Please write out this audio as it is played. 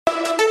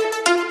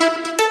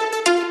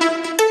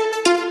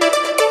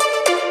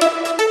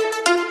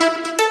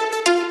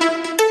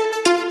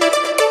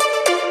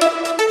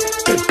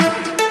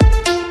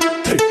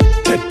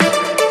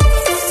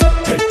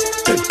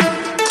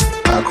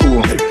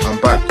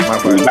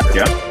you're back,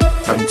 yeah?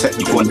 I'm You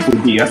technically. got the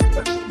full key, yeah?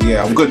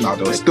 Yeah, I'm good now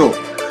though. Still.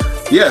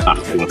 Yeah.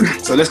 Cool.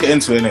 So let's get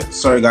into it, innit?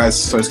 Sorry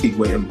guys, sorry to keep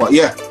waiting. But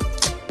yeah.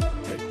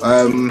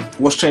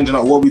 What's changing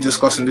up? What are we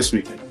discussing this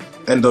week?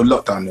 End of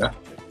lockdown, yeah?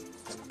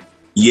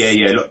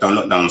 Yeah,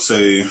 lockdown. So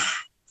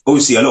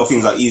obviously a lot of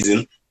things are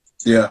easing,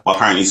 Yeah. but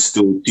apparently it's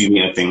still 2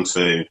 meter thing.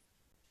 So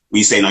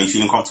we saying, are you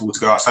feeling comfortable to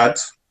go outside?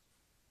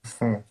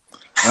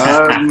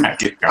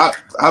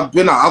 I've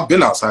been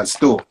outside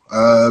still.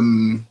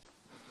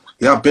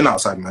 Yeah, I've been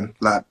outside, man.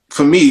 Like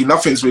for me,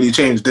 nothing's really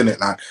changed, didn't it?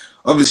 Like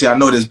obviously, I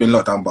know there's been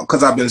lockdown, but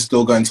because I've been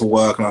still going to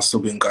work and I've still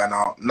been going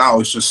out,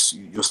 now it's just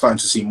you're starting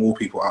to see more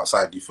people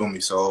outside. You feel me?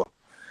 So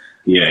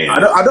Yeah.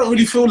 I don't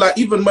really feel like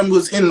even when we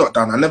was in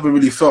lockdown, I never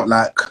really felt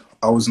like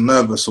I was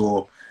nervous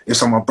or if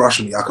someone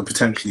brushed me, I could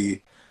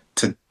potentially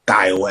to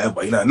die or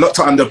whatever. You know, not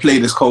to underplay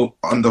this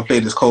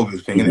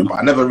COVID thing, innit? But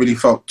I never really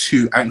felt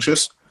too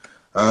anxious.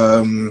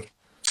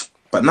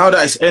 But now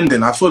that it's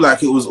ending, I feel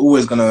like it was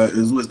always gonna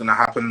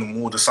happen the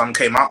more the sun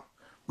came out,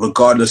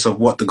 regardless of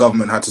what the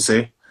government had to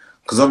say.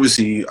 Because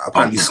obviously,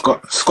 apparently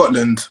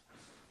Scotland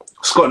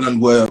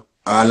were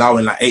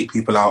allowing like 8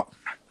 people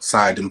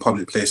outside in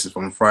public places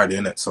from Friday,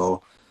 innit?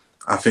 So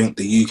I think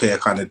the UK are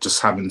kind of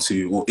just having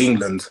to, or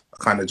England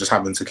are kind of just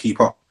having to keep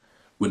up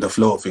with the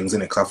flow of things,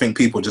 innit? Because I think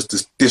people just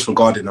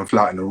disregarding and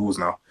flouting the rules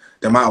now.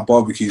 The amount of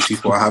barbecues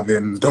people are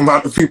having, the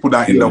amount of people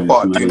that are in the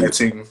park doing their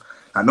thing,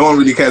 and no one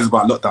really cares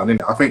about lockdown,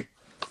 innit? I think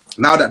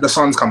now that the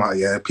sun's come out,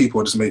 yeah,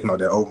 people are just making out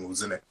their own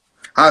rules, innit?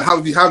 How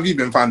have you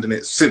been finding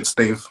it since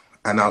they've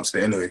announced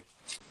it anyway?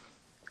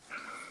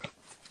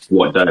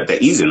 What, the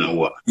easing or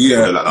what?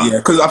 Yeah,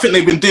 because I think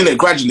they've been doing it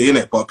gradually,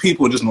 innit? But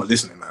people are just not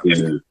listening, man.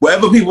 Yeah.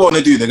 Whatever people want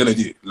to do, they're going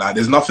to do. Like,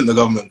 there's nothing the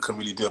government can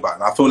really do about it.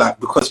 And I feel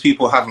like because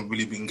people haven't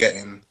really been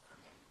getting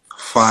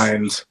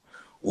fined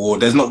or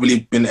there's not really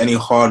been any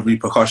hard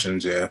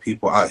repercussions, yeah,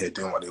 people out here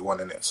doing what they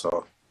want, innit?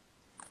 So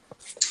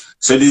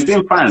there's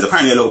been fines.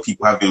 Apparently a lot of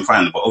people have been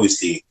fined, but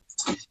obviously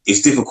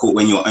it's difficult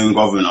when your own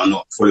government are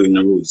not following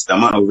the rules. The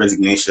amount of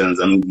resignations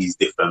and all these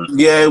different...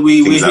 Yeah,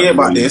 we hear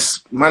about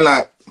this.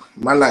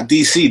 Man like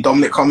DC,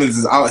 Dominic Cummings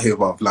is out here,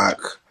 bruv. Like,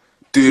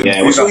 dude.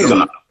 Yeah, what's your views on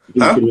that?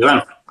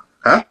 Huh?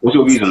 Huh? What's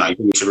your views on that? You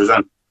think we should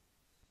resign?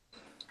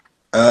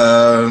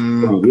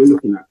 You're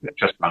looking at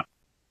Tetris, man.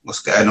 What's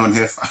going on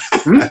here,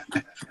 fam?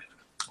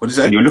 What did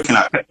you say? You're looking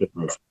at Tetris,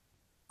 bro.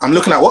 I'm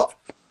looking at what?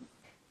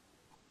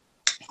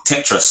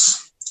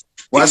 Tetris.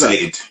 Why is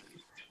that?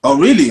 Oh,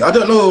 really? I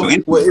don't know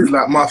what it is.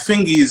 Like, my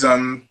thingies,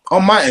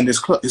 on my end, it's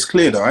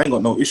clear, though. I ain't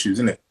got no issues,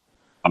 innit?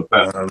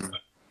 Okay.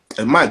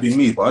 It might be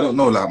me, but I don't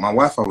know. Like, my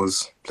Wi-Fi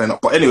was playing up.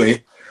 But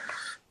anyway,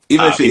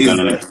 even if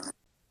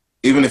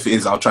it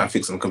is, I'll try and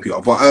fix it on the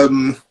computer. But,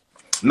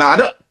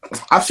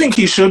 I think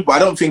he should, but I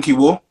don't think he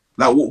will.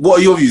 Like, what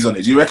are your views on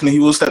it? Do you reckon he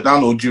will step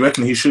down, or do you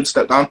reckon he should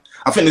step down?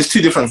 I think there's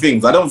two different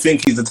things. I don't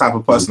think he's the type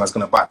of person that's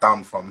going to back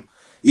down from,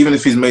 even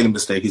if he's made a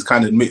mistake, he's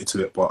kind of admitted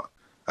to it, but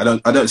I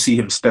don't see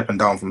him stepping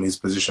down from his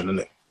position,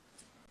 innit?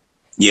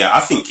 Yeah,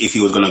 I think if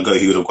he was going to go,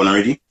 he would have gone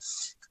already.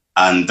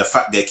 And the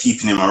fact they're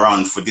keeping him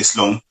around for this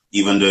long,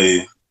 even though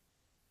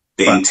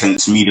the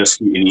intense media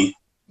scrutiny,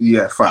 and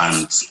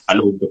I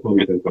know the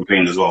public has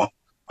complained as well,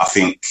 I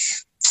think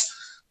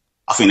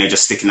they're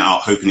just sticking it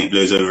out, hoping it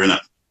blows over, innit?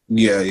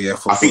 Yeah.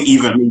 I think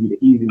even maybe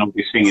the easing of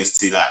this thing is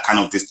to like kind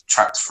of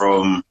distract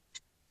from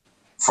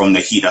the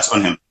heat that's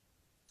on him.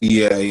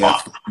 Yeah,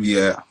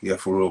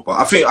 for real. But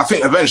I think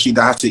eventually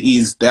they have to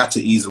ease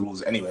the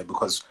rules anyway,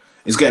 because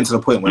it's getting to the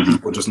point where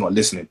people are just not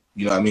listening.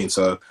 You know what I mean?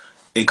 So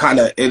it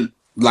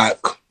like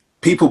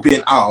people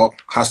being out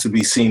has to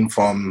be seen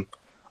from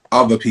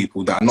other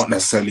people that are not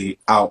necessarily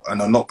out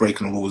and are not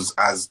breaking the rules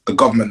as the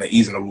government are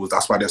easing the rules.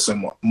 That's why there's so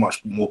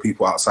much more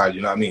people outside.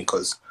 You know what I mean?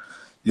 Because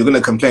you're going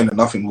to complain that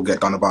nothing will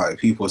get done about it.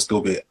 People will still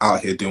be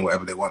out here doing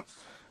whatever they want.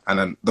 And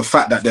then the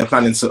fact that they're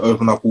planning to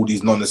open up all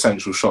these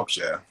non-essential shops,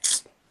 yeah,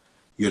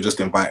 you're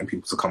just inviting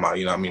people to come out,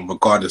 you know what I mean,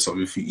 regardless of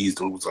if you ease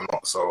the rules or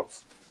not. So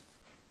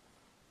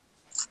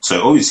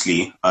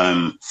obviously,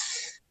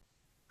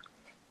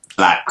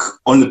 like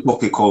on the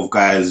topic of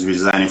guys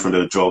resigning from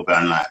their job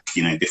and like,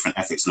 you know, different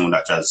ethics and all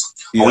that jazz,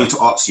 I wanted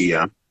to ask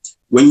you,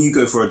 when you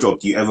go for a job,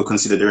 do you ever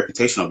consider the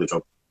reputation of the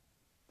job?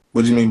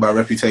 What do you mean by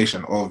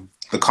reputation? Of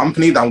the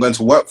company that I'm going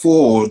to work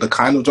for, or the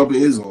kind of job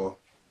it is, or?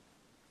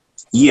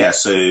 Yeah,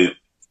 so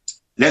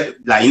like,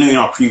 you know, in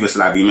our previous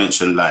lab, you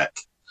mentioned like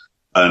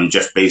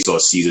Jeff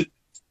Bezos, he's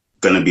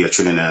going to be a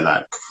trillionaire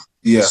like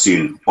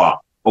soon. But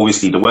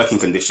obviously the working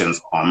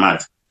conditions are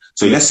mad.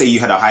 So let's say you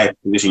had a high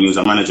position, you was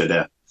a manager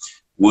there.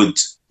 Would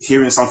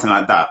hearing something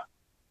like that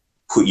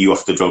put you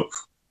off the job?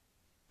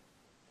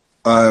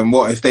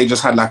 What if they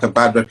just had like a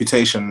bad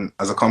reputation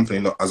as a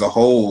company, as a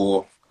whole,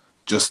 or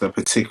just a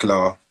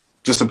particular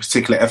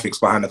ethics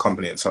behind the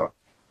company itself?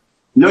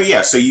 No,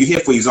 yeah. So you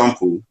hear, for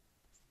example,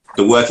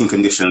 the working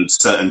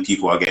conditions certain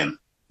people are getting.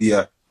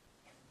 Yeah.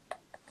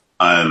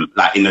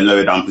 Like in the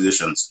lower down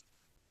positions.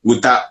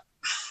 Would that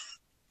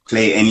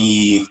play on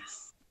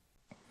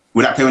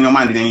your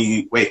mind in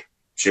any way,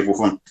 shape or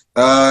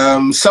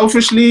form?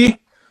 Selfishly,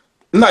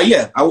 No,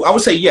 yeah, I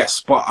would say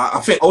yes, but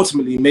I think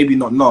ultimately maybe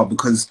not no,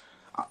 because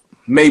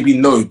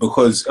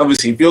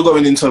obviously if you're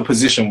going into a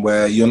position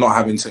where you're not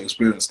having to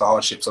experience the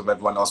hardships of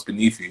everyone else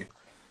beneath you,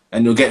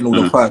 and you're getting all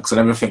the perks and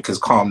everything is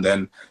calm,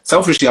 then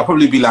selfishly I'll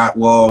probably be like,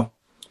 well,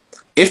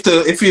 if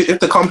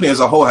the company as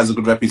a whole has a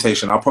good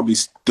reputation, I'll probably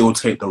still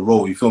take the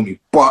role. You feel me?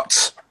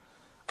 But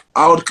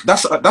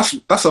that's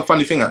a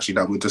funny thing actually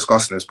that we're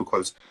discussing this,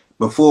 because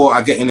before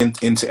I get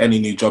into any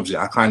new jobs,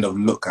 I kind of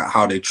look at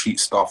how they treat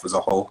staff as a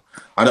whole.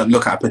 I don't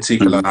look at a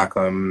particular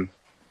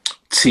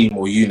team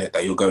or unit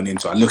that you're going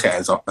into. I look at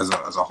it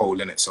as a whole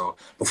in it. So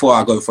before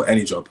I go for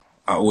any job,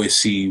 I always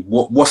see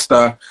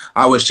I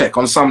always check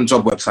on some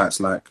job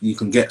websites, like you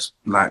can get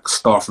like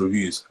staff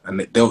reviews,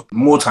 and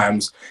more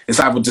times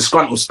it's either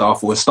disgruntled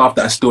staff or staff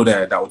that are still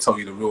there that will tell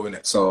you the real in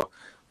it. So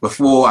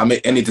before I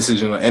make any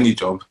decision on any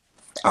job,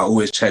 I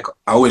always check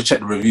the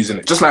reviews in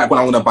it. Just like when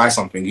I'm going to buy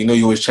something,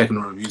 you're always checking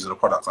the reviews of the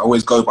products. I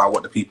always go by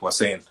what the people are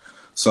saying.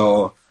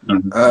 So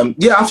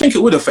yeah, I think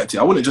it would affect it.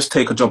 I wouldn't just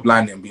take a job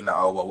blindly and be like,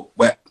 oh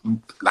well,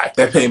 like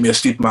they're paying me a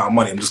stupid amount of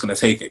money, I'm just going to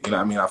take it. You know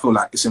what I mean? I feel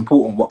like it's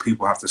important what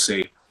people have to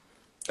say,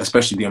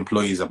 especially the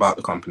employees, about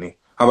the company.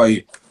 How about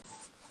you?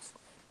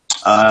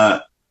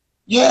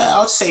 Yeah, I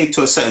would say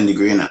to a certain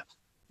degree, innit?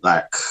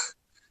 Like,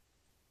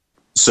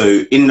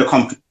 so in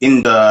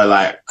the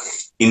like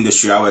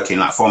industry I work in,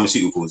 like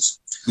pharmaceuticals,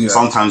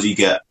 sometimes you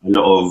get a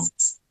lot of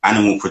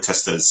animal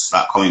protesters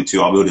that come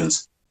into our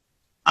buildings,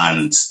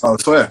 and I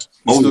swear,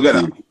 you still get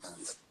that?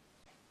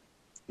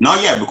 No,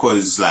 yeah,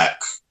 because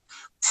like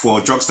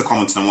for drugs to come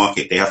onto the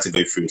market, they have to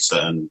go through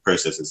certain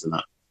processes and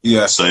that.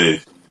 Yeah. So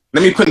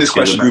let me pin this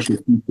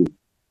question.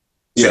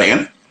 Yeah.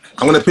 Again?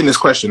 I'm going to pin this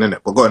question in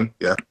it, but go on.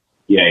 Yeah.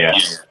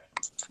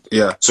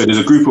 Yeah. So there's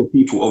a group of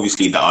people,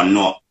 obviously, that are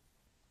not.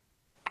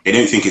 They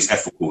don't think it's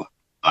ethical,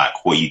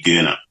 like what you do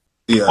in it.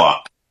 Yeah.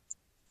 But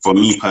for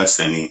me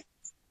personally,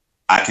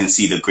 I can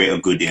see the greater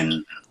good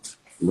in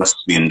what's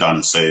being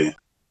done. So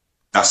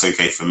that's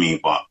okay for me.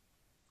 But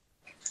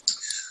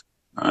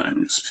let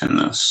me just pin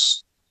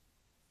this.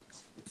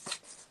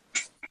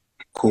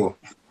 Cool.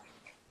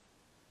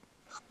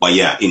 But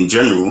yeah, in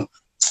general,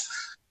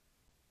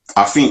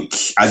 I think,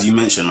 as you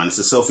mentioned, man, it's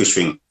a selfish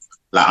thing.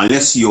 Like,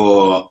 unless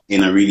you're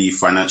in a really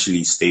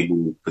financially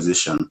stable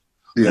position,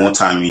 more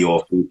time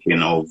you're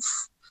thinking of,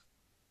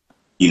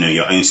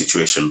 your own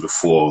situation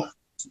before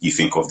you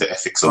think of the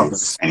ethics of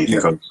anything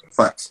else.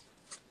 Facts.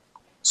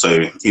 So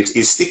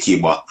it's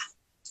sticky, but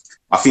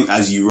I think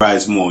as you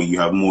rise more, you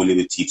have more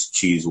liberty to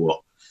choose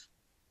what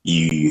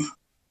you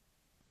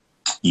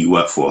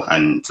work for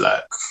and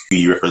like who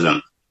you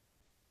represent.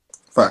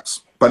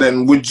 Facts. But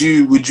then would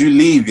you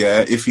leave,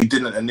 if you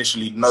didn't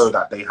initially know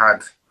that they had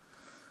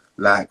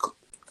like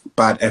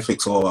bad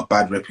ethics or a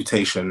bad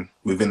reputation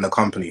within the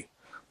company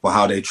for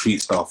how they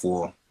treat staff,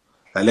 or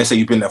like, let's say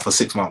you've been there for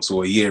 6 months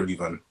or a year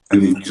even,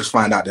 and you just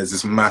find out there's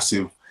this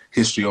massive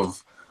history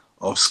of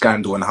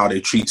scandal and how they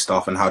treat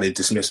staff and how they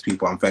dismiss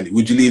people unfairly.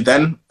 Would you leave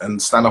then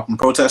and stand up and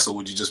protest, or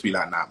would you just be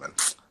like, nah, man,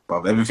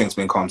 but everything's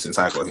been calm since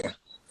I got here?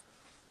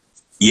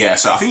 Yeah,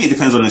 so I think it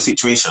depends on the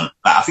situation.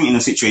 Like, I think in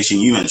the situation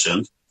you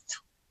mentioned,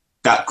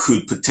 that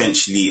could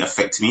potentially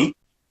affect me.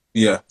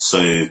 Yeah. So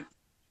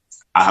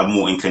I have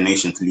more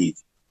inclination to leave.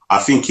 I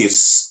think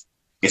it's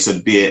a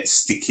bit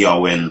stickier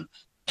when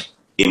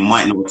it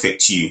might not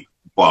affect you,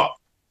 but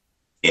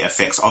it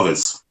affects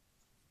others.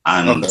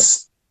 And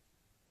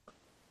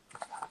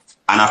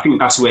I think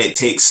that's where it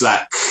takes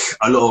like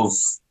a lot of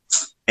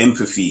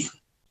empathy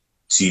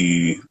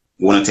to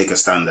want to take a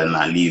stand and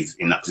like leave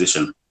in that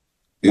position.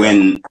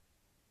 Yeah.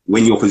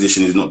 When your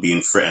position is not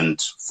being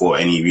threatened for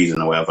any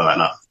reason or whatever like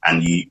that,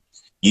 and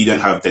you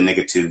don't have the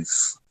negative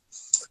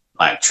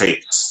like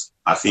traits,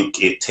 I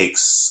think it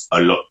takes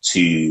a lot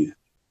to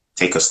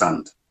take a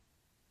stand.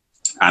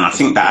 And I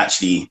think that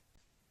actually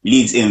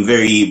leads in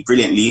very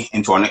brilliantly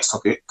into our next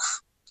topic,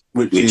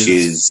 which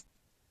is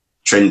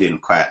trending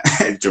quite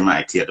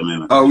dramatically at the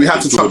moment. Oh, we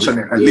had to touch on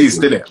it at least,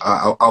 didn't it?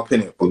 I'll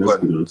pin it.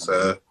 But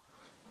so,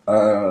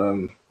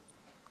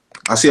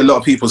 I see a lot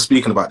of people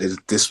speaking about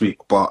this week,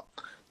 but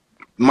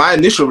my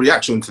initial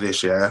reaction to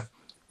this,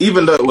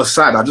 even though it was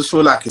sad, I just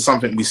feel like it's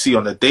something we see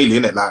on a daily,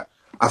 innit? Like,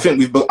 I think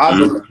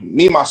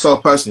me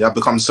myself personally, I've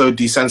become so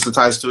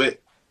desensitized to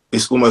it.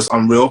 It's almost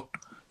unreal.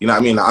 You know what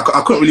I mean? Like,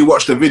 I couldn't really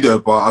watch the video,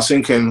 but I was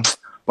thinking,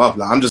 well,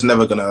 like, I'm just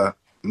never gonna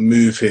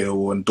move here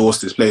or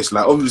endorse this place.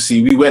 Like,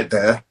 obviously, we went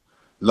there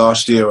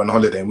last year on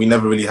holiday, and we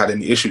never really had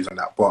any issues on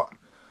that. But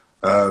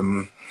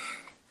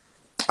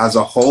as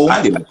a whole,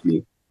 I did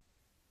actually.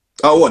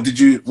 Oh, what did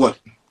you? What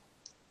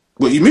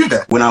you moved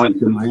there? When I went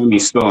to Miami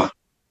store.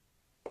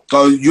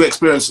 Oh, you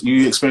experienced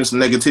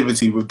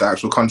negativity with the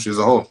actual country as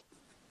a whole.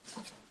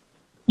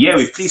 Yeah,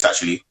 with police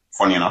actually.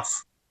 Funny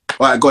enough.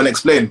 All right, go and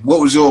explain. What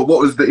was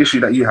the issue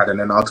that you had, and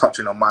then I'll touch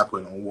in on my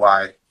point on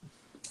why.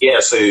 Yeah,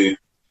 so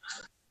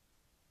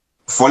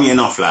funny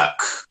enough,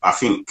 like I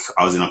think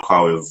I was in a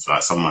car with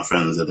like some of my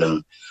friends, and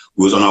then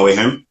we was on our way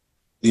home.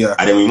 Yeah.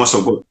 And then we must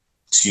have got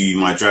to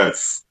my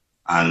drive,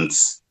 and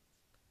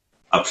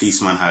a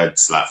policeman had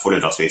like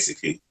followed us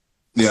basically.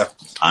 Yeah.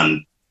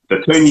 And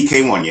the Tony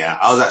came on, yeah,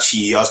 I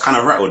was kind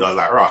of rattled. I was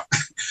like, rah.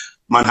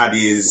 Man had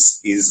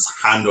his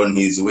hand on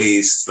his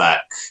waist, like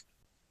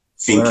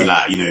thinking,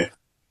 like, you know.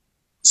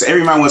 So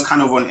every man was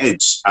kind of on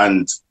edge,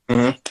 and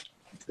I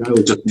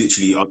was just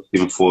literally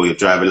asking for your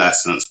driver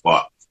license.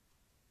 But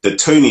the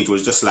tonnage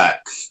was just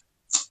like,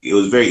 it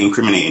was very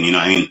incriminating, you know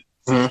what I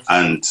mean?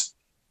 And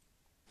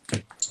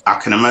I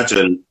can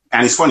imagine,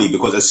 and it's funny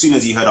because as soon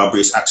as he heard our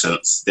British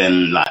accents,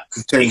 then like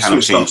it kind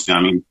of changed, you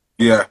know what I mean?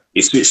 Yeah.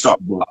 It switched up,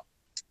 but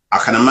I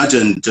can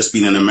imagine just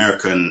being an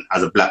American,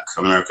 as a black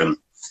American,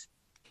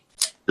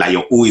 like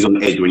you're always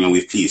on edge when you're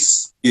with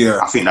police. Yeah.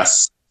 I think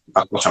that's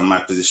such a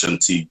mad position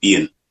to be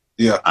in.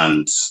 Yeah.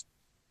 And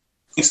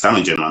it's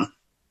damaging, man.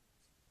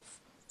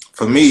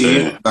 For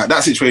me, like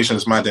that situation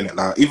is mad, innit?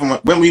 Like even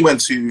when we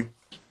went to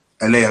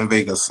LA and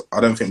Vegas, I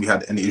don't think we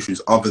had any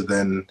issues other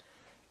than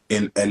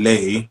in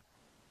LA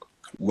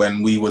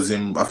when we was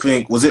in, I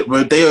think, was it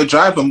Rodeo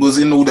Drive, and was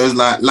in all those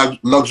like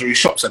luxury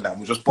shops and that.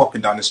 We were just popping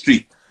down the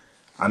street.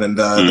 And then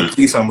the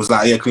policeman was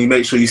like, yeah, can you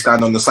make sure you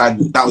stand on the side?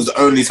 That was the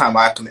only time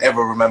I can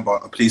ever remember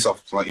a police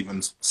officer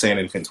even saying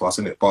anything to us,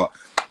 innit? But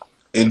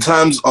in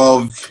terms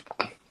of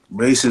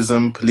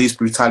racism, police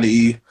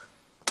brutality,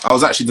 I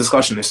was actually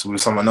discussing this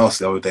with someone else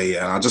the other day,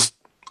 and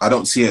I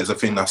don't see it as a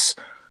thing it's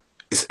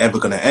ever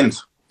going to end.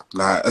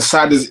 Like, as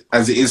sad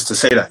as it is to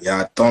say that,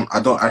 yeah, I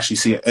don't actually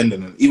see it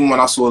ending. And even when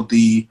I saw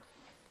the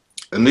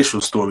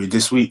initial story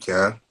this week,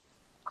 yeah,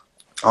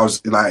 I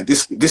was like,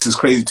 this is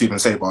crazy to even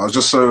say, but I was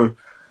just so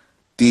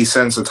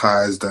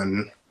desensitized,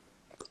 and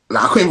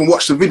like I couldn't even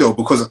watch the video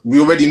because we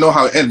already know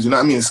how it ends, you know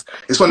what I mean?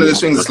 It's one of those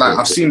things, it's like,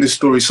 I've seen this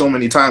story so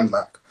many times,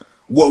 like,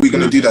 what are we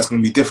going to do that's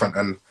going to be different?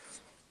 And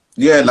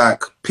yeah,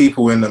 like,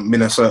 people in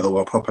Minnesota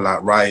were proper,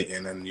 like,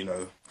 rioting and, you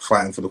know,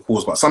 fighting for the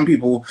cause. But some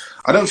people,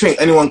 I don't think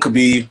anyone could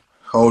be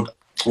held,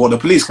 well, the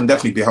police can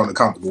definitely be held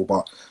accountable,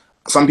 but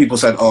some people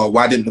said, oh,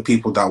 why didn't the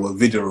people that were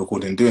video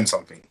recording doing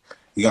something?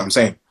 You get what I'm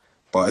saying?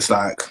 But it's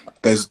like,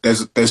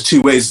 there's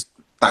two ways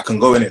that can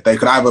go in it. They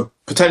could either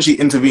potentially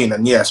intervene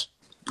and, yes,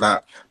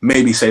 like,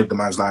 maybe save the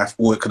man's life,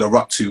 or it could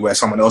erupt to where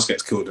someone else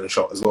gets killed and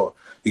shot as well.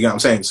 You get what I'm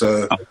saying?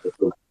 So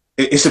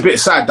it's a bit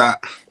sad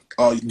that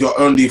your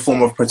only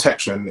form of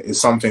protection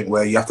is something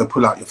where you have to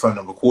pull out your phone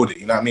and record it,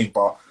 you know what I mean?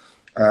 But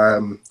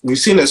we've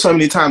seen it so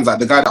many times, like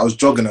the guy that was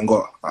jogging and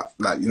got,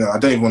 like, you know, I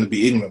don't even want to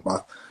be ignorant,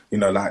 but, you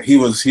know, like, he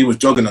was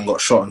jogging and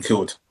got shot and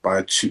killed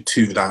by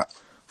two that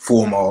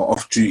former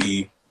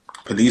off-duty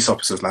police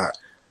officers. Like,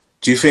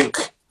 do you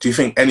think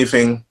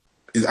anything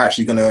is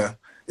actually gonna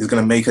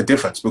make a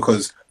difference?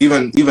 Because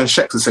even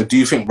Schechter said, do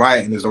you think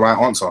rioting is the right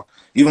answer?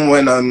 Even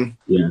when I'm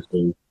gonna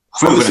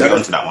get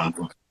onto that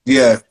one.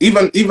 Yeah,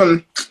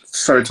 even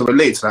sorry to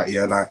relate to that,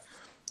 yeah, like,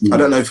 I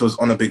don't know if it was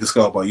on a bigger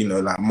scale, but, you know,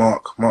 like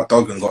Mark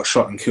Duggan got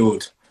shot and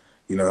killed,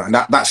 you know, and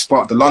that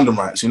sparked the London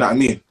riots, you know what I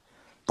mean?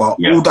 But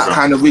all that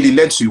kind of really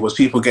led to was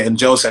people getting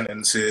jail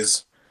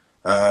sentences,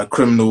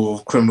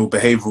 criminal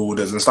behavioural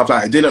orders and stuff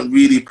like that. It didn't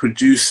really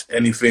produce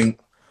anything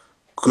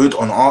good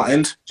on our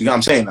end. Do you get what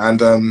I'm saying? And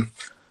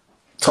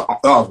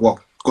go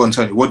on,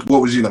 Tony. What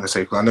was you going to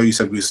say? Because I know you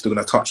said we were still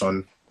going to touch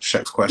on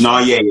Shek's question. No,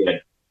 yeah.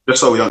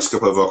 Just so we don't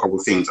skip over a couple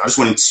of things, I just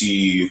wanted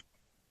to.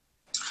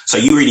 So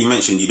you already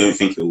mentioned you don't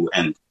think it will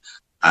end,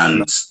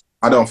 and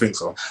I don't think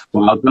so.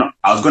 Well,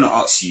 I was gonna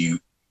ask you,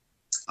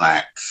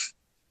 like,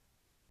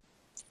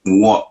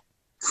 what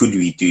could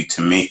we do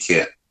to make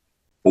it,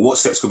 or what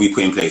steps could we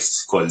put in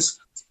place? Because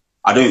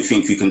I don't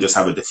think we can just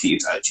have a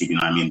defeated attitude. You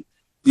know what I mean?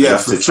 Yeah,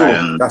 for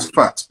sure. That's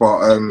facts. But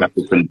I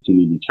think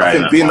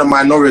being a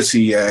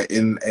minority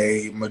in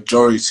a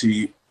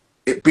majority,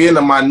 being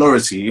a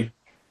minority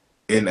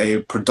in a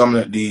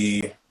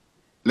predominantly,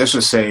 let's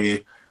just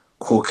say,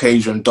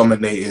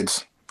 Caucasian-dominated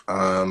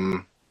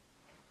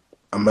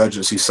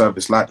emergency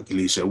service like the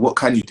police, what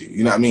can you do?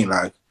 You know what I mean?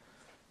 Like,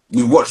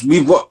 we've watched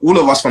all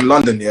of us from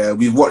London, yeah,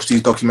 we've watched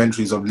these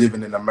documentaries of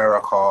living in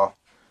America,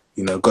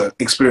 you know,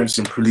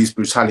 experiencing police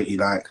brutality.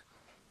 Like,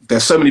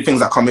 there's so many things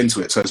that come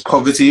into it. So it's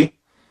poverty,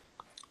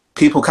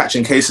 people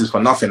catching cases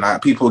for nothing,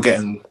 like people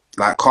getting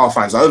like car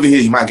fines. Like, over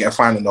here, you might get a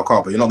fine on your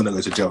car, but you're not going to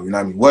go to jail. You know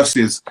what I mean? Worst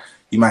is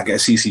you might get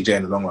a CCJ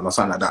in the long run or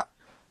something like that.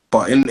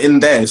 But in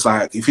there, it's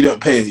like, if you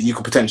don't pay it, you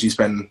could potentially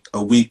spend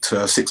a week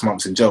to 6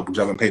 months in jail because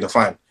you haven't paid a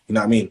fine. You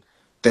know what I mean?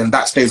 Then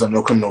that stays on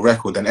your criminal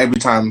record. And every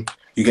time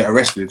you get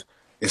arrested,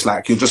 it's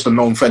like you're just a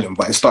known felon,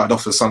 but it started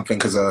off as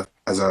something as a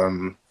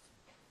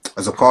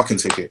parking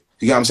ticket.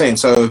 You get what I'm saying?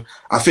 So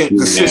I think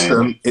the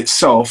system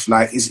itself,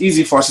 like, it's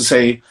easy for us to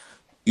say,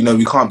 you know,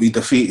 we can't be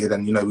defeated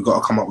and, you know, we've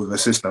got to come up with a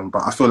system.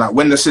 But I feel like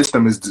when the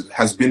system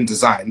has been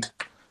designed,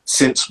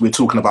 since we're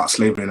talking about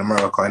slavery in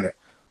America, innit?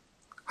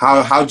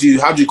 How do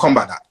you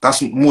combat that?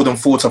 That's more than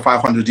 400 to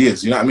 500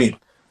 years. You know what I mean?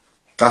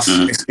 That's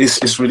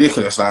it's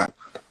ridiculous. Like,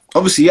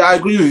 obviously, yeah, I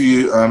agree with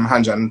you,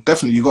 Hanjan.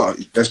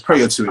 Definitely, there's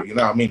prayer to it. You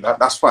know what I mean?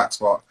 That's facts.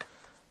 But,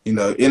 you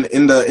know, in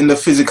the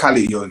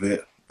physicality of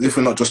it, if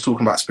we're not just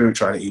talking about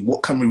spirituality,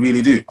 what can we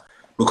really do?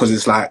 Because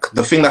it's like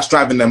the thing that's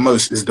driving them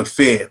most is the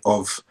fear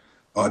of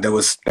there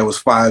was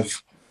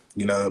 5,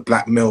 you know,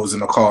 black males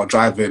in a car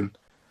driving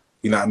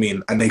You know what I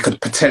mean? And they could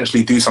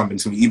potentially do something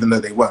to me, even though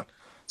they weren't.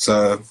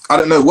 So I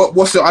don't know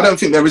I don't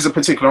think there is a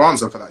particular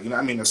answer for that. You know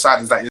what I mean? As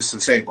sad as that is to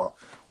say, but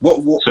what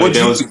do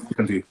you think you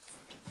can do?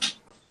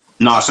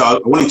 No, so I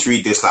wanted to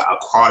read this like a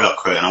Carla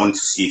quote, and I wanted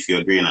to see if you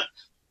agree on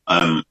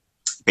it.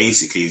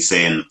 Basically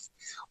saying,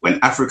 when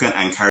African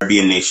and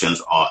Caribbean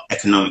nations are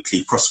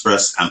economically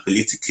prosperous and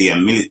politically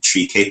and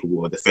military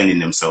capable of defending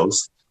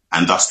themselves,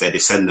 and thus their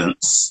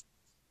descendants,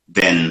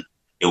 then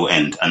it will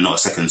end, and not a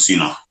second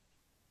sooner.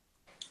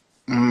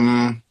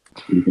 What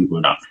do you think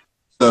about that?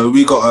 So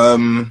we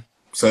got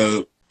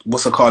so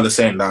what's Akala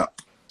saying, that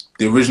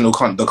the original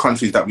the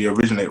countries that we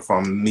originate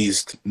from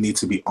need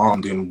to be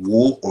armed in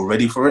war or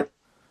ready for it?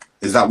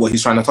 Is that what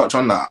he's trying to touch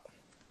on? That?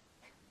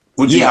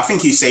 I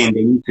think he's saying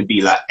they need to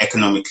be like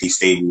economically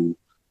stable,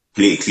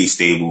 politically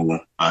stable.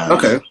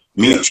 Okay.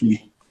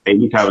 Military. They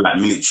need to have like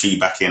military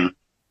backing.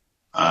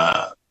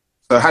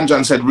 So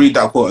Hanjan said, read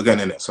that quote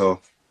again in it.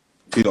 So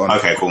feed it on.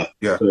 Okay, cool.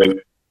 Yeah. So,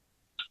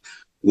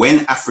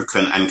 when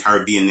African and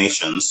Caribbean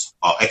nations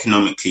are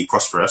economically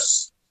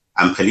prosperous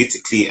and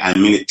politically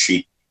and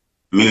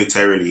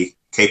militarily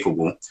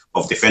capable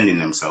of defending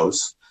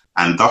themselves,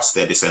 and thus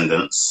their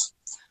descendants,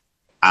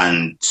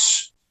 and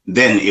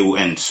then it will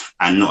end,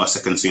 and not a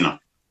second sooner.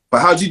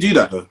 But how do you do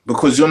that though?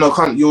 Because you're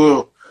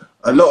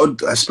a lot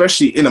of,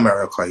 especially in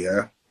America,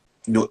 yeah,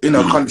 you're in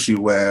a country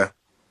where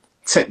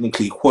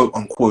technically, quote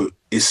unquote,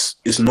 it's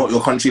not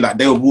your country. Like,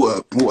 they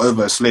were brought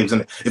over as slaves,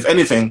 and if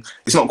anything,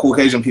 it's not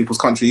Caucasian people's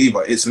country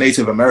either. It's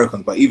Native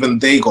Americans, but even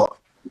they got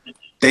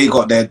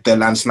their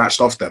land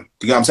snatched off them.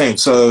 Do you get what I'm saying?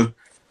 So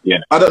yeah,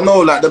 I don't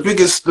know. Like, the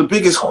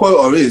biggest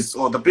quota is,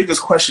 or the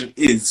biggest question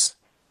is,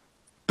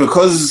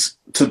 because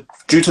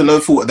due to no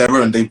fault of their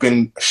own, they've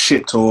been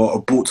shipped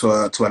or brought to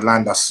a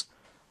land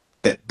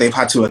that they've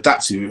had to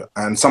adapt to,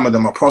 and some of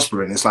them are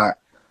prospering. It's like,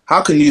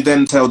 how can you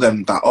then tell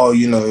them that, oh,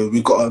 you know,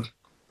 we've got to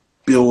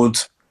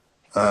build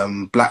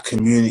black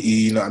community,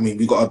 you know what I mean,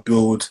 we got to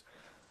build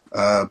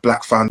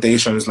black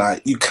foundations?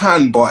 Like, you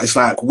can, but it's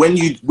like, when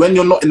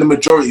you're not in the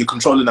majority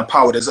controlling the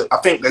power, I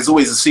think there's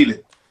always a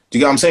ceiling. Do you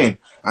get what I'm saying?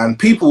 And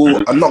people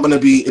are not going to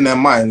be, in their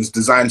minds,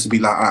 designed to be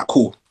like, all right,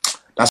 cool,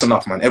 that's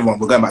enough, man, everyone,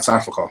 we're going back to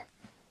Africa.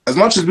 As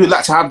much as we'd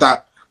like to have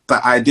that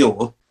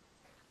ideal,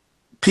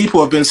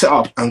 people have been set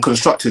up and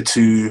constructed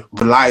to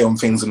rely on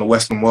things in the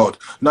Western world.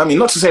 You know what I mean?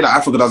 Not to say that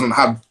Africa doesn't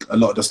have a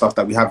lot of the stuff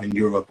that we have in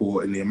Europe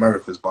or in the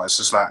Americas, but it's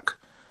just like,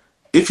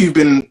 if you've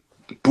been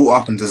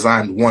brought up and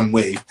designed one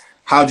way,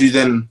 how do you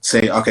then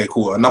say, okay,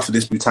 cool, enough of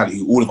this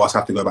brutality, all of us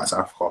have to go back to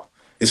Africa?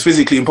 It's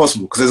physically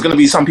impossible, because there's going to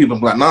be some people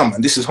like, nah,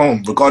 man, this is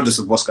home, regardless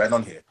of what's going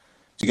on here.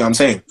 Do you get what I'm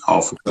saying?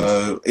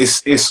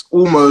 It's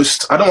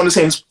almost, I don't want to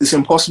say it's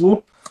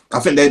impossible. I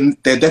think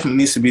there definitely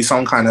needs to be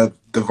some kind of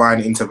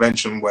divine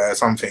intervention where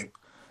something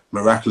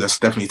miraculous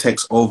definitely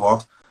takes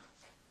over.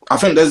 I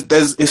think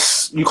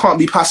you can't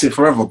be passive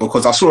forever,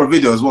 because I saw a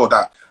video as well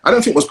that I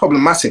don't think was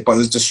problematic, but it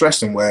was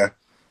distressing, where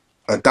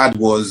a dad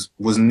was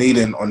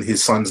kneeling on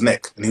his son's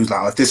neck, and he was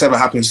like, if this ever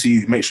happens to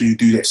you, make sure you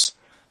do this.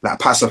 Like,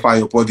 pacify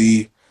your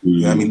body,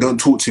 you know what I mean? Don't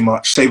talk too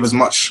much, save as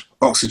much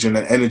oxygen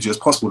and energy as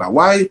possible. Like,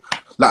 why?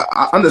 Like,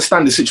 I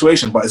understand the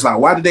situation, but it's like,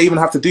 why did they even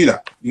have to do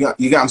that? You get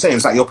what I'm saying?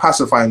 It's like you're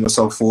pacifying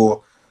yourself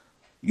for,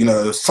 you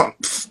know,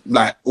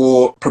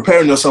 or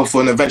preparing yourself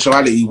for an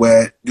eventuality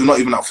where you're not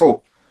even at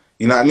fault.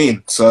 You know what I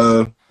mean?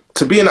 So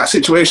to be in that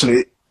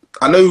situation,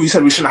 I know we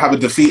said we shouldn't have a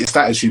defeatist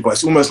attitude, but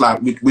it's almost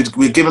like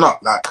we're giving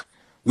up. Like,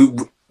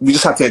 we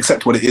just have to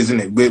accept what it is,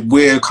 isn't it?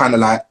 We're kind of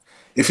like,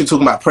 if you're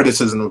talking about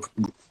predators and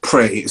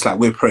prey, it's like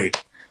we're prey.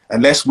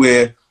 Unless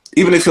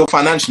even if you're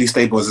financially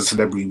stable as a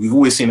celebrity, we've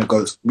always seen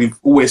we've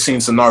always seen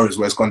scenarios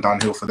where it's gone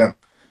downhill for them.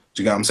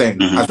 Do you get what I'm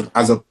saying?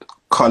 As a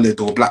coloured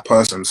or black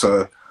person.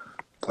 So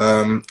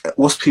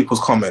what's people's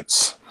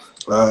comments?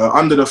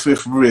 Under the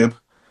Fifth Rib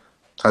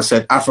has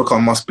said Africa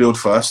must build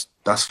first.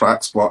 That's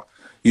facts, but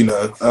you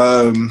know,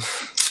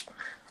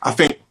 I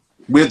think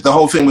with the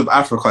whole thing with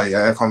Africa,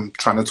 yeah, if I'm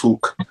trying to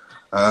talk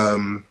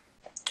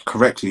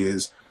correctly,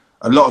 is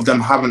a lot of them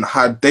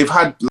they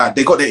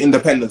got their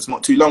independence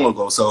not too long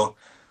ago. So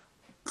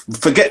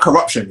forget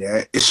corruption,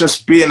 yeah. It's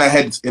just being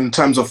ahead in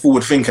terms of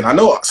forward thinking. I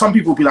know some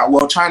people be like,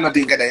 well, China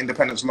didn't get their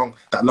independence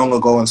that long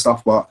ago and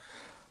stuff, but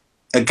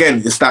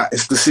again, it's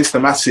the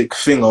systematic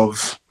thing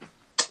of,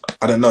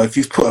 I don't know, if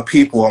you've put a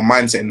people or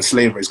mindset in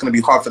slavery, it's going to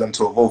be hard for them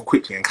to evolve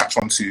quickly and catch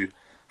on to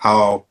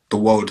how the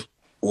world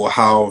or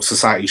how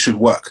society should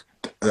work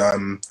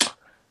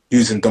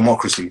using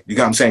democracy. You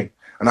get what I'm saying?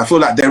 And I feel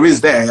like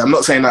I'm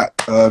not saying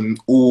that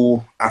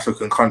all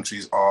African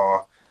countries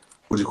are,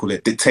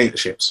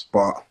 dictatorships,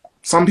 but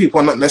some people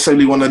are not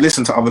necessarily want to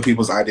listen to other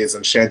people's ideas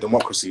and share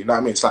democracy. You know what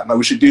I mean? It's like, no,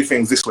 we should do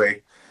things this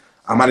way.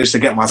 I managed to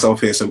get myself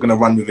here, so I'm going to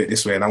run with it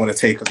this way, and I'm going to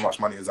take as much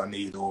money as I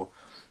need, or,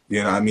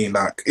 you know what I mean?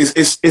 Like,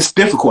 it's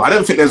difficult. I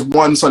don't think there's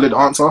one solid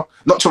answer.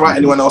 Not to write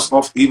anyone else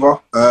off either.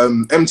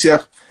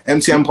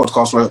 MTM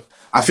podcast wrote,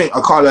 I think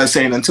Akala is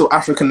saying, until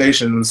African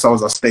nations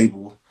themselves are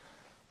stable,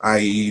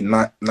 i.e.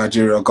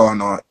 Nigeria,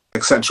 Ghana,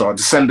 etc.,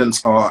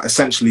 descendants are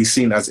essentially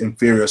seen as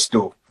inferior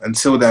still.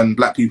 Until then,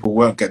 black people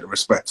won't get the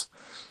respect.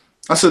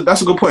 That's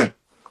a good point.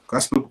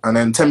 And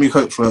then Temi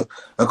Coachford,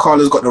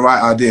 Akala's got the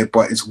right idea,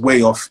 but it's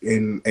way off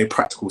in a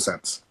practical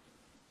sense.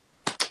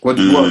 What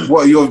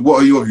are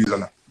your views on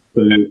that?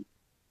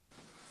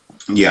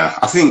 Yeah,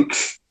 I think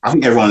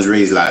everyone's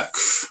raised like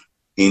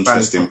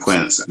interesting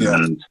points,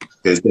 and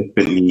there's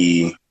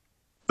definitely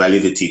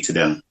validity to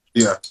them.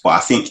 Yeah, but I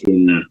think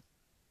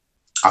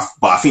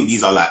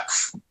these are like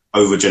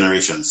over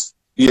generations.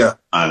 Yeah,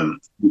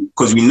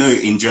 because we know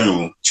in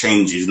general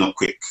change is not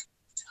quick,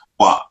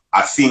 but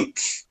I think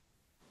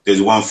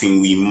there's one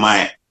thing it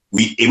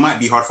might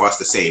be hard for us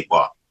to say,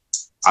 but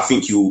I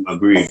think you'll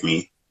agree with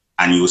me,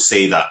 and you'll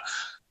say that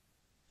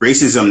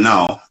racism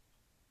now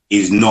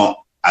is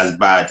not as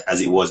bad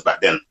as it was back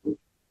then.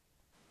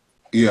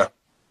 Yeah.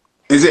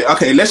 Is it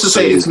okay? Let's just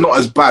say it's not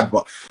as bad,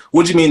 but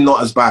what do you mean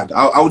not as bad?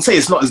 I would say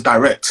it's not as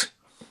direct.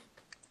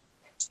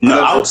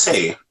 No, I would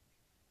say.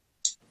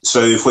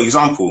 So, for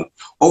example,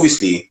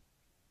 obviously,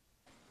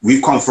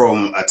 we've come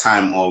from a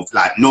time of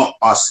like not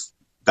us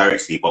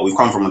directly, but we've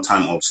come from a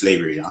time of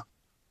slavery,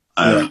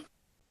 yeah.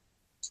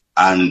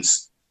 And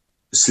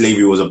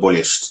slavery was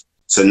abolished.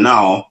 So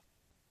now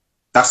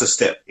that's a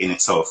step in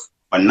itself.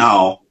 But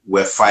now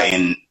we're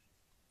fighting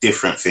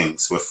different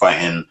things. We're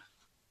fighting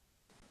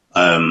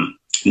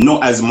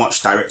not as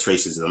much direct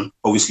racism.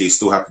 Obviously, it's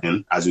still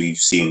happening, as we've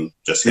seen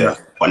just here.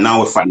 Yeah. But now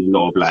we're fighting a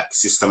lot of like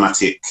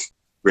systematic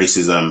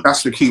racism.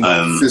 That's the key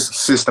word.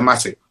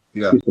 Systematic.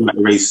 Yeah.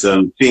 Systematic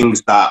racism,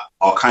 things that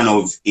are kind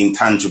of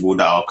intangible,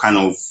 that are kind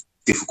of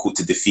difficult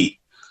to defeat.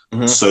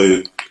 Mm-hmm.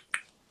 So,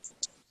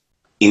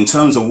 in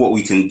terms of what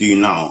we can do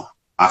now,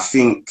 I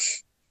think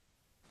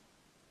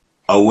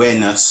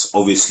awareness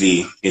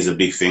obviously is a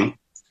big thing.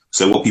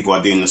 So what people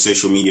are doing, the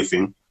social media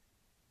thing,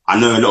 I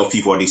know a lot of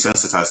people are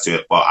desensitized to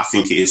it, but I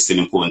think it is still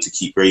important to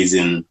keep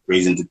raising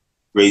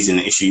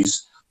the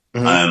issues.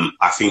 Mm-hmm.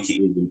 I think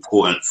it is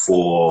important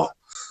for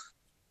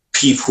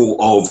people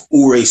of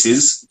all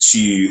races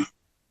to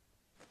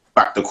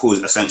back the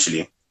cause,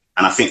 essentially.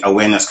 And I think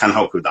awareness can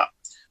help with that,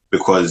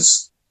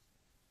 because,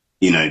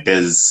 you know,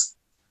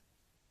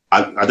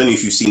 I don't know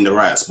if you've seen the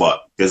riots,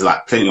 but there's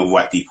like plenty of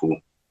white people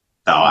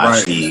that are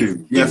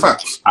actually... Yeah,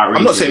 facts.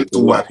 I'm not saying it's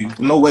all white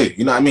people. No way.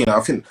 You know what I mean? I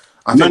think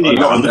a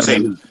lot of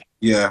them,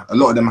 yeah, a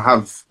lot of them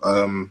have,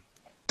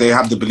 they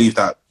have the belief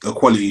that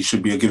equality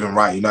should be a given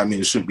right. You know what I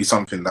mean? It shouldn't be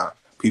something that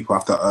people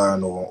have to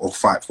earn or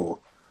fight for.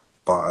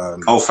 But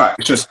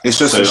fact. It's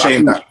just a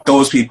shame that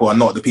those people are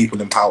not the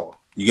people in power.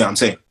 You get what I'm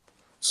saying?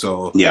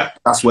 So yeah,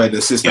 that's where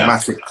the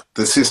systematic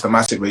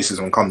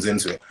racism comes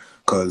into it.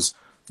 Because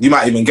you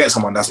might even get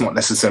someone that's not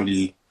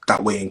necessarily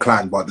that way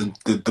inclined, but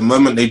the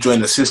moment they join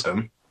the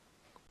system,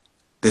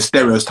 the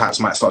stereotypes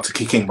might start to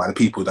kick in by the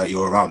people that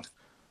you're around.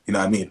 You know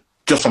what I mean?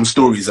 Just from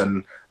stories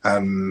and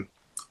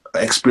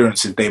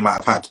experiences they might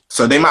have had.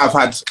 So they might have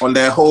had, on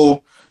their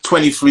whole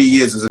 23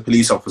 years as a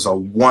police officer,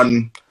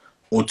 1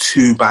 or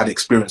 2 bad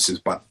experiences,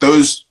 but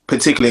those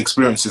particular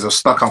experiences are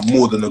stuck out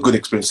more than the good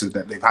experiences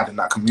that they've had in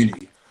that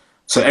community.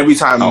 So every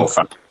time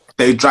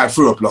they drive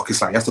through a block,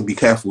 it's like you have to be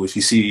careful if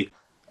you see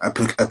a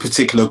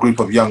particular group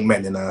of young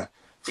men in a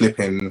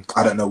flipping,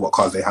 I don't know what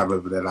cars they have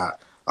over there, like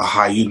a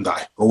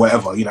Hyundai or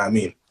whatever, you know what I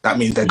mean? That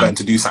means they're going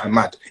to do something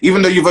mad.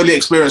 Even though you've only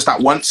experienced that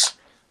once,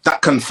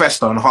 that can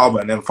fester and harbour.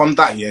 And then from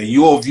that,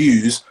 your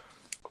views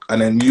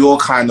and then your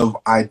kind of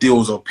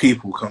ideals of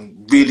people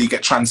can really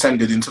get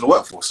transcended into the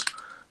workforce.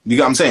 You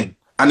get what I'm saying?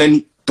 And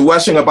then the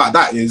worst thing about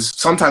that is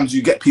sometimes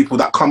you get people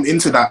that come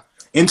into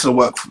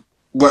the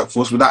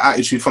workforce with that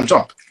attitude from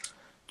jump.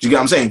 Do you get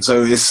what I'm saying?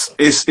 So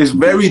it's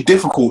very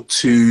difficult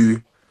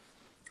to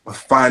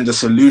find a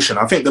solution.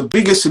 I think the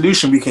biggest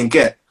solution we can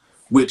get,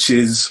 which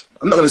is,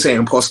 I'm not going to say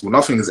impossible,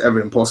 nothing is ever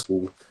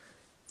impossible,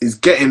 is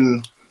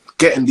getting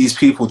these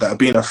people that are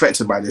being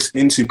affected by this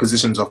into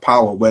positions of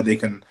power where they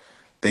can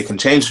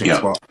change things.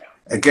 Yeah. But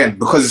again,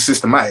 because it's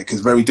systematic,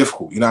 it's very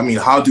difficult. You know what I mean?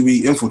 How do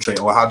we infiltrate,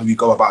 or how do we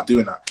go about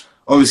doing that?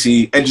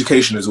 Obviously,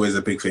 education is always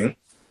a big thing.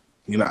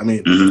 You know what I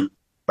mean? Mm-hmm.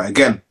 But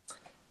again,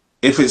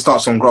 if it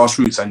starts on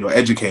grassroots and you're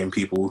educating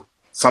people,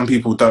 some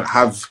people don't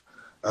have,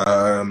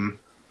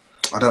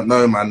 I don't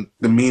know, man,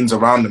 the means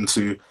around them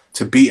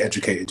to be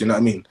educated. You know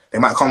what I mean? They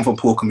might come from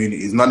poor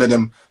communities. None of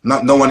them,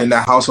 no one in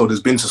their household has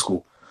been to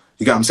school.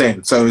 You get what I'm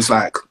saying? So it's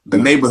like the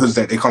neighborhoods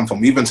that they come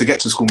from, even to get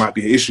to school might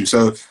be an issue.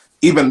 So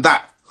even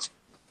that,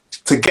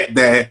 to get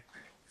there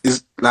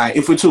is like,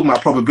 if we're talking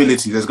about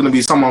probability, there's going to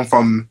be someone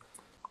from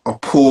a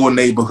poor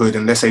neighborhood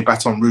in, let's say,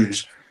 Baton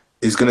Rouge,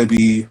 is going to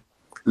be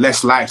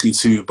less likely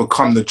to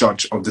become the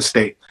judge of the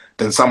state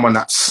than someone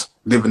that's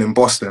living in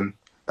Boston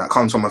that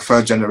comes from a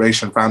 3rd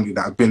generation family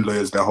that have been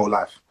lawyers their whole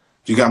life.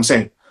 Do you get what I'm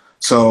saying?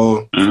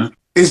 So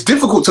it's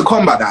difficult to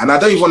combat that. And I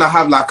don't even want to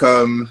have like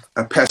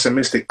a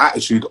pessimistic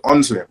attitude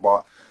onto it.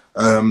 But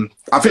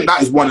I think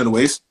that is one of the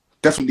ways,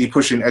 definitely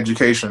pushing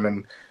education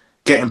and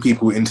getting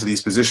people into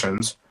these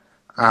positions.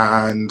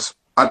 And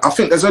I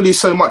think there's only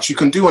so much you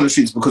can do on the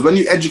streets, because when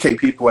you educate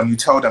people and you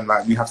tell them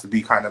like we have to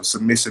be kind of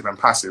submissive and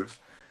passive,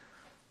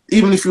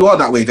 even if you are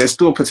that way, there's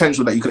still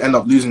potential that you could end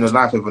up losing your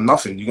life over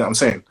nothing. You get what I'm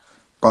saying?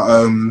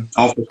 But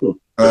for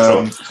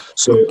sure.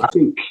 So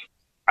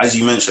I as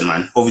you mentioned,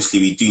 man, obviously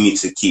we do need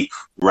to keep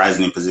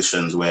rising in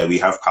positions where we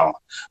have power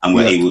and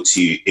we're able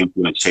to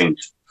implement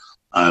change.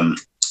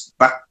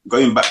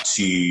 Going back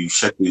to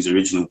Sheku's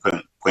original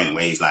point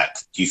where he's like,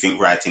 do you think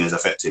rioting is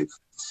effective?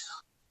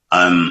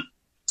 I'm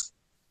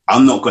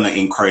not going to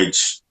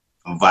encourage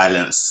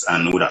violence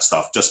and all that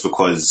stuff just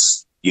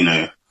because, you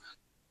know,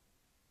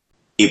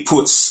 it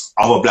puts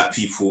other black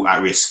people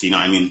at risk, you know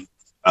what I mean?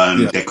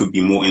 There could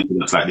be more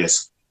incidents like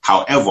this.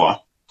 However,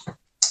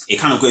 it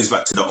kind of goes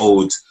back to the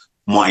old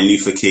Martin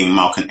Luther King,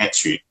 Malcolm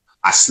X route.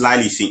 I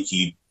slightly think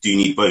you do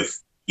need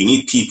both. You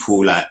need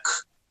people like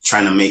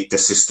trying to make the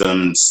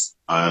systems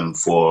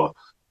for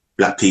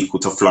black people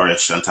to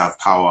flourish and to have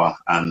power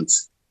and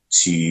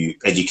to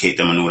educate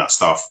them and all that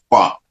stuff.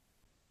 But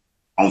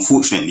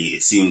unfortunately,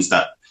 it seems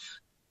that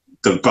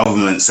the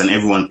governments and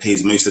everyone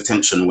pays most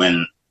attention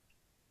when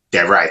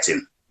they're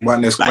rioting.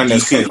 When there's chaos. When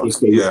there's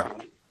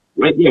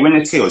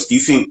chaos. Do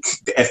you think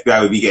the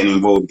FBI would be getting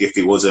involved if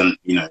it wasn't,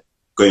 you know,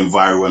 going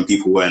viral when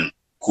people weren't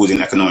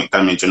causing economic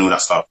damage and all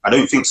that stuff? I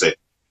don't think so.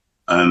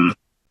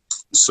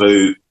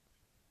 So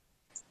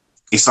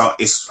it's I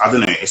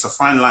don't know, it's a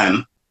fine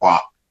line,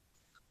 but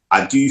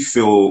I do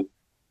feel,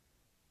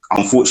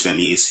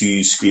 unfortunately, it's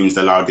who screams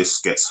the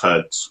loudest gets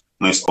heard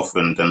most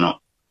often than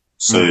not.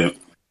 So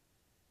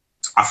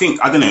I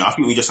think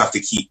we just have to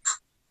keep.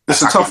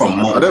 It's a tough one.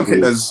 I don't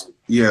think there's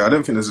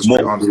a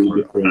straight answer.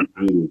 Different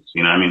angles,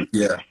 you know what I mean?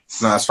 Yeah,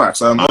 no, that's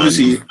facts.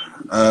 Obviously,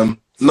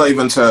 not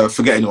even to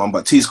forget anyone,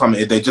 but T's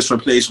commented they just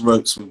replaced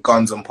ropes with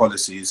guns and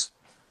policies.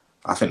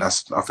 I think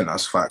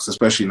that's facts,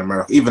 especially in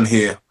America. Even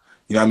here,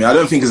 you know what I mean? I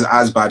don't think it's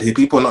as bad here.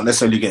 People are not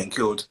necessarily getting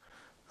killed,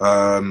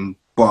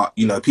 but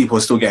you know, people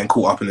are still getting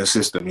caught up in the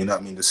system. You know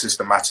what I mean? The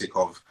systematic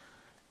of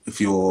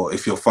if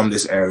you're from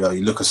this area,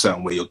 you look a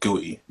certain way, you're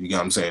guilty. You get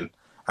what I'm saying?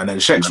 And then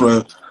Shex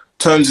wrote,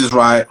 Terms is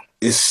right.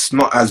 It's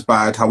not as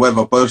bad.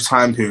 However, both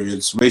time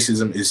periods,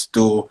 racism is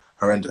still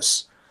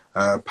horrendous.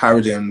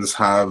 Paradigms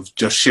have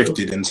just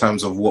shifted in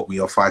terms of what we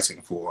are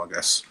fighting for, I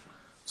guess.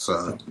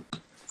 So,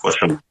 for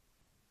sure.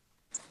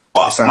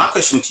 But my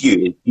question to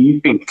you is, do you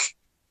think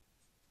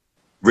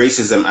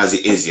racism as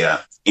it is,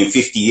 in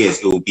 50 years,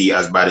 it will be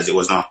as bad as it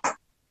was now?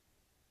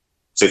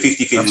 So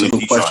 50 years in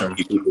the future, do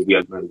you think it will be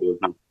as bad as it was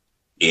now?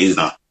 It is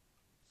now.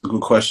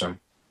 Good question.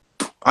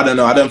 I don't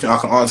know. I don't think I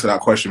can answer that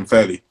question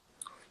fairly.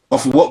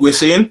 Off of what we're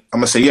seeing, I'm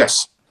going to say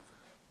yes.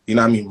 You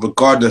know what I mean?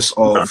 Regardless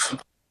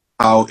of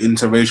how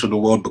interracial the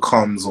world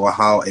becomes or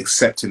how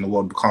accepting the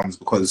world becomes,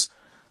 because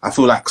I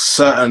feel like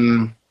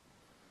certain...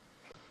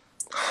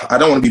 I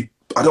don't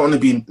want to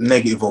be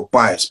negative or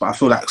biased, but I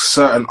feel like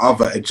certain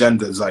other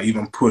agendas are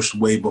even pushed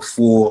way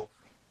before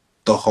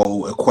the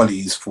whole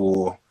equalities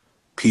for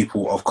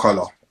people of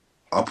colour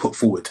are put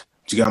forward.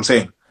 Do you get what I'm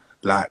saying?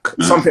 Like,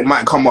 something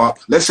might come up.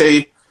 Let's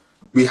say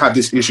we have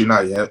this issue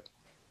now, yeah?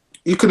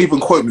 You could even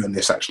quote me on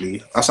this,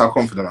 actually. That's how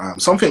confident I am.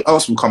 Something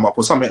else will come up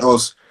or something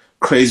else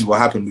crazy will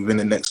happen within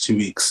the next 2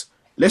 weeks.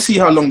 Let's see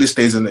how long this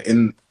stays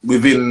within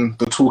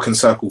the talking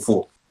circle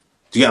for.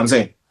 Do you get what I'm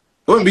saying? It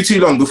won't be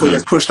too long before it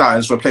gets pushed out and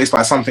it's replaced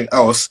by something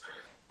else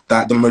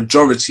that the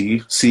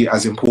majority see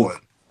as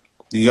important.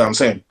 Do you get what I'm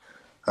saying?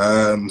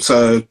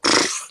 So,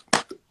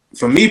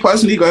 for me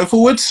personally, going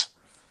forwards,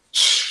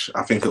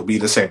 I think it'll be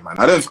the same, man.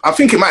 I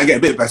think it might get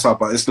a bit better,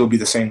 but it'll still be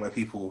the same where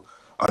people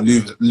are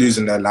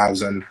losing their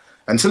lives. And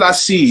until I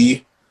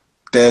see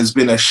there's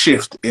been a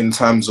shift in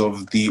terms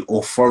of the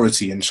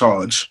authority in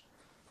charge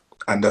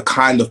and the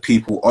kind of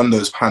people on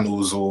those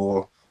panels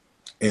or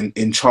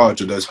in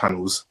charge of those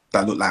panels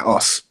that look like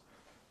us,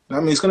 I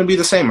mean, it's going to be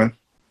the same, man.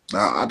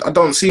 I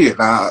don't see it.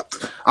 I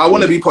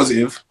want to be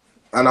positive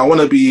and I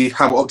want to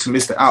have an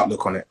optimistic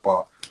outlook on it,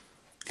 but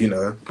you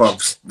know, but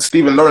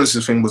Stephen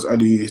Lawrence's thing was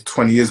only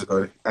 20 years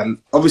ago, and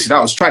obviously that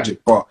was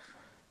tragic, but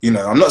you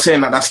know, I'm not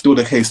saying that that's still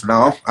the case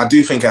now. I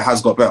do think it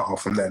has got better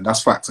from then.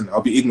 That's facts, and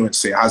I'll be ignorant to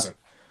say it hasn't.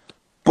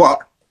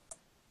 But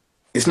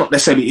it's not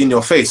necessarily in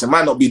your face. It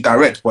might not be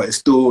direct, but it's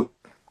still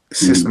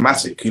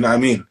systematic. You know what I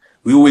mean?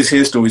 We always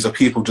hear stories of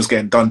people just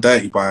getting done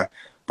dirty by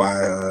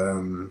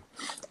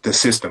the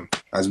system,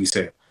 as we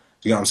say it.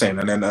 You know what I'm saying?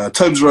 And then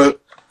Tobes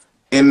wrote,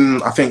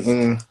 in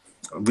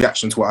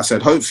reaction to what I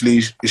said,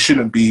 hopefully it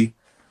shouldn't be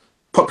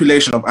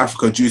population of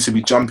Africa due to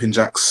do jumping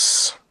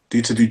jacks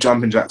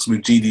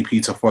with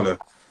GDP to follow.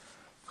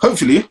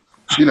 Hopefully,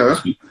 you know,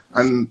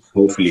 and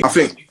hopefully.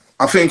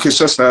 I think it's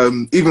just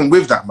even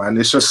with that, man,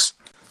 it's just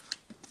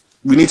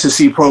we need to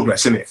see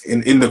progress in it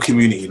in the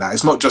community. Like,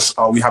 it's not just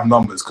we have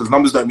numbers, because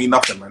numbers don't mean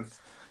nothing, man.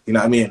 You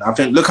know what I mean? I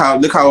think look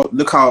how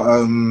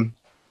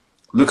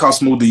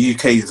small the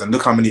UK is, and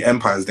look how many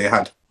empires they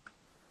had.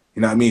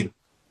 You know what I mean?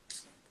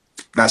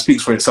 That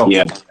speaks for itself.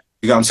 Yeah.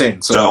 You know what I'm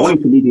saying? So I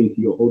wanted to lead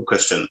into your old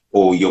question,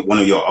 or one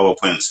of your other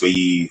points where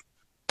you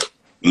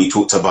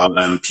talked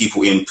about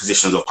people in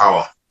positions of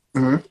power.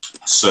 Mm-hmm.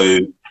 So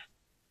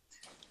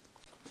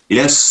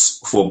let's,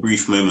 for a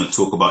brief moment,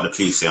 talk about the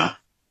police, yeah?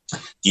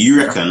 Do you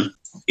reckon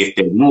if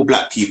there's more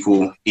black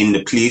people in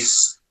the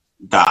police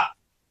that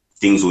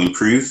things will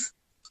improve?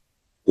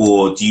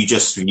 Or do you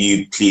just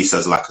view police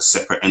as like a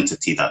separate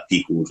entity that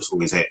people will just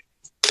always hate?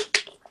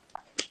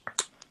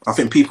 I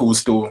think people will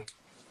still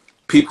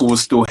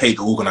hate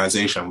the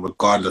organization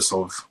regardless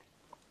of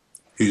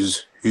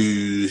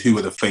who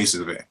were the faces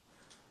of it.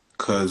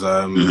 Because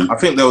I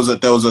think there was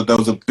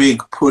a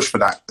big push for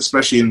that,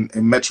 especially in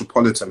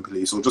metropolitan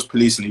police or just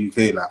police in the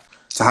UK, like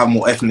to have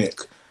more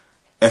ethnic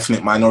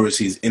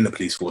minorities in the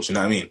police force. You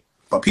know what I mean?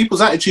 But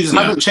people's attitudes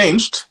haven't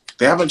changed.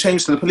 They haven't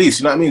changed to the police.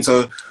 You know what I mean?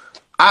 So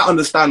I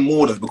understand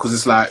more though, because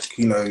it's like,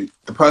 you know,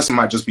 the person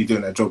might just be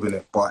doing their job in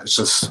it, but it's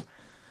just,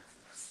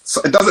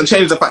 so it doesn't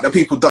change the fact that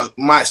people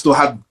might still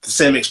have the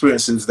same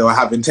experiences they were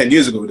having 10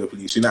 years ago with the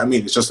police. You know what I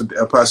mean? It's just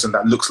a person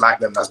that looks like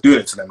them that's doing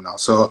it to them now.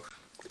 So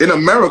in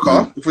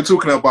America, if we're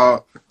talking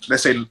about,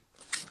 let's say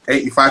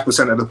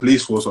 85% of the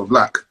police force are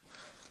black,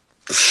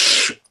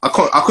 I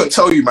couldn't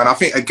tell you, man. I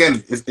think,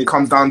 again, it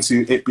comes down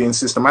to it being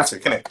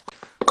systematic, innit?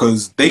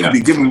 Because they could be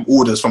giving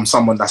orders from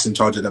someone that's in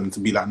charge of them to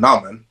be like,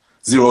 nah, man,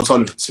 zero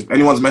tolerance. If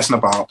anyone's messing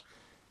about,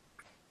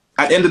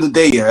 at the end of the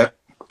day, yeah,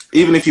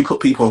 even if you put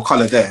people of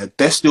colour there,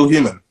 they're still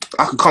human.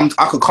 I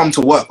could come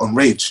to work on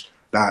rage.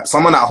 Like,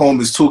 someone at home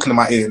is talking in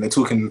my ear and they're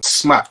talking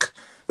smack.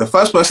 The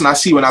first person I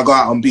see when I go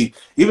out on beat,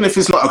 even if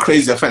it's not a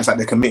crazy offence that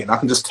they're committing, I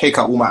can just take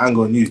out all my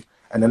anger on you.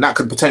 And then that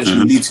could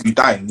potentially lead to you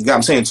dying. You get what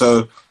I'm saying?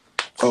 So,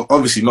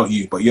 obviously not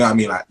you, but you know what I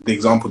mean? Like, the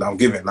example that I'm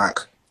giving, like,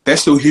 they're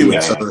still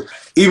human. So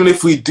even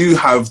if we do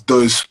have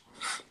those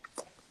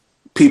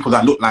people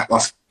that look like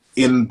us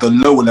in the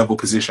lower level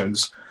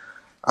positions,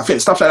 I think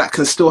stuff like that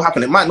can still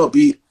happen. It might not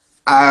be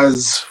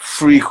as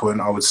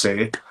frequent, I would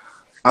say.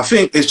 I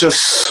think it's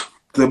just,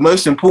 the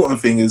most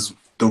important thing is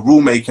the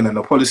rulemaking and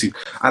the policy.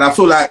 And I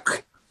feel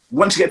like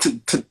once you get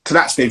to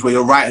that stage where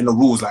you're writing the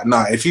rules, like,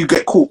 nah, if you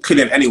get caught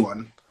killing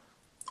anyone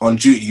on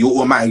duty, you're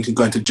automatically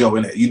going to jail,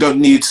 innit? You don't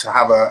need to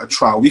have a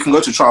trial. We can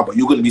go to trial, but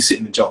you're going to be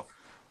sitting in jail.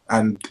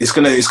 And it's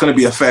gonna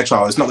be a fair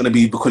trial. It's not going to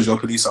be because you're a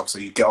police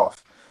officer, you get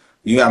off.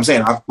 You know what I'm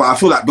saying? But I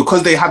feel like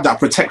because they have that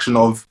protection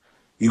of,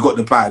 you got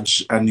the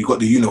badge and you got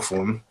the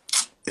uniform,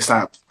 it's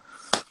like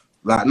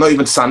not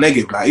even to sound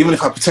negative, like, even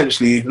if I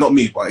potentially, not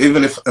me, but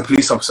even if a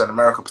police officer in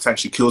America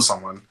potentially kills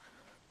someone,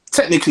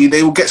 technically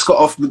they will get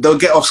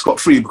off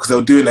scot-free because they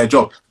were doing their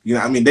job. You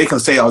know what I mean? They can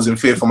say I was in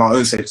fear for my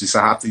own safety, so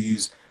I have to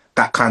use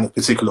that kind of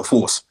particular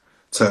force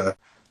to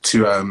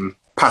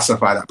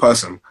pacify that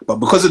person. But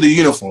because of the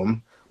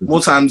uniform, more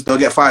times they'll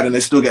get fired and they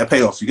still get a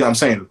payoff. You get what I'm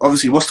saying?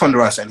 Obviously, what's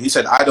Tonderai saying? He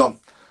said, I don't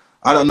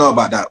know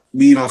about that.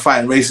 We even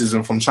fighting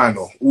racism from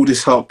China. All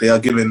this help they are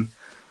giving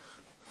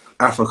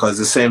Africa is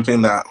the same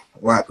thing that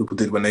white people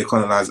did when they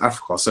colonized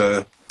Africa.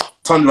 So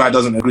Tonderai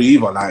doesn't agree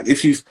either. Like,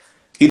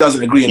 he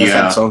doesn't agree in the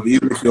sense of,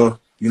 even if you're,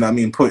 you know what I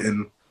mean,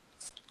 putting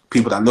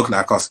people that look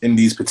like us in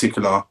these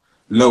particular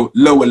lower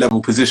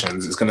level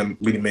positions, it's going to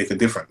really make a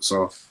difference.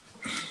 So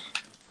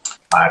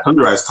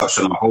Tonderai's touched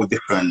on a whole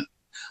different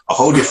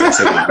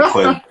segment,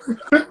 because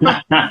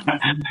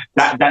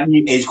that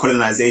new age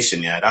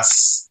colonization,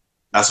 that's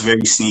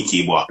very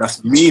sneaky, but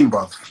that's mean,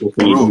 bro.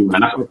 And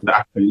that's what the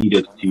African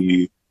leaders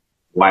to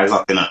wise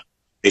up in it.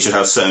 They should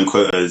have certain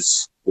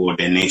quotas for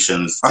their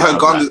nations. I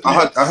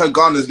heard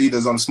Ghana's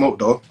leaders on smoke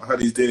though. I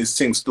heard he's doing his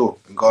thing still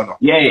in Ghana.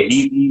 Yeah,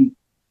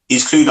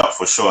 he's clued up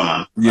for sure,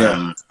 man.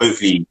 Yeah.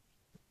 Hopefully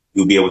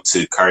he'll be able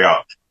to carry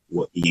out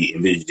what he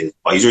envisioned.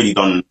 But he's already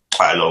done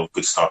quite a lot of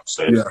good stuff.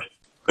 So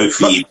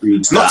hopefully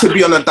not to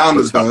be on the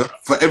downers though,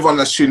 for everyone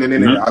that's tuning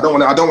in. I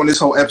don't want this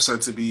whole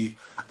episode to be,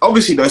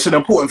 obviously though, it's an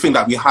important thing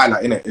that we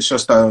highlight in it. It's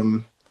just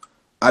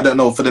I don't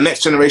know, for the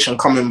next generation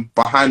coming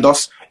behind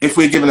us, if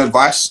we're giving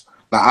advice,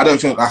 like, I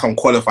don't think like I'm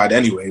qualified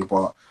anyway,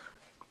 but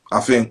I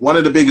think one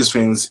of the biggest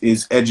things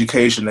is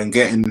education and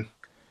getting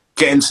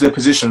to the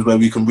positions where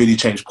we can really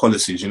change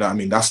policies. You know what I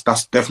mean? That's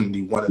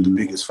definitely one of the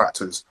biggest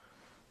factors,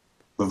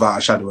 without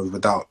a shadow of a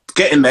doubt.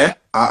 Getting there,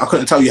 I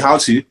couldn't tell you how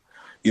to,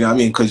 you know what I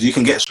mean? Because you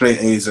can get straight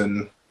A's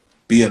and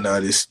be a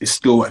nerd. It's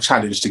still a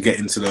challenge to get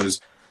into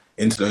those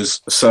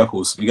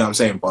circles. You know what I'm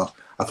saying? But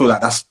I feel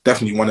like that's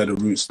definitely one of the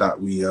routes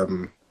that we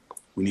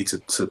need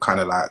to kind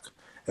of like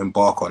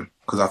embark on,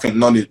 because I think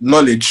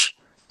knowledge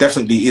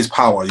definitely is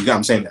power. You get what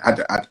I'm saying?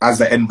 As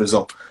the end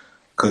result,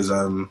 because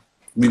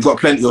we've got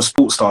plenty of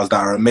sports stars that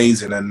are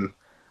amazing, and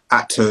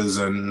actors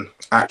and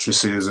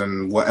actresses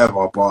and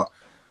whatever, but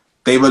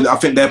I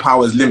think their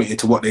power is limited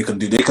to what they can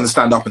do. They can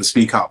stand up and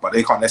speak out, but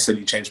they can't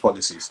necessarily change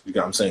policies. You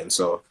get what I'm saying?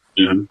 So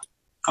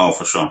oh,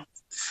 for sure.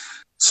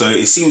 So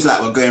it seems like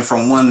we're going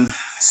from one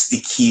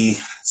sticky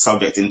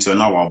subject into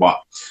another,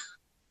 but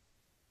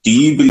do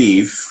you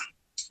believe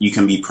you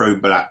can be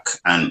pro-black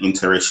and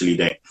interracially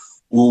date?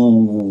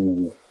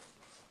 Ooh,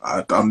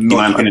 I'm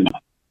not.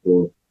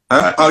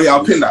 Huh? Oh yeah,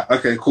 I'll pin that.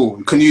 Okay,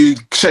 cool. Can you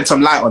shed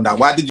some light on that?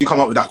 Why did you come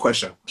up with that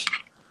question?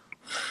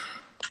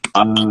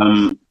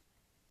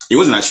 It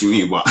wasn't actually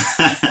me,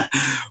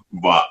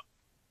 but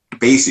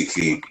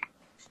basically,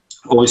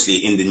 obviously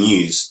in the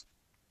news,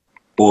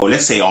 or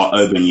let's say our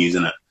urban news,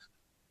 innit?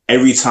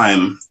 Every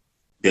time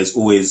there's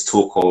always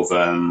talk of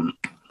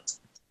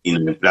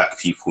black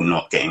people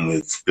not getting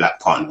with black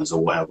partners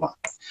or whatever.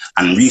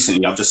 And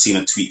recently I've just seen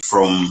a tweet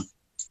from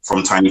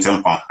Tiny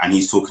Temper, and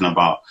he's talking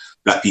about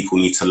black people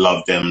need to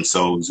love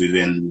themselves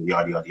within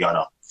yada yada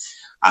yada.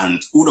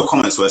 and all the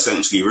comments were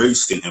essentially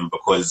roasting him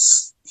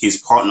because his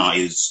partner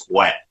is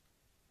white.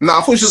 No,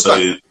 I thought she was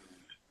black.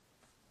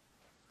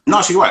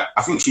 No, she's white.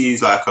 I think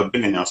she's like a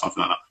billionaire or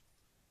something like that.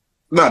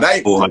 No,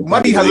 that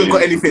money hasn't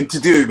got anything to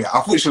do with it.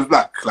 I thought she was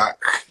black. Like,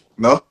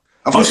 no,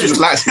 I thought she was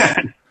light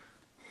skinned.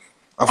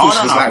 I thought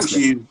she was light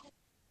skinned.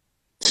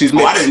 She's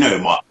mixed. I don't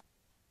know, but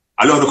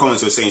a lot of the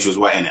comments were saying she was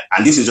white in it,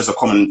 and this is just a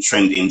common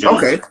trend in general.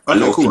 Okay,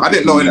 cool. I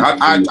didn't know it.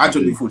 I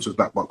generally thought she was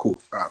black, but cool.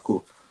 Alright,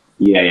 cool.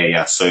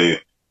 Yeah. So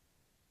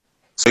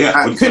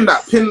yeah. Pin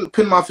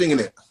my thing in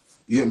it.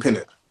 You didn't pin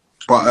it.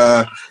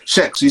 But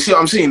Shex, you see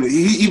what I'm saying?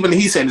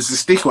 He's saying it's a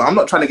sticky one. I'm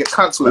not trying to get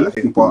cancelled or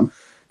anything, but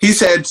he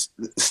said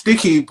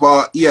sticky,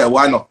 but yeah,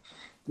 why not?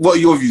 What are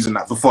your views on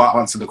that before I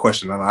answer the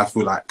question? And I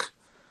feel like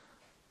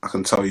I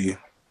can tell you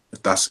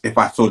if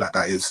I feel like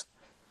that is.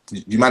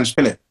 You managed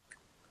to pin it?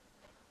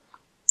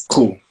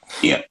 Cool.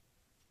 Yeah.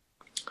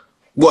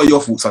 What are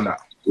your thoughts on that?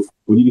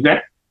 What did you say?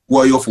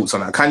 What are your thoughts on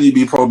that? Can you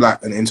be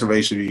pro-black and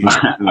interracial? You're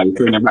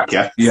putting it back,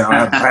 yeah? Yeah,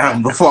 I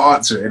am. Before I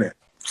answer it,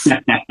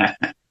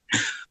 innit?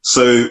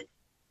 So,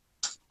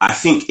 I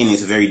think in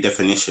its very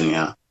definition,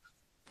 yeah,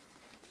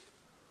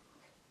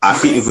 I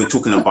think if we're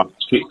talking about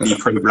strictly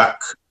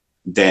pro-black,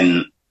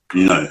 then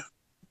no.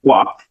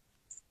 But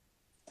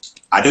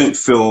I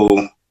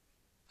feel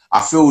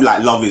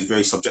like love is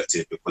very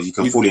subjective because you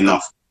can fall in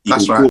love.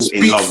 That's right.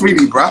 Speak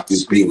freely, bruh.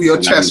 Speak with your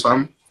chest,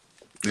 fam.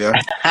 Yeah.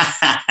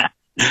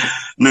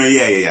 No,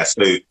 yeah.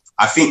 So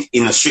I think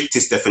in the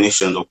strictest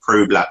definition of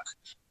pro-black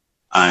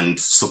and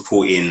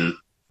supporting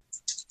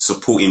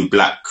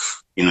black,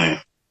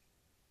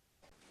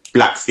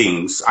 black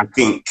things, I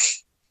think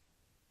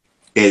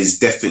there's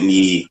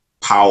definitely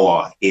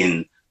power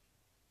in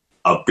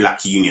a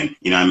black union.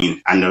 You know what I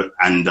mean?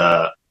 And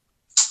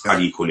how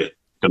do you call it?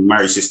 The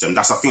marriage system.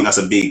 I think that's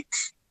a big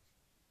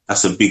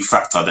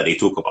factor that they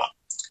talk about.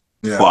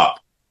 Yeah. But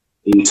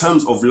in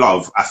terms of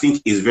love, I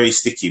think it's very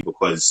sticky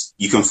because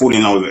you can fall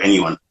in love with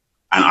anyone.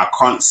 And I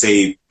can't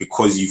say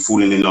because you've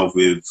fallen in love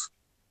with,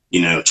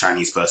 a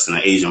Chinese person,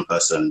 an Asian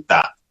person,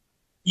 that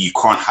you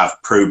can't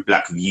have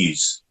pro-black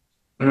views.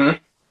 Mm-hmm.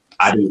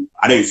 I don't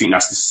think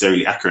that's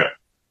necessarily accurate.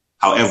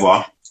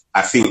 However,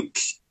 I think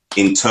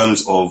in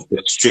terms of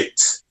the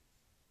strict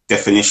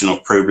definition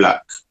of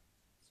pro-black,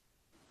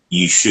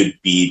 you should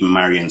be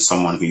marrying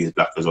someone who is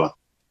black as well.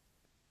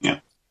 Yeah.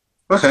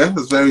 Okay,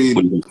 that's very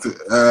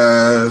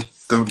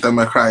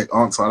democratic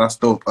answer. That's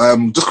dope.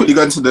 Just quickly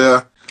going to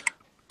the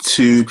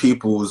two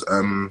people's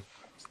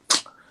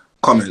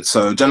comments.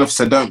 So Jennifer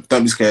said, "Don't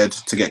be scared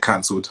to get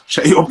cancelled.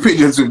 Share your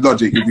opinions with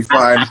logic. You'll be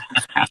fine."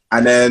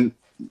 And then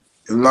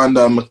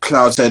London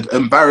McLeod said,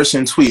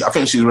 "Embarrassing tweet." I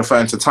think she's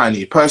referring to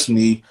Tiny.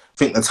 Personally, I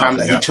think the time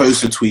that he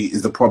chose to tweet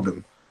is the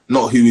problem,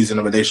 not who he's in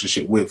a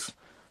relationship with.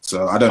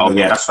 So I don't know.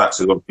 Yeah, that's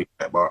facts.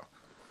 But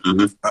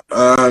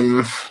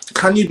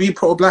can you be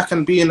pro-black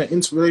and be in an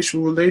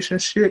interracial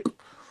relationship?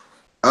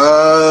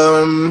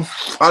 I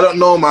don't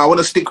know, man. I want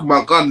to stick with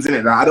my guns,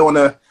 innit? Like, I don't want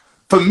to.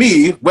 For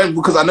me,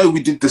 because I know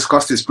we did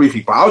discuss this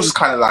briefly, but I was just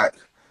kind of like,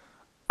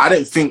 I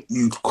don't think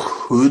you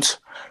could.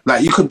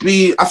 Like, you could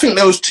be. I think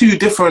there was two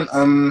different.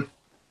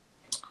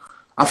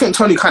 I think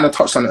Tony kind of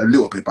touched on it a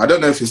little bit, but I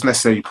don't know if it's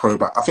necessarily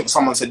pro-black. I think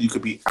someone said you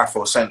could be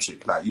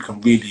Afrocentric, like you can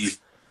really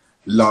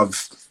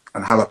love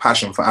and have a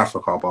passion for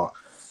Africa, but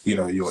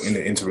you're in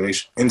an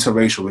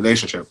interracial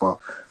relationship. But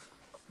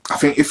I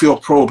think if you're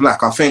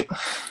pro-black, I think,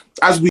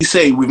 as we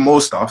say with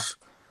most stuff,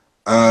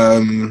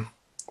 I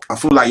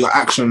feel like your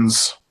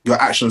actions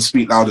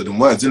speak louder than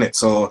words, innit?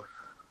 So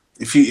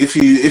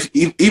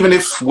even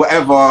if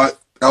whatever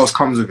else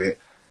comes with it,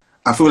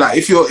 I feel like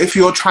if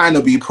you're trying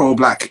to be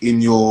pro-black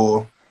in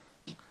your,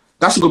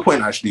 that's a good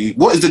point actually.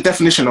 What is the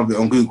definition of it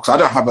on Google? Because I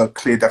don't have a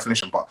clear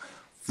definition, but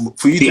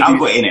for you I've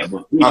got it in it.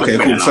 Okay,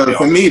 cool. So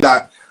for me,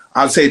 that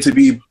I'd say to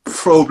be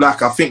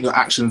pro-black, I think your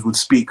actions would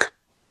speak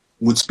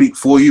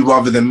for you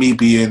rather than me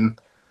being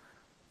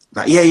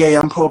like, yeah,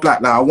 I'm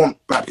pro-black. Like, I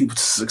want black people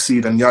to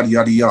succeed and yada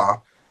yada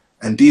yada.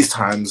 And these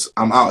times,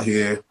 I'm out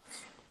here,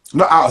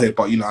 not out here,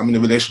 but I'm in a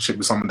relationship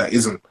with someone that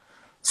isn't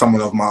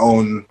someone of my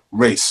own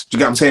race. Do you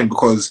get what I'm saying?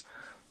 Because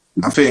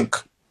I think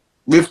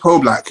with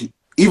pro-black,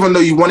 even though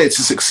you want it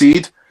to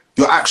succeed,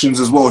 your actions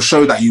as well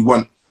show that you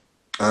want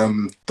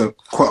the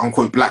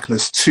quote-unquote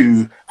blackness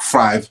to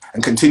thrive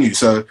and continue.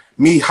 So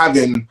me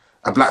having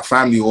a black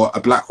family or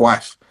a black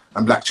wife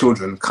and black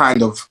children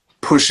kind of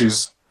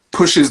pushes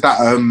that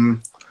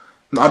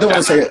I don't want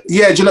to say it.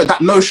 Yeah, do you know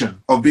that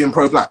notion of being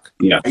pro-black?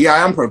 Yeah, I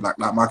am pro-black.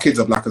 Like, my kids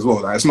are black as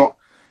well. Like,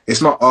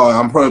 it's not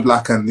I'm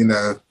pro-black and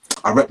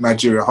I rep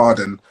Nigeria hard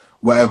and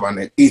whatever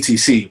and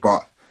etc.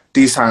 But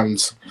these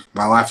times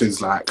my wife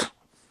is like,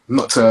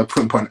 not to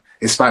pinpoint,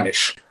 is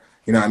Spanish.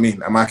 You know what I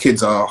mean? And my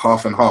kids are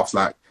half and half.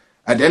 Like,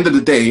 at the end of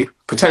the day,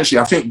 potentially,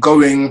 I think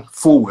going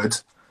forward,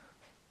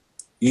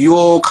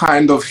 your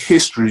kind of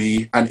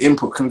history and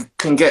input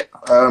can get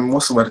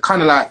what's the word?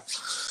 Kind of like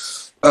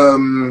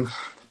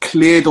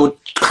cleared, or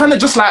kind of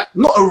just like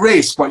not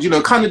erased, but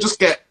kind of just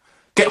get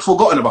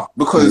forgotten about,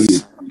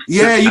 because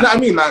you know what I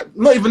mean? Like,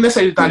 not even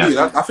necessarily diluted.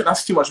 I think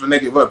that's too much of a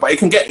negative word, but it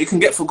can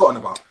get forgotten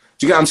about.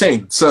 Do you get what I'm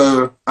saying?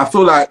 So I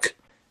feel like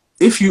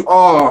if you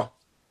are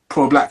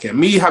pro-black, yeah,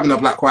 me having a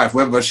black wife,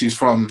 whether she's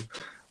from,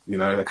 you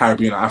know, the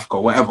Caribbean or Africa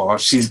or whatever,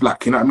 she's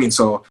black, you know what I mean?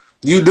 So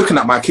you looking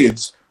at my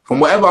kids,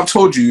 from whatever I've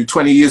told you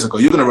 20 years ago,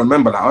 you're going to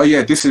remember that, oh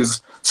yeah, this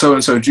is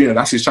so-and-so Junior,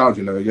 that's his child,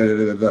 you know,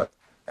 yeah.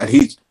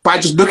 And by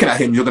just looking at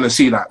him, you're going to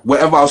see that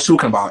whatever I was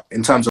talking about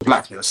in terms of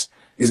blackness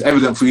is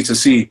evident for you to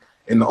see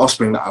in the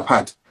offspring that I've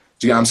had.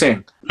 Do you get what I'm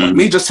saying? But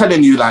me just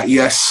telling you, like,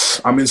 yes,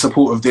 I'm in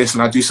support of this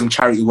and I do some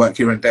charity work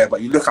here and there, but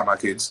you look at my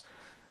kids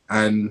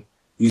and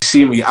you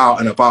see me out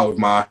and about with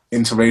my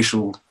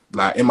interracial,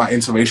 like, in my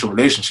interracial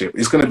relationship,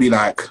 it's going to be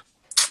like,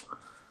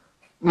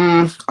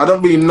 I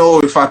don't really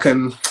know if I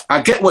can.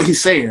 I get what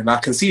he's saying. I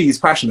can see he's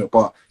passionate,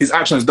 but his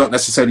actions don't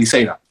necessarily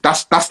say that.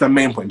 That's the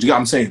main point. Do you get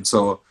what I'm saying?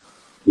 So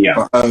yeah.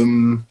 But,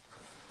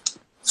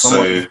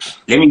 so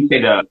let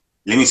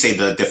me say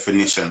the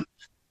definition.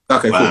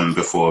 Okay. Cool.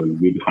 Before we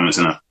read the comments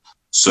and that.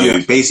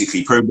 So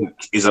basically, pro-black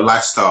is a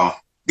lifestyle.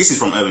 This is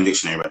from Urban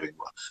Dictionary, by the way.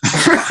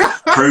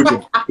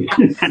 Pro-black.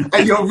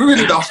 And you're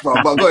ruining us, bro.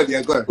 But go ahead.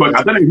 I don't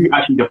know who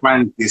actually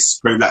defines this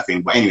pro-black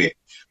thing, but anyway.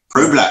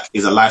 Pro-black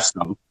is a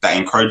lifestyle that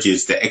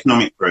encourages the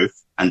economic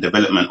growth and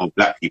development of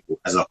black people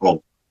as a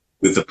whole,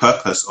 with the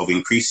purpose of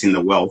increasing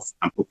the wealth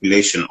and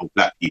population of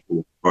black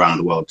people around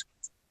the world.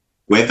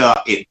 Whether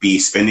it be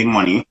spending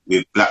money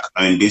with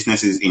black-owned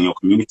businesses in your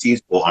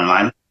communities or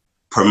online,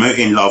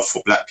 promoting love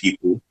for black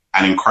people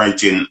and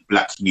encouraging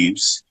black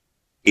youths,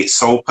 its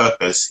sole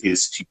purpose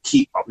is to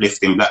keep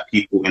uplifting black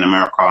people in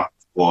America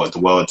or the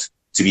world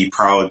to be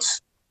proud,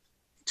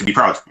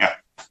 yeah.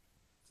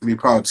 To be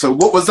proud. So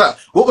what was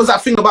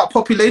that thing about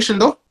population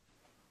though?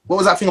 What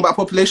was that thing about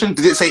population?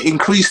 Did it say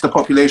increase the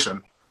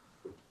population?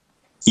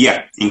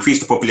 Yeah, increase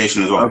the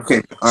population as well.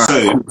 Okay. All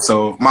right.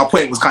 So my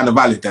point was kind of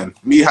valid then.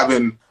 Me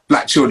having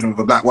black children with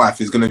a black wife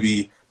is going to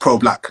be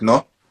pro-black,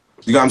 no?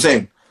 You know what I'm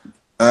saying?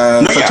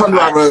 I get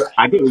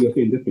what you're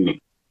saying,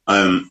 definitely.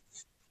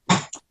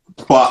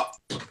 But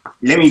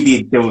let me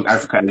be devil's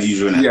advocate as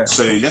usual. Yeah.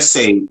 So let's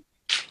say.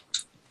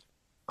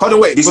 Hold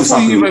on, wait.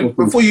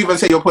 Before you even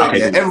say your point,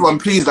 okay, everyone,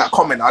 please, like,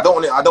 comment. I don't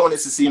want it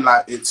to seem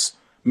like it's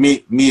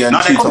me and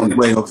Two-Tone's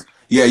way of.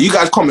 Yeah, you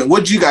guys comment.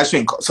 What do you guys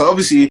think? So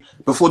obviously,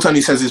 before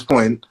Tony says his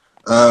point,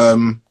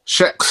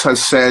 Shex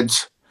has said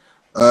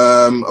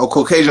a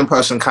Caucasian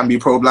person can be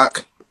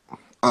pro-black.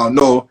 Oh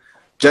no,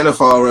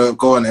 Jennifer,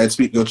 go on, Ed,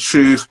 speak your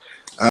truth.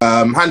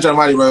 Hanjan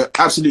Riley wrote,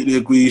 absolutely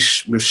agree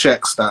with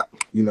Shex that,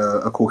 you know,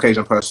 a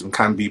Caucasian person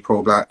can be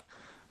pro-black.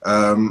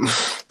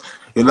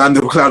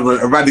 Yolanda McLeod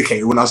wrote,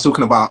 eradicate, when I was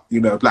talking about, you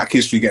know, black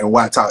history getting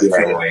wiped out if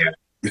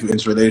you're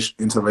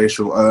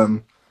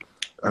interracial.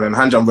 And then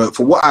Hanjan wrote,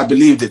 for what I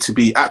believed it to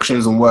be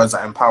actions and words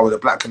that empower the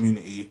black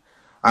community,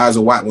 I as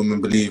a white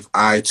woman believe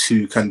I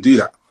too can do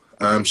that.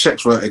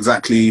 Shex wrote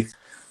exactly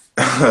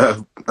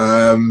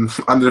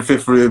under the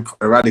fifth rib,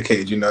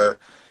 eradicated, you know.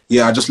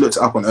 Yeah, I just looked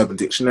it up on Urban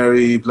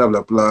Dictionary, blah,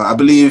 blah, blah. I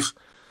believe,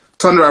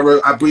 Tundra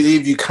wrote, I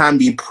believe you can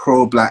be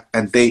pro-black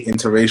and date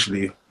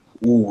interracially.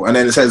 Ooh, and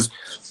then it says,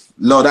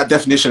 no, that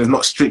definition is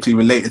not strictly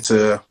related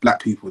to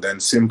black people then,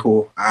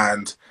 simple.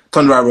 And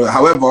Tundra wrote,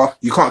 however,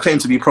 you can't claim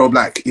to be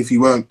pro-black if you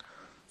won't,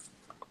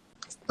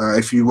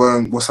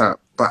 what's that?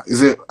 But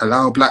is it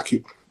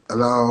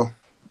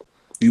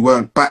you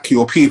won't back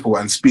your people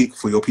and speak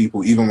for your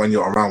people even when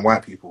you're around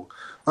white people.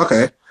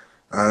 Okay.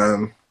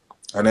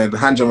 And then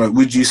Hanjan wrote,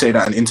 would you say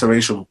that an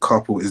interracial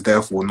couple is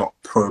therefore not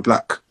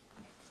pro-black?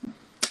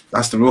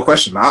 That's the real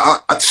question.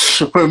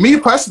 For me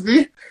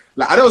personally,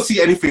 like, I don't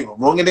see anything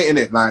wrong in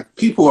it. Like,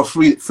 people are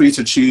free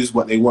to choose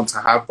what they want to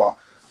have, but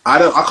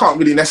I can't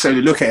really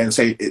necessarily look at it and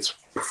say it's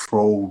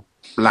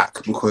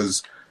pro-black,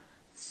 because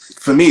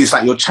for me, it's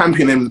like you're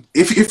championing,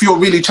 if you're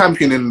really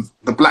championing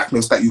the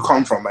blackness that you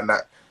come from and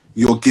that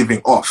you're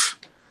giving off,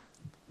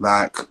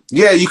 like,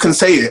 yeah, you can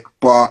say it,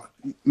 but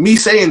me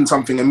saying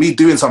something and me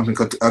doing something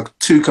are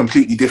two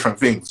completely different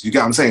things. You get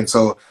what I'm saying?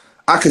 So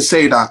I could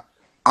say that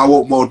I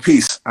want world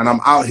peace and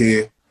I'm out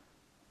here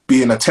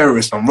being a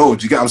terrorist on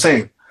road. You get what I'm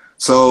saying?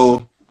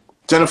 So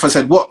Jennifer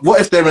said, what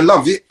if they're in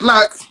love?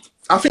 Like,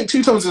 I think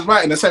Two Tones is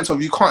right in the sense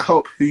of you can't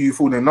help who you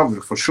fall in love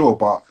with, for sure,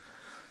 but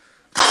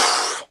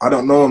I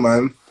don't know,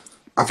 man.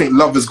 I think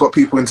love has got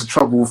people into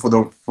trouble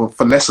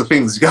for lesser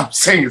things. You get what I'm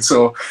saying?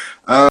 So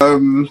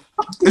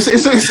it's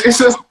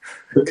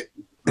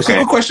a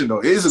good question, though.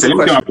 It is a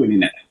good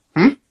question.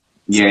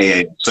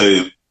 Yeah.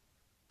 So,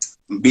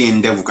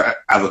 being devil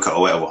advocate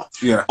or whatever,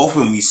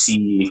 often we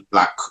see,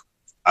 like,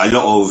 a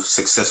lot of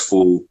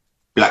successful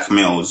black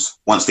males,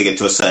 once they get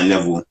to a certain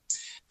level,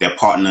 their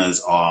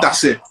partners are...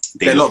 That's it.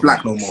 They're not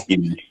black no more.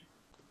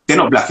 They're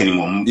not black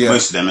anymore,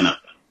 most of them, innit?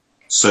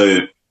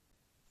 So,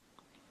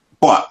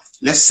 but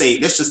let's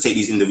just take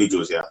these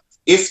individuals,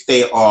 if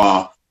they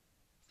are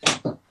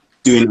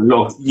doing a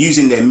lot of,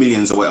 using their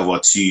millions or whatever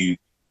to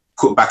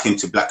put back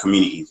into black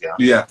communities,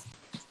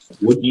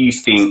 what do you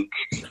think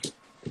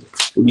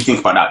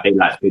about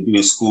that? They're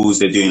doing schools,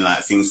 they're doing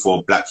like things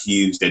for black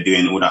youths, they're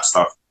doing all that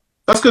stuff.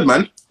 That's good,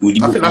 man. I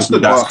think that's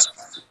good, but,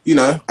 you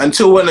know,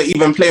 until we're on an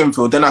even playing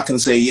field, then I can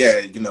say,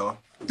 you know,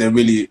 they're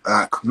really,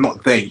 like,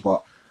 not they,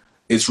 but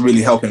it's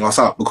really helping us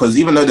out. Because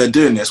even though they're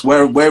doing this,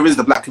 where is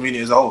the black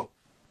community as a whole?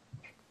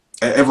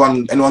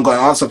 Anyone got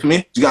an answer for me?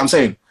 Do you get what I'm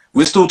saying?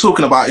 We're still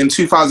talking about, in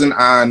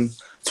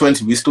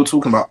 2020, we're still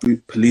talking about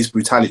police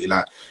brutality.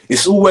 Like,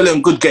 it's all well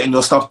and good getting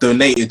your stuff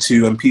donated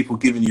to and people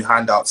giving you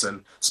handouts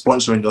and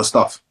sponsoring your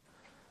stuff.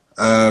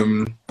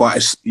 But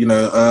it's,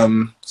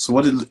 so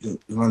what did you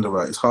wonder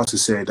about? It's hard to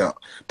say that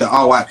there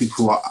are white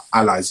people who are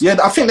allies. Yeah,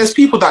 I think there's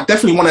people that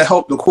definitely want to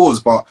help the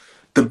cause, but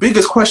the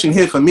biggest question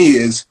here for me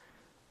is,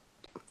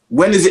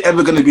 when is it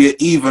ever going to be an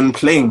even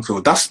playing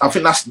field? I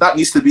think that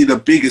needs to be the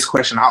biggest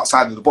question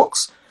outside of the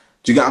box.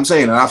 Do you get what I'm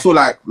saying? And I feel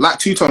like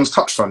Two Tones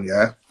touched on,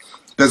 yeah,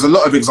 there's a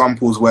lot of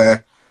examples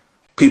where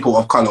people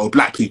of colour, or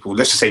black people,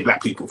 let's just say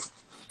black people,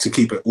 to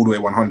keep it all the way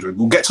 100,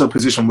 will get to a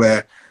position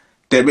where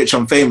they're rich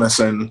and famous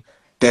and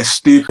they're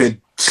stupid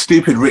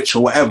rich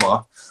or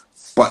whatever,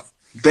 but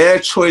their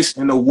choice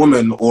in a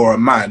woman or a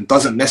man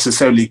doesn't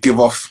necessarily give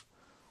off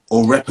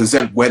or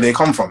represent where they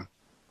come from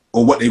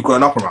or what they've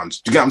grown up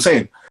around. Do you get what I'm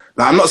saying?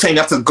 Like, I'm not saying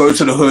you have to go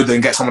to the hood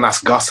and get someone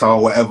that's gutter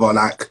or whatever.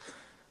 Like,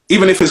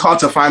 even if it's hard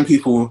to find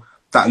people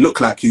that look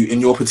like you in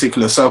your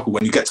particular circle,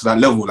 when you get to that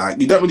level, like,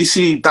 you don't really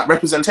see that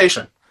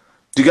representation.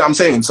 Do you get what I'm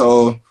saying?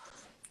 So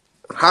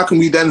how can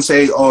we then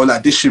say, oh,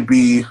 like, this should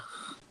be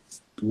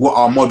what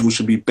our model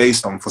should be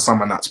based on for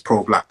someone that's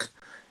pro-black?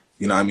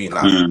 You know what I mean?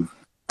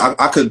 Like,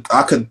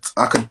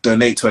 I could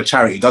donate to a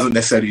charity. It doesn't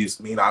necessarily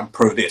mean I'm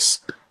pro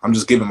this. I'm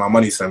just giving my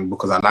money to them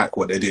because I like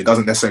what they do. It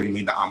doesn't necessarily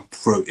mean that I'm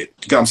pro it. Do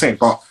you get what I'm saying?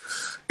 But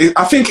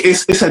I think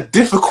it's a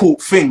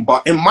difficult thing.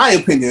 But in my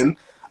opinion,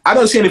 I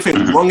don't see anything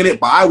wrong in it.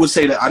 But I would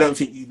say that I don't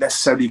think you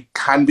necessarily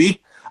can be.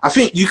 I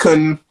think you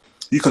can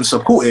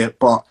support it,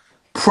 but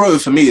pro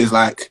for me is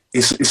like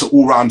it's an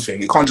all-round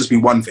thing. It can't just be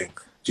one thing.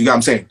 Do you get what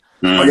I'm saying?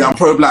 Oh yeah, I'm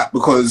pro-black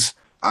because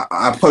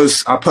I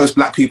post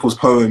black people's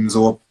poems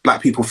or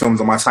black people films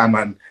on my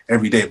timeline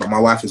every day, but my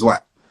wife is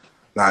white.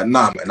 Like,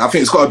 nah, man. I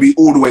think it's got to be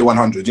all the way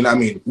 100. You know what I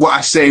mean? What I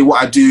say,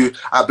 what I do,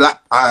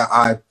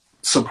 I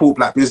support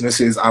black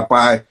businesses. I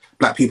buy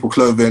black people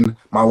clothing.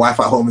 My wife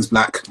at home is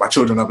black. My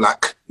children are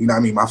black. You know what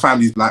I mean? My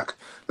family's black.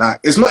 Like,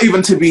 it's not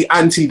even to be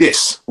anti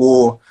this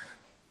or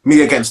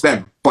me against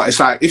them. But it's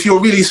like, if you're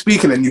really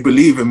speaking and you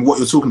believe in what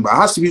you're talking about,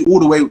 it has to be all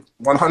the way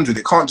 100.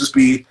 It can't just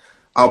be,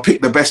 I'll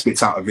pick the best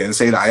bits out of it and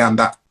say that I am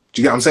that.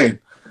 Do you get what I'm saying?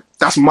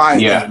 That's my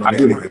opinion on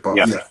it anyway. But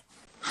yeah.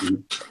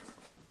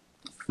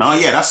 No,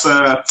 yeah, it's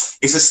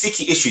a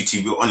sticky issue,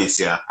 to be honest,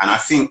 yeah. And I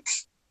think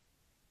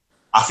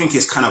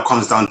it kind of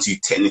comes down to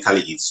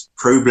technicalities.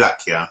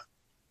 Pro-black, yeah.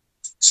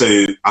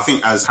 So I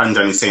think, as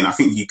Hanjan is saying, I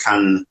think you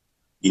can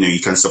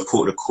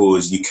support the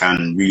cause, you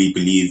can really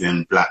believe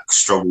in black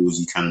struggles,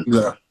 you can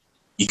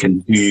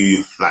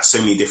do like so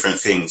many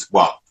different things.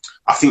 But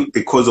I think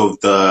because of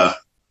the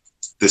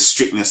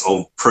strictness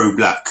of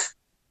pro-black,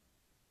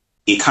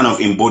 it kind of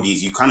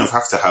embodies, you kind of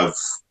have to have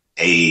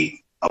a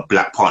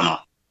black partner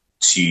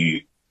to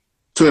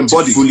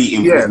embody, fully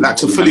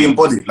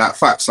embody, like,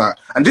 facts, like.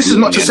 And this is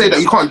not to say that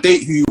you can't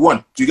date who you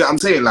want. Do you get what I'm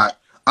saying? Like,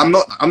 I'm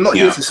not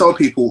here to sell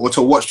people or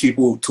to watch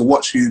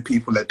who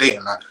people are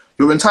dating. Like,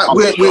 you're entitled.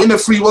 We're in a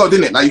free world,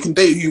 innit? Like, you can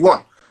date who you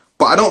want,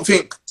 but I don't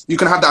think you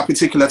can have that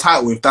particular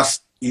title if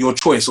that's your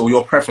choice or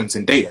your preference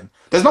in dating.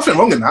 There's nothing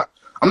wrong in that.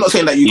 I'm not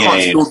saying that you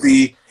can't still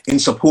be in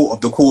support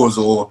of the cause,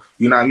 or,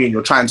 you know what I mean,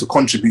 you're trying to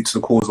contribute to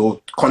the cause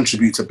or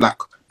contribute to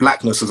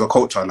blackness as a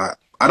culture. Like,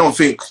 I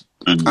think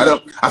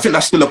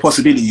that's still a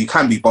possibility. You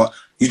can be, but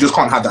you just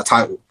can't have that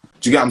title.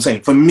 Do you get what I'm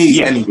saying? For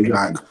me, anyway.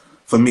 Like,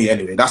 for me,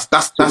 anyway. That's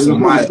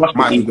my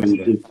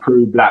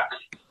pro-black.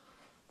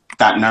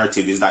 That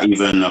narrative, is that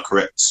even a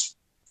correct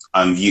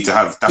view to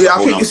have?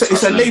 I think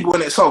it's a label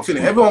in itself,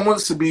 innit? Everyone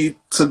wants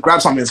to grab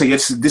something and say,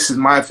 yes, this is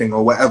my thing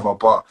or whatever.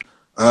 But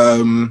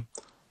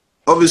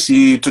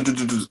obviously,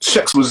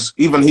 Shex was,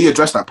 even he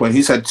addressed that point.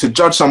 He said to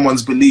judge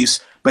someone's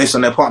beliefs based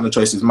on their partner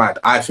choice is mad,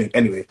 I think,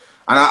 anyway.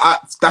 And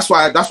that's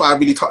why I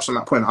really touched on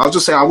that point. I was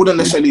just saying, I wouldn't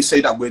necessarily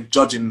say that we're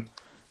judging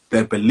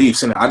their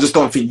beliefs, innit? I just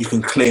don't think you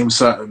can claim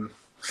certain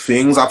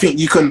things. I think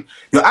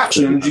your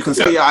actions, you can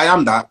say, yeah, I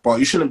am that, but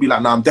you shouldn't be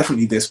like, no, I'm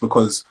definitely this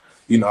because,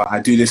 you know,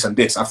 I do this and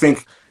this. I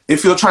think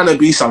if you're trying to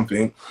be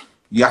something,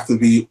 you have to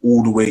be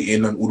all the way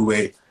in and all the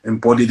way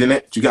embodied in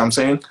it. Do you get what I'm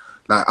saying?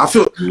 Like, I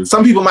feel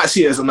some people might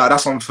see it as, no,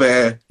 that's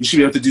unfair. You should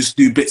be able to just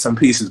do bits and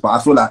pieces. But I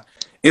feel like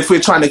if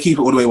we're trying to keep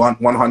it all the way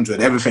 100,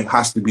 everything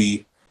has to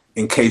be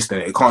encased in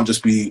it. It can't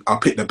just be, I'll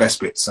pick the best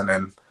bits and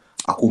then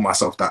I call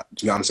myself that.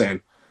 Do you know what I'm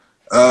saying?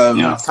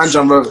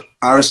 Hanjan wrote,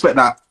 I respect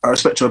that. I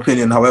respect your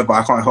opinion. However,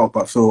 I can't help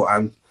but feel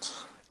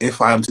if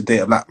I am to date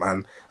a black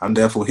man, I'm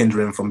therefore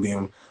hindering him from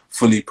being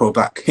fully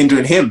pro-black.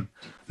 Hindering him?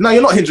 No,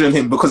 you're not hindering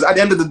him, because at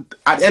the end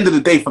of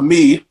the day, for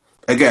me,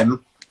 again,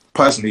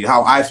 personally,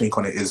 how I think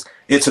on it is,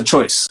 it's a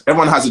choice.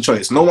 Everyone has a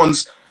choice. No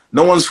one's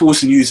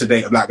forcing you to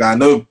date a black guy.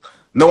 No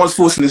one's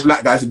forcing this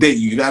black guy to date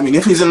you. You know what I mean?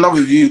 If he's in love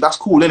with you, that's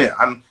cool, innit?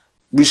 And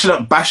we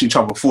shouldn't bash each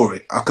other for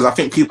it, because I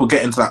think people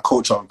get into that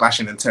culture of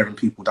bashing and tearing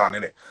people down,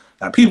 innit?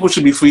 Like, people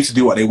should be free to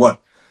do what they want.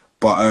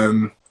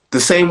 But the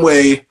same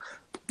way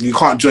you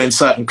can't join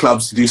certain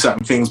clubs to do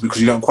certain things because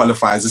you don't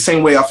qualify. It's the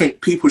same way I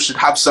think people should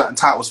have certain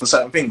titles for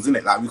certain things, isn't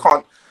it? Like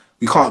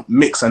we can't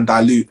mix and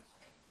dilute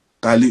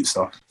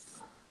stuff.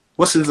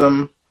 What's his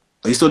Are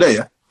you still there?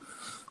 Yeah.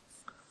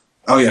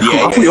 Oh yeah.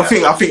 Cool.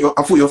 I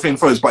thought your thing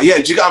froze, but yeah,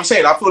 do you get what I'm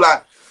saying? I feel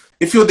like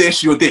if you're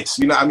this, you're this.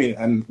 You know what I mean?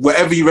 And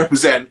whatever you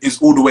represent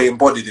is all the way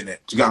embodied in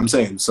it. Do you get what I'm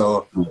saying?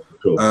 So,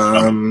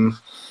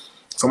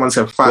 someone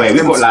said 5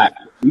 minutes.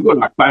 We've got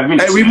like 5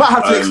 minutes. Hey, we might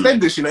have to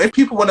extend this. You know, if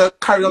people want to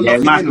carry on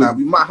locking in now,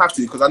 we might have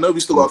to because I know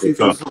we still got a few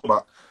things to talk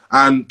about.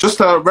 And just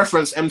to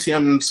reference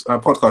MTM's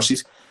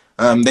podcast,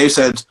 they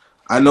said,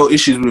 "I know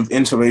issues with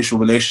interracial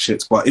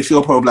relationships, but if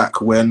you're pro-black,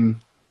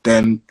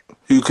 then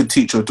who could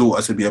teach your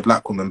daughter to be a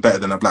black woman better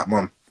than a black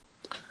mom?"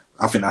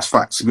 I think that's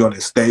facts, to be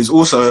honest. There is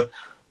also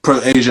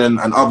pro-Asian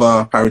and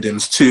other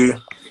paradigms too.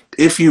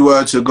 If you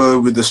were to go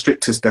with the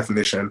strictest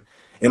definition,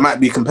 it might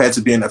be compared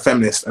to being a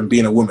feminist and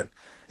being a woman.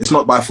 It's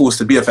not by force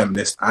to be a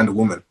feminist and a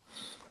woman.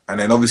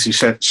 And then obviously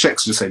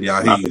Shex just said, yeah,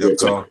 I hear you.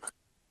 So,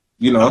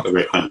 you know,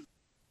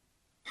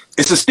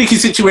 it's a sticky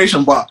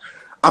situation, but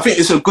I think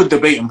it's a good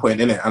debating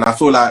point, isn't it? And I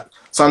feel like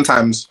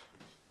sometimes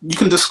you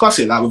can discuss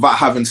it like without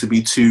having to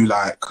be too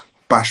like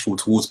bashful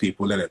towards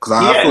people, innit? Because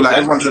I feel like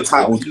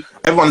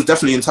everyone's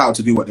definitely entitled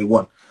to do what they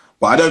want.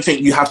 But I don't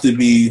think you have to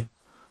be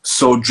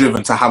so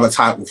driven to have a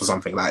title for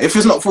something. Like, if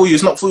it's not for you,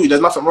 it's not for you. There's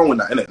nothing wrong with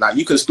that, innit? Like,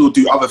 you can still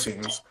do other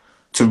things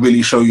to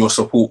really show your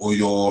support or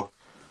your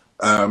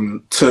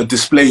to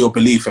display your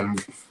belief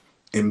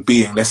in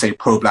being, let's say,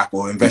 pro-black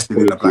or invested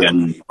in the black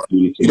community.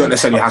 You don't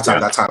necessarily have to have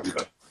that title. You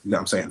know what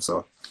I'm saying?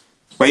 So,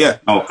 but yeah.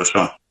 Oh, for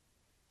sure.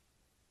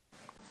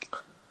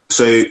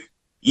 So,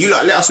 you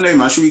let us know,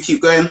 man. Should we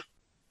keep going?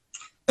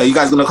 Are you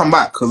guys gonna come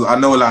back? Because I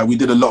know like we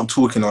did a lot of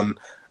talking on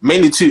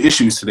mainly 2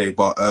 issues today,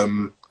 but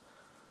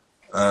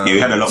we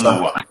had a lot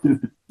more.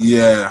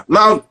 Yeah.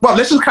 Now, well,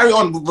 let's just carry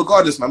on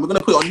regardless, man. We're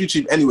gonna put it on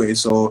YouTube anyway.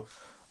 So,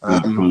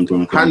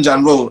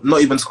 Hanjan wrote,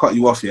 not even to cut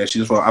you off, yeah. She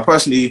just wrote,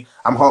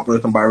 I'm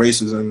heartbroken by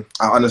racism.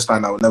 I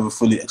understand I will never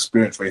fully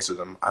experience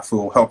racism. I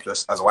feel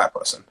helpless as a white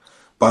person,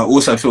 but I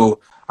also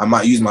feel I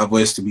might use my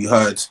voice to be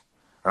heard.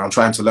 And I'm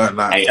trying to learn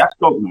that. Hey, that's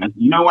dope, man.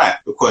 You know why?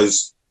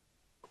 Because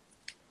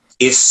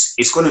it's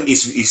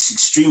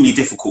extremely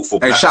difficult for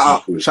black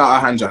people. Shout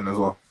out Hanjan as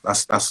well.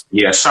 That's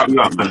yeah, shout you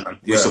out, man.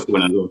 Yeah. As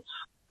well.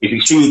 It's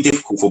extremely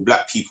difficult for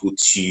black people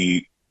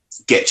to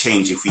get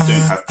change if we don't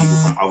have people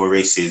from other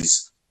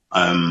races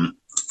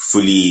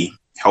fully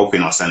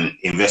helping us and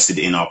invested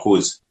in our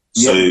cause.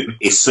 So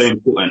it's so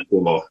important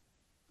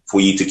for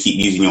you to keep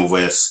using your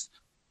voice.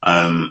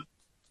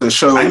 To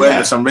show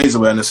awareness and raise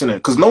awareness, innit?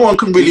 Because no one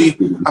can really,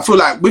 I feel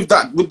like with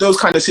those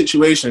kind of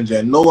situations,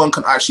 yeah, no one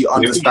can actually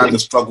understand the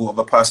struggle of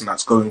a person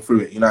that's going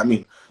through it. You know what I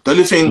mean? The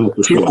only thing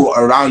people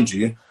around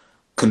you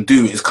can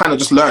do is kind of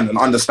just learn and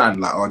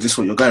understand, like, oh, this is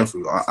what you're going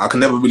through. I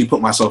can never really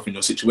put myself in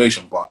your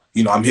situation, but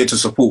you know, I'm here to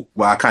support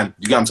where I can.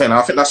 You get what I'm saying? And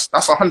I think that's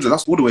 100.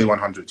 That's all the way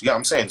 100. You get what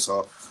I'm saying?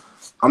 So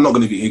I'm not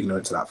going to be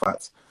ignorant to that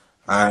fact.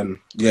 And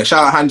yeah,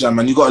 shout out Hanjan,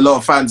 man. You got a lot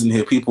of fans in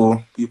here.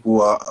 People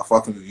are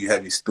fucking with you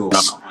heavy still.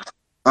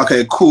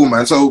 Okay, cool,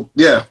 man. So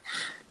yeah,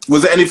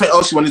 was there anything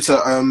else you wanted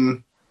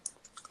to?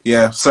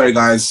 Yeah, sorry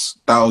guys,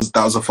 that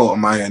was a fault on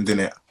my end,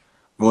 didn't it?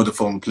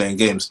 Vodafone playing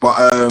games, but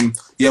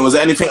yeah, was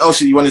there anything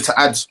else you wanted to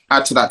add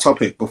to that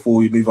topic before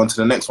we move on to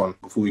the next one?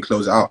 Before we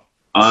close it out?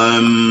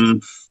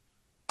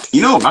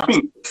 You know, I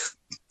think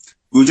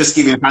we were just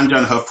giving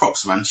Hanjan her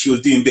props, man. She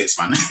was doing bits,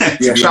 man.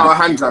 Yeah, shout out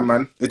Hanjan,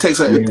 man. It takes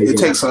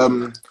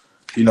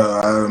you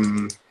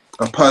know,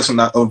 a person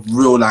that of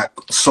real like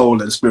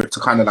soul and spirit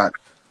to kind of like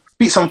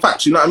speak some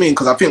facts. You know what I mean?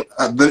 Because I think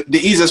the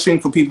easiest thing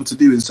for people to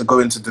do is to go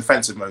into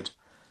defensive mode.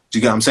 Do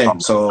you get what I'm saying?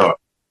 So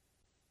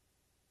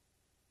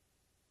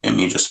let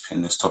me just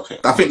pin this topic.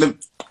 I think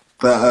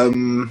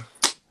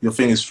your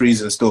thing is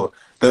freezing still.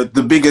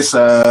 The biggest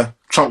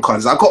trump card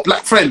is I got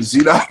black friends.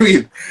 You know what I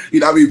mean?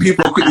 You know what I mean?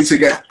 People are quick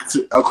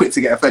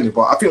to get offended.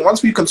 But I think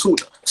once we can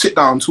sit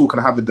down, talk,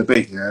 and have a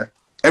debate, yeah,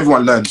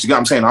 everyone learns. You get what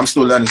I'm saying? I'm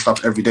still learning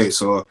stuff every day.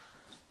 So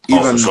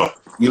even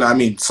you know what I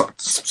mean,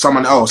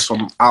 someone else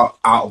from out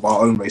of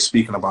our own race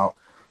speaking about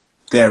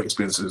their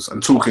experiences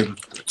and talking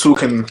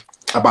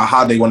about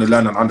how they want to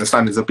learn and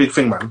understand is a big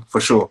thing, man, for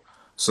sure.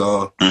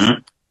 So.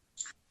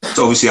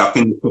 So obviously I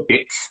pinned the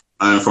topic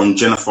from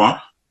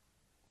Jennifer.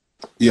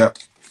 Yeah.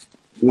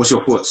 What's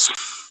your thoughts?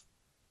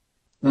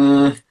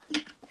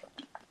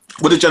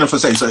 What did Jennifer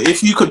say? So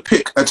if you could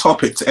pick a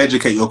topic to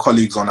educate your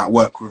colleagues on at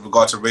work with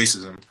regard to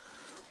racism,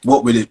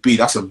 what would it be?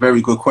 That's a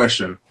very good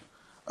question.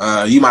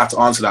 You might have to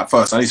answer that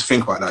first. I need to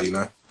think about that, you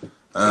know.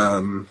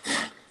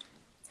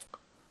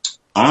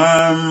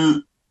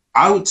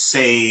 I would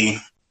say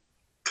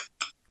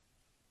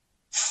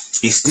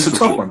it's a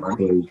tough one,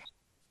 man.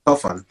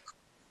 Tough one.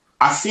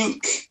 I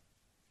think.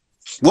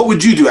 What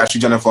would you do, actually,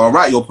 Jennifer? I'll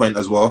write your point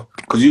as well,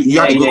 because you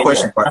have a good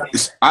question, but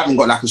I haven't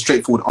got like a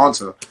straightforward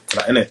answer to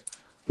that, innit?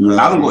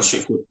 I haven't got a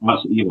straightforward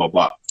answer either,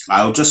 but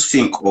I'll just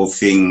think of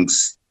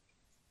things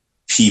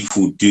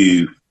people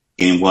do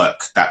in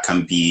work that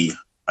can be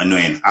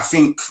annoying. I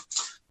think,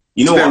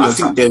 you know what? I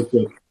think there's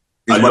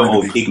a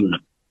lot of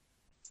ignorance.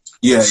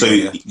 Yeah, so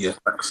yeah.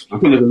 I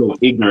think there's a lot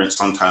of ignorance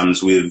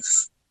sometimes with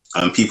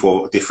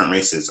people of different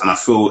races, and I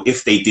feel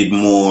if they did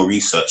more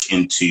research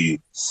into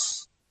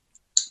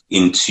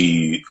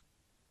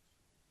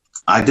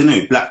I don't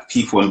know, black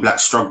people and black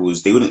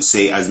struggles, they wouldn't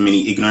say as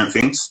many ignorant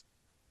things.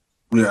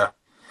 Yeah.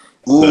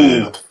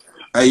 Ooh.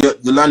 Hey,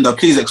 Yolanda,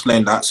 please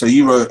explain that. So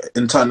you wrote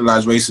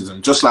internalized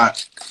racism. Just like,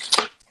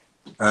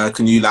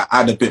 can you like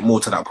add a bit more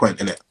to that point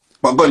in it?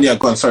 But go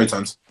on. Sorry,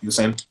 Tons. You were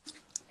saying?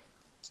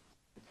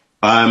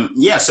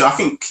 Yeah. So I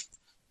think,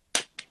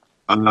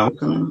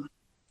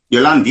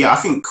 Yolanda. Yeah, I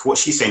think what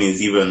she's saying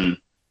is even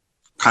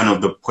kind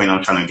of the point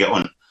I'm trying to get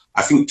on.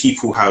 I think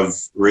people have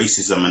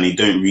racism and they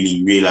don't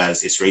really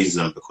realize it's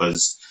racism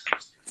because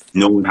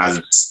no one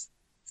has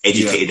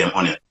educated them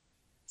on it.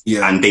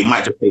 Yeah. And they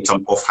might just say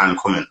some offhand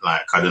comment,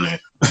 like, I don't know.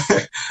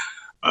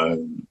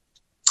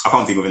 I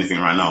can't think of anything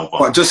right now.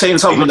 But just saying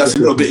something that's a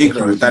little bit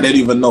ignorant that they don't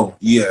even know.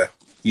 Yeah.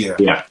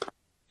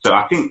 So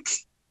I think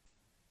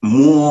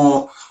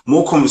more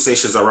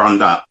conversations around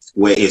that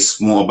where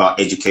it's more about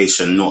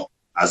education, not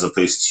as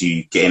opposed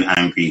to getting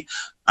angry.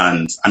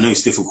 And I know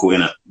it's difficult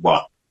in it,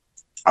 but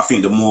I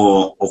think the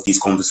more of these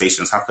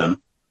conversations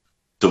happen,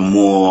 the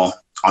more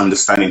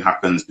understanding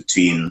happens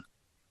between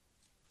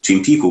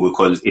people,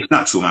 because it's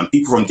natural, man.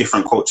 People from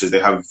different cultures, they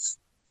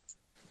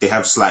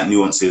have slight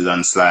nuances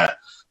and slight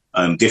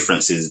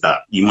differences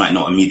that you might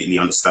not immediately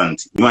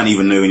understand. You might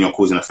even know when you're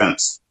causing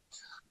offense.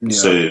 Yeah.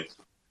 So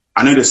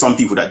I know there's some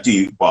people that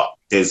do, but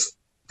there's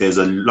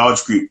a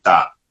large group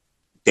that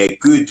they're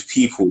good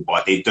people,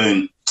 but they're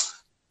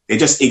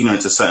just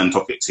ignorant to certain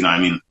topics, you know what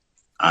I mean?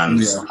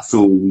 And I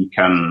feel we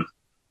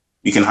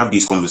can have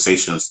these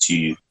conversations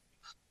to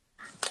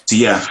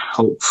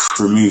help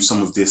remove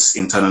some of this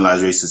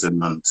internalized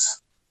racism and,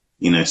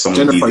 you know, some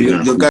Jennifer, of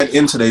these. You're going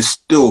into this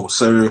still.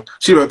 So,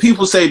 Shira,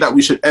 people say that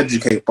we should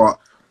educate, but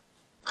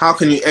how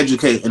can you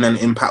educate in an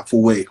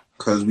impactful way?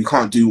 Because we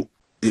can't do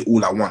it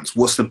all at once.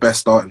 What's the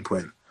best starting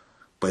point?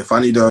 But if I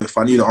need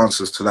the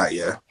answers to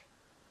that,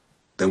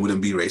 there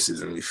wouldn't be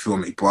racism. You feel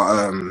me?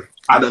 But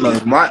I don't know.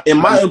 In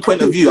my own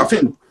point of view, I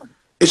think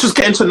it's just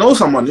getting to know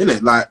someone,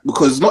 innit? Like,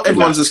 because not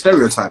everyone's a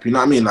stereotype. You know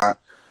what I mean? Like,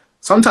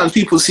 sometimes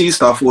people see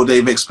stuff or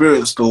they've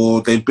experienced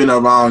or they've been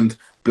around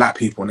black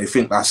people and they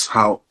think that's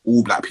how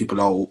all black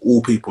people are or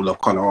all people of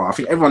color are. I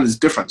think everyone is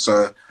different.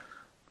 So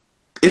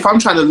if I'm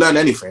trying to learn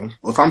anything,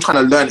 or if I'm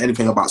trying to learn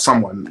anything about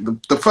someone,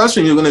 the first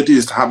thing you're going to do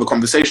is to have a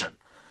conversation.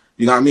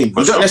 You know what I mean?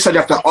 You don't necessarily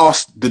have to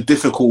ask the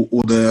difficult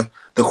or the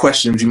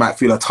questions you might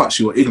feel are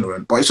touchy or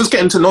ignorant, but it's just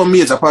getting to know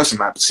me as a person,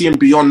 like seeing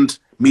beyond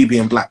me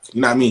being black.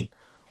 You know what I mean?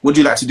 What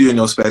do you like to do in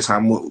your spare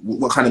time?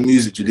 What kind of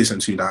music do you listen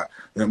to? That,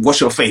 you know, what's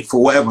your faith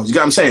or whatever? You get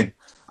what I'm saying?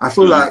 I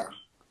feel like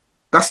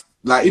that's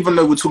like, even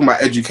though we're talking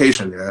about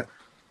education,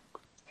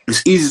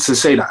 it's easy to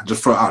say that,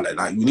 just throw it out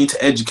like you need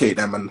to educate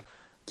them and,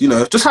 you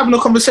know, just having a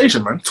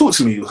conversation, man. Talk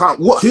to me. Who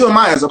am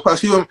I as a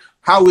person?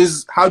 How do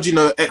you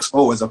know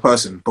XO as a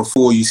person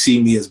before you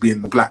see me as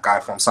being the black guy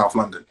from South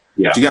London?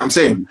 Yeah. Do you get what I'm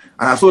saying?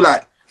 And I feel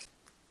like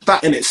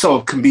that in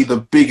itself can be the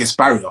biggest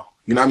barrier.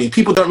 You know what I mean?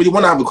 People don't really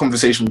want to have a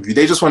conversation with you.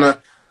 They just want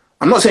to,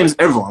 I'm not saying it's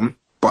everyone,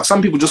 but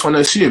some people just want to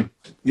assume.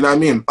 You know what I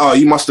mean? Oh,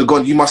 you must have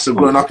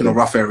grown up in a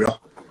rough area,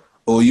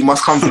 or you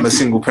must come from a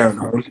single parent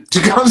home. Do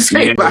you get what I'm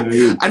saying?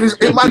 Yeah, and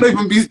it might not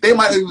even be.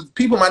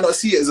 People might not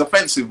see it as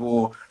offensive,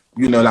 or,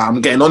 you know, like,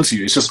 I'm getting onto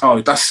you. It's just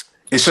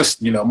it's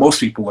just, you know, most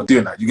people are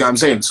doing that. You get what I'm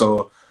saying?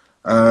 So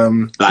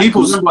other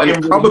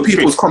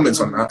people's comments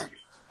on that.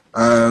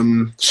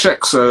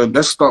 Shex,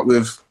 let's start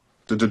with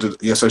so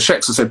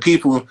Shex said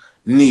people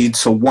need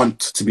to want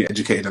to be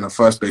educated in the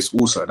first place.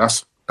 Also,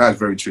 that's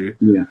very true.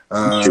 Yeah.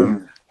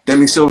 True.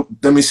 Demi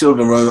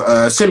Silva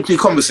wrote, simply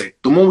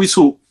conversate. The more we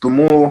talk, the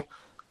more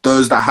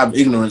those that have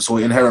ignorance or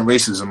inherent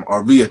racism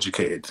are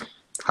re-educated.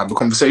 Have a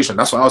conversation.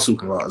 That's what I was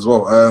talking about as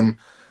well.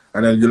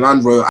 And then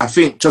Yolanda wrote, I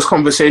think just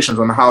conversations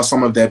on how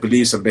some of their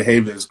beliefs and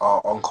behaviors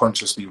are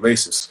unconsciously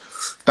racist.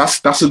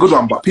 That's a good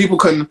one, but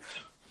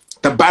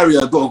the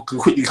barrier can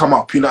quickly come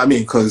up, you know what I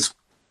mean? Because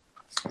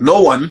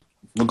no one,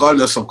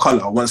 regardless of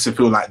color, wants to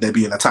feel like they're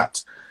being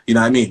attacked. You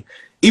know what I mean?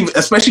 Even,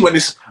 especially when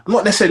it's,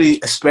 not necessarily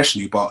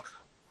especially, but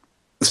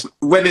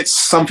when it's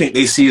something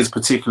they see as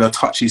particular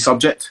touchy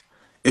subject.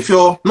 If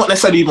you're not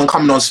necessarily even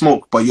coming on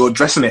smoke, but you're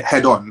addressing it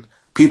head on,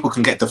 people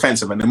can get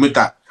defensive. And then with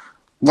that,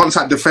 once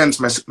that defense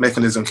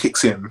mechanism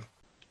kicks in,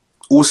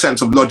 all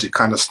sense of logic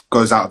kind of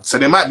goes out. So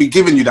they might be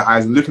giving you the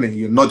eyes and looking at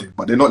you and nodding,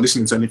 but they're not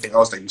listening to anything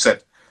else that you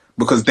said,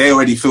 because they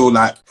already feel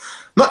like,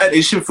 not that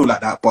they should feel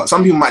like that, but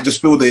some people might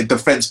just feel the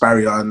defense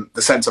barrier and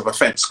the sense of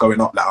offense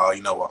going up, like, oh,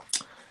 you know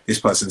what, this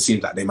person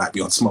seems like they might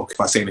be on smoke if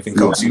I say anything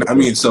else. You know what I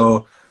mean?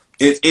 So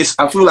it's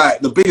I feel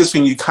like the biggest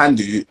thing you can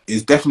do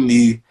is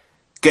definitely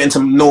getting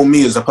to know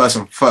me as a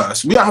person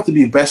first. We don't have to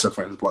be best of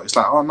friends, but it's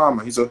like, oh no,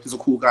 man, he's a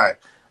cool guy.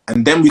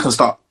 And then we can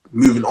start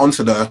moving on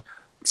to the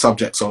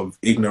subjects of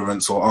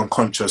ignorance or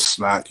unconscious,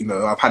 like, you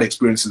know, I've had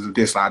experiences of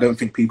this, like, I don't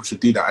think people should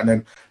do that. And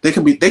then they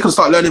can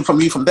start learning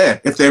from you from there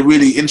if they're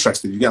really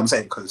interested. You get what I'm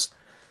saying? Because,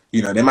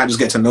 you know, they might just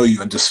get to know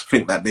you and just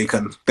think that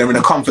they're in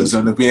a comfort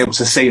zone of being able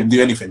to say and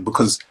do anything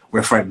because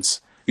we're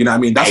friends. You know what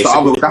I mean? That's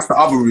the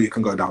other route it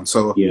can go down.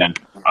 So yeah,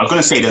 I was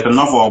gonna say there's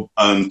another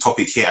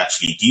topic here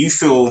actually. Do you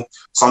feel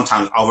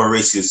sometimes other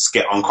races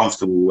get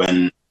uncomfortable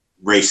when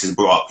race is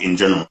brought up in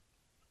general?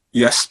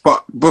 Yes,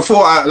 but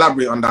before I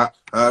elaborate on that,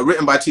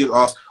 written by T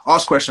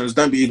ask questions,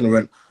 don't be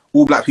ignorant.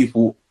 All black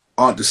people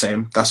aren't the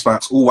same. That's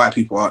facts. All white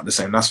people aren't the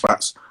same. That's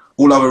facts.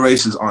 All other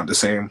races aren't the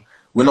same.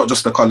 We're not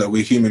just a colour.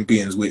 We're human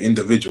beings. We're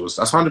individuals.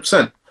 That's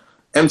 100%.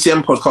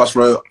 MTM podcast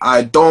wrote,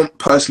 I don't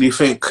personally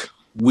think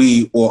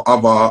we or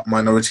other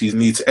minorities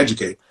need to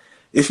educate.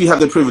 If you have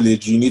the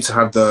privilege, you need to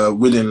have the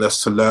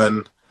willingness to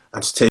learn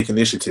and to take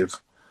initiative.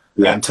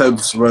 Yeah. And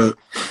Tobes wrote,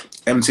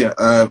 MTM,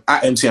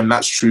 at MTM,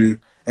 that's true.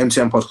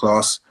 MTM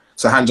podcast.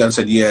 So Hanjan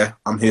said, yeah,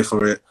 I'm here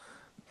for it.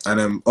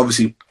 And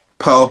obviously,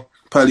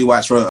 Pearly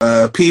Whites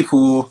wrote,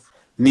 people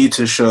need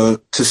to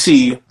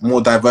see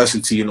more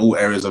diversity in all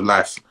areas of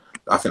life.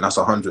 I think that's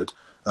 100.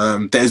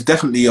 There's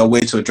definitely a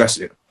way to address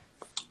it.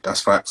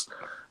 That's facts.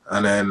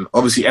 And then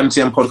obviously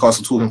MTM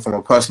podcast are talking from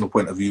a personal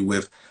point of view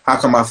with how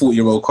can my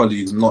 40-year-old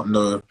colleagues not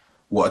know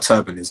what a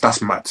turban is? That's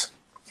mad.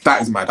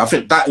 That is mad. I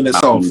think that in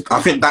itself,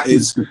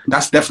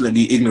 that's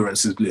definitely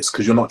ignorance is bliss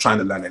because you're not trying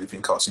to learn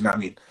anything else. You know what I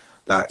mean?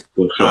 Like,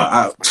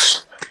 sure.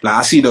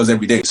 I see those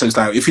every day. So it's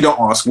like if you don't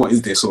ask what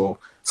is this or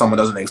someone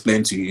doesn't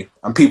explain to you,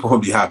 and people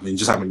probably have and you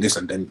just haven't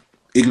listened, then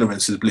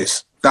ignorance is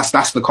bliss.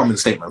 That's the common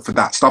statement for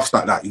that stuff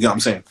like that. You get what I'm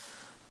saying?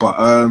 But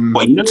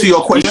to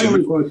your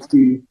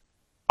question.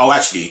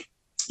 Actually,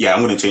 yeah,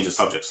 I'm going to change the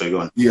subject, so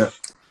go on. Yeah.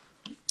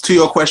 To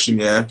your question,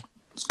 yeah.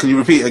 Can you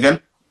repeat it again?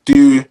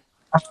 Do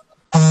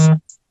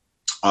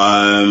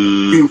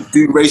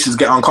races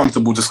get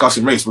uncomfortable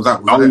discussing race? Was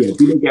that yeah.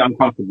 Do they get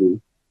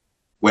uncomfortable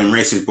when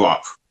race is brought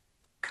up?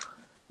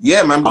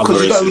 Yeah, man,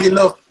 because you don't really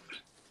know.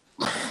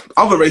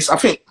 Other race, I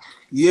think,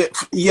 yeah,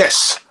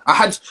 yes. I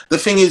had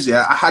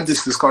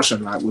this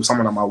discussion like with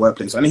someone at my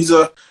workplace, and he's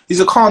a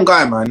calm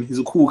guy, man. He's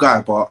a cool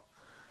guy, but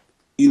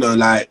you know,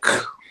 like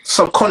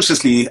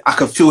subconsciously, I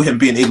could feel him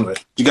being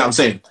ignorant. Do you get what I'm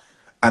saying?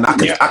 And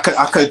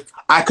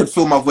I could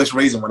feel my voice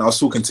raising when I was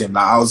talking to him.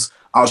 Like I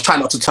was trying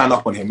not to turn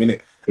up on him,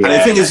 innit? Yeah. And the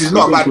thing is, he's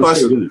not a bad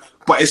person,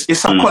 but it's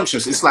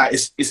subconscious. It's like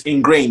it's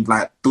ingrained.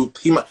 Like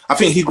I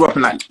think he grew up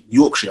in like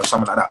Yorkshire or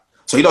something like that,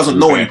 so he doesn't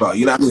know any better.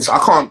 You know what I mean? So I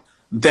can't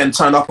then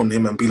turn up on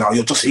him and be like, oh,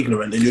 you're just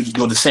ignorant and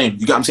you're the same.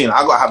 You get what I'm saying?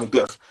 I gotta have a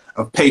bit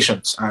of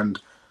patience and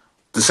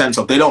the sense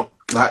of I don't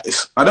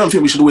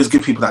think we should always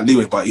give people that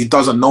leeway, but he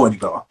doesn't know any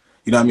better.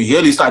 You know what I mean? He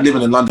only started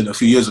living in London a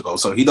few years ago,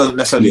 so he doesn't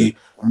necessarily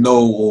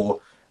know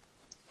or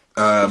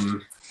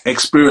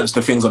experience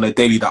the things on a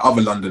daily that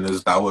other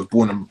Londoners that were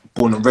born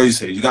and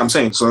raised here. You get what I'm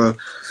saying? So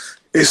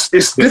it's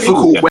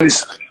difficult when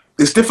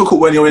it's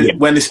difficult when you're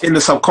when it's in the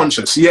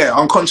subconscious. Yeah,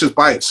 unconscious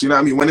bias. You know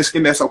what I mean? When it's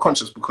in their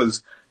subconscious,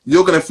 because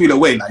you're gonna feel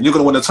away, like you're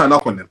gonna want to turn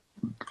up on them.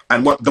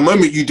 And the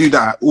moment you do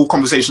that, all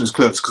conversation is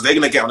closed because they're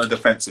gonna get on the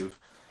defensive,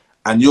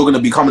 and you're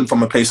gonna be coming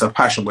from a place of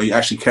passion where you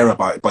actually care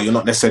about it, but you're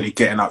not necessarily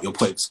getting out your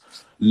points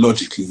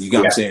logically. You get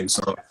what I'm saying?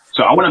 So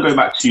I want to go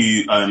back to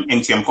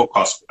MTM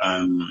podcast,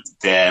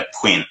 their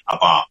point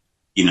about,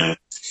 you know,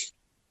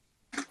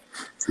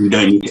 we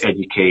don't need to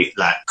educate,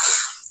 like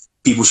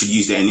people should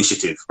use their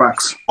initiative.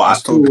 Facts.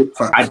 But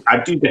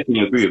I do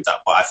definitely agree with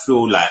that, but I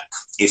feel like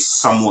it's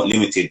somewhat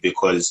limited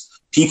because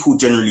people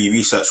generally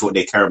research what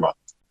they care about.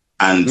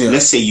 And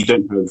let's say you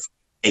don't have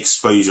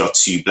exposure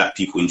to black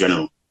people in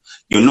general,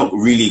 you're not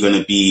really going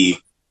to be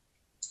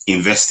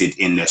invested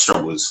in their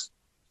struggles.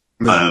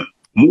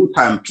 More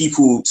time,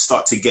 people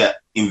start to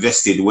get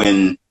invested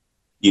when,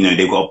 you know,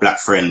 they've got a black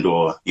friend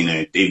or, you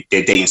know, they're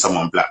dating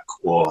someone black,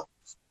 or,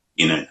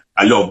 you know,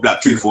 a lot of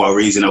black people are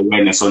raising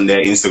awareness on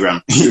their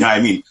Instagram. You know what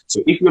I mean?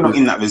 So if you're not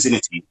in that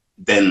vicinity,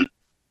 then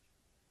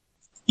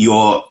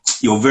you're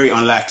very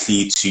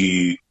unlikely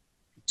to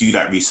do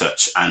that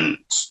research and,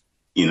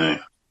 you know,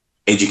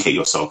 educate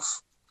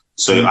yourself.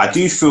 So I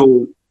do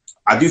feel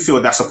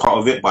that's a part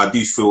of it, but I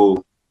do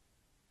feel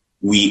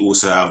we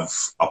also have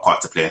a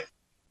part to play.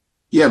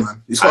 Yeah,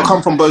 man. It's got to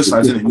come from both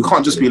sides, isn't it? You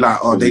can't just be like,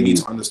 oh, they need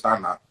to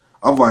understand that.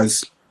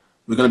 Otherwise,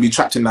 we're going to be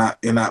trapped in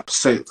that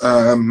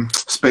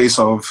space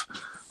of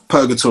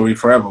purgatory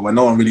forever where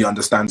no one really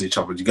understands each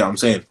other. Do you get what I'm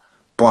saying?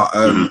 But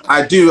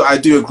I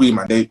do agree,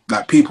 man.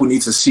 People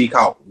need to seek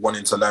out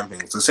wanting to learn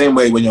things. The same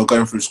way when you're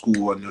going through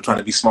school and you're trying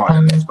to be smarter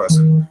than the next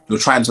person, you're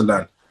trying to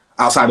learn.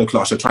 Outside of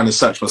class, you're trying to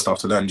search for stuff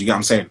to learn. Do you get what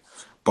I'm saying?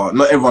 But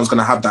not everyone's going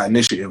to have that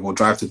initiative or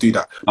drive to do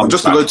that. But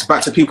just to go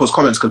back to people's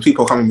comments, because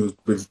people are coming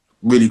with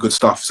really good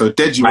stuff. So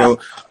Deji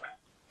wrote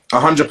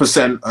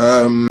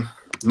 100%.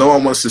 No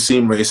one wants to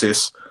seem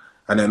racist.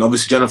 And then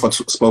obviously Jennifer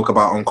spoke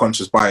about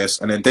unconscious bias.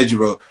 And then Deji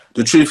wrote,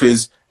 the truth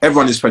is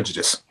everyone is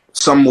prejudiced.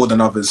 Some more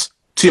than others.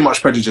 Too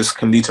much prejudice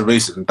can lead to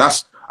racism.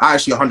 I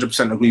actually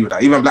 100% agree with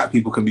that. Even black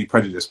people can be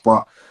prejudiced.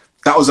 But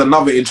that was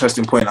another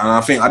interesting point. And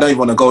I think I don't even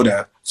want to go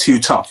there too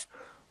tough.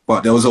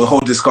 But there was a whole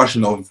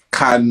discussion of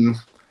can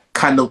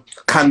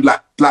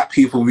black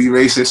people be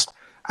racist?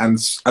 And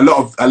a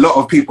lot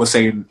of people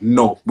saying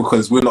no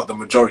because we're not the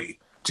majority.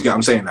 Do you get what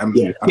I'm saying?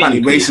 And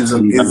apparently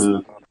racism is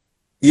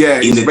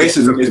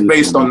racism is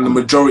based on the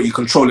majority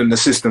controlling the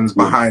systems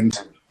behind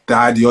the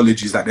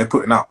ideologies that they're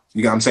putting out.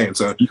 You get what I'm saying?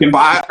 So,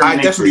 but I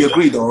definitely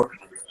agree though.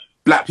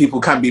 Black people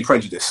can be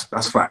prejudiced.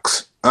 That's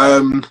facts.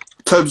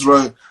 Tobes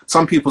wrote,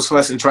 some people's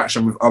first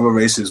interaction with other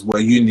races were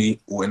uni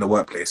or in the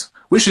workplace,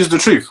 which is the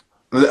truth.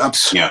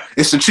 Yeah,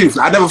 it's the truth.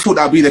 I never thought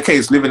that would be the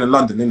case living in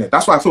London, innit?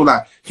 That's why I feel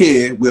like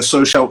here we're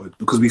so sheltered,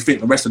 because we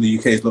think the rest of the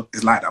UK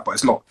is like that, but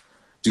it's not.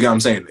 Do you get what I'm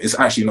saying? It's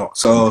actually not.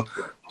 So,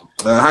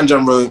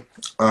 Hanjan wrote,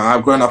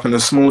 I've grown up in a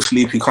small,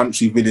 sleepy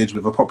country village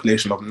with a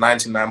population of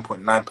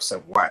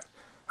 99.9% white.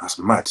 That's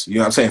mad. You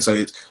know what I'm saying? So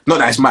it's not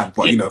that it's mad,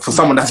 but you know, for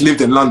someone that's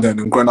lived in London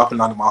and grown up in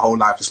London my whole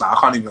life, it's like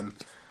I can't even.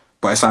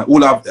 But it's like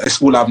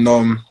it's all I've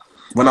known.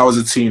 When I was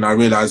a teen, I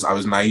realized I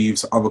was naive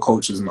to other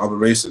cultures and other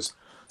races.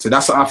 So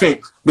that's, I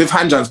think, with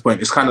Hanjan's point,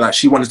 it's kind of like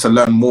she wanted to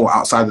learn more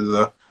outside of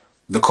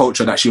the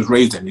culture that she was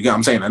raised in. You get what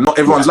I'm saying? And not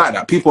everyone's like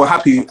that. People are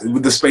happy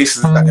with the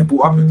spaces that they're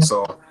brought up in.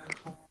 So,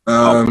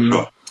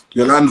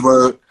 Yolande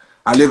wrote,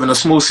 I live in a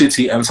small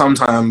city and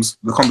sometimes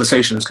the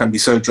conversations can be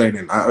so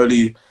draining. I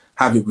only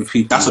have it with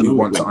people who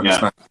want to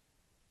understand. Yeah.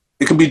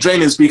 It can be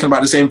draining speaking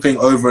about the same thing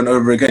over and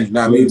over again. You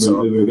know what I mean?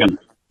 So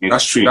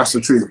that's true. That's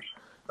the truth.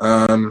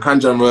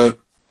 Hanjan wrote,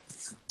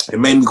 it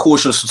made me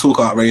cautious to talk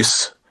about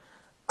race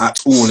at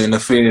all in the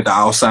fear that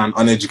I'll sound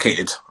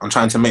uneducated. I'm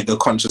trying to make the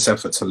conscious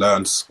effort to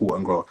learn, support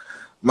and grow.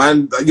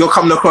 Man, you're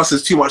coming across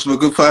as too much of a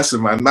good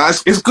person, man.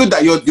 It's good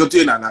that you're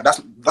doing that now.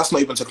 That's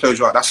not even to close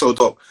you out. That's so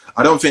dope.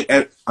 I don't think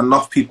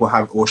enough people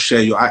have or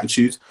share your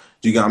attitude.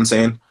 Do you get what I'm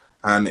saying?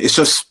 And it's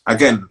just,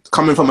 again,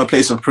 coming from a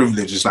place of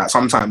privilege, it's like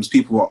sometimes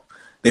people,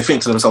 they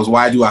think to themselves,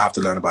 why do I have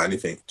to learn about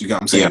anything? Do you get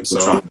what I'm saying?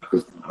 Yeah,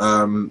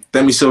 so,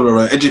 Demi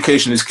Silva,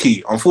 education is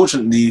key.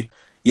 Unfortunately,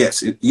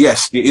 yes, it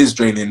is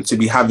draining to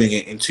be having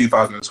it in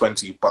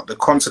 2020, but the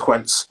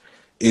consequence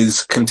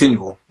is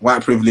continual.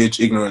 White privilege,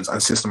 ignorance,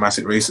 and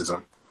systematic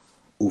racism.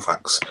 All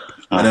facts.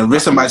 And then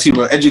written by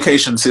Timo,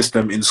 education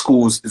system in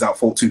schools is at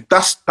fault too.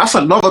 That's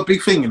another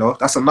big thing, you know.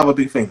 That's another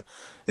big thing.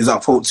 Is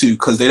at fault too,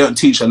 because they don't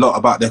teach a lot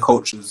about their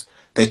cultures.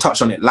 They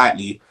touch on it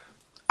lightly.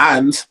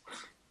 And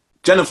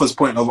Jennifer's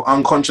point of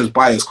unconscious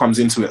bias comes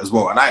into it as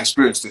well. And I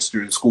experienced this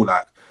during school.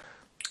 Like,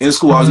 in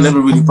school, I was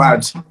never really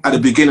bad at the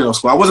beginning of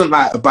school. I wasn't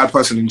like a bad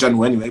person in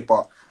general anyway,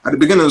 but at the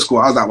beginning of school,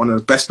 I was like one of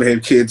the best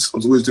behaved kids. I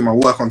was always doing my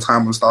work on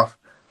time and stuff.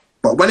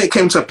 But when it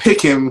came to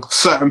picking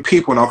certain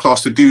people in our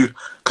class to do,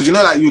 because you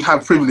know that you'd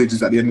have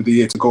privileges at the end of the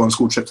year to go on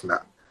school trips and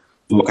that.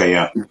 Okay,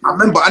 yeah. I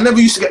remember I never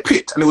used to get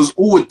picked, and it was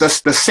always the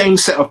same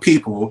set of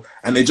people,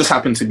 and they just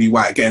happened to be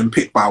white, getting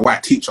picked by a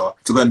white teacher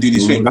to go and do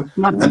these things.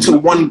 Until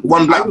one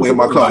black boy in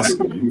my class,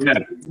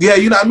 yeah,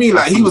 you know what I mean.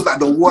 Like he was like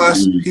the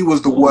worst. He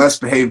was the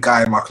worst behaved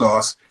guy in my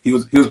class. He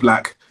was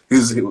black. He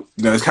was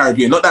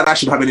Caribbean. Not that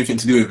should have anything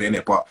to do with it,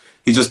 innit? But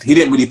he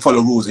didn't really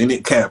follow rules. He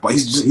didn't care. But he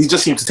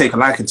just seemed to take a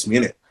liking to me,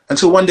 innit?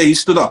 Until one day he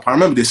stood up. I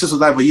remember this. This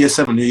was either year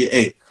 7 or year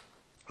 8,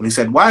 and he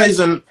said, "Why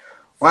isn't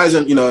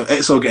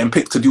EXO getting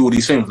picked to do all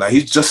these things? Like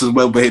he's just as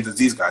well behaved as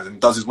these guys and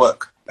does his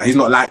work. Like he's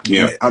not like me."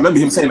 Yeah. I remember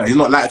him saying that he's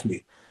not like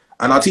me,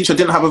 and our teacher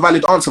didn't have a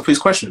valid answer for his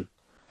question.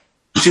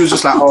 She was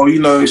just like, "Oh,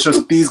 it's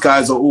just these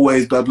guys are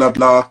always blah blah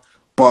blah,"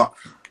 but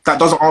that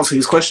doesn't answer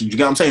his question. Do you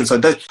get what I'm saying? So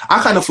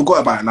I kind of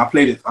forgot about it and I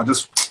played it. I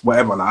just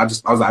whatever. Like I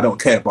was like, I don't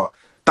care. But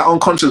that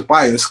unconscious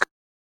bias.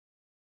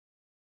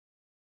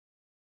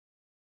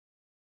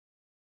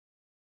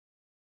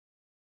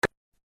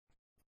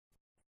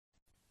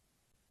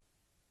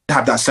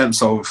 Have that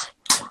sense of,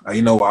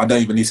 I don't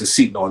even need to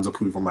seek no one's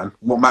approval, man.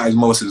 What matters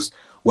most is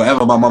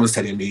whatever my mum's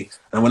telling me,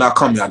 and when I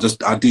come here,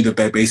 I do the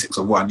bare basics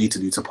of what I need to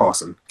do to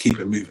pass and keep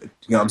it moving.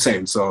 You know what I'm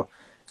saying? So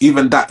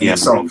even that in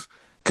itself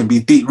can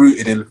be deep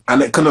rooted in,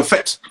 and it can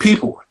affect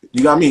people.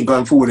 You know what I mean?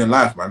 Going forward in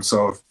life, man.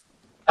 So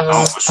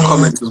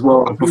comment as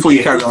well before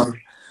you carry on.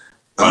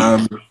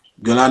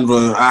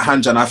 Yolanda,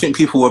 Hanjan, I think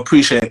people will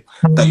appreciate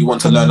that you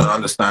want to learn and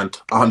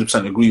understand.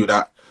 100% agree with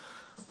that.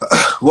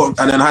 And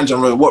then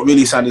Hanjan wrote, what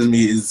really saddens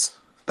me is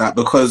that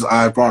because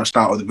I branched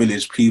out of the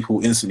village,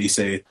 people instantly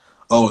say,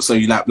 "Oh, so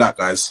you like black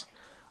guys."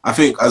 I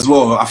think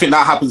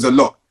that happens a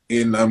lot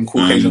in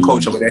Caucasian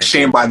culture, where they're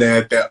shamed by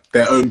their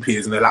own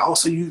peers, and they're like, "Oh,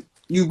 so you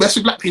mess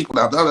with black people,"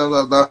 blah, blah,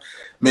 blah, blah,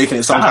 making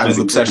it some kind of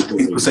obsession.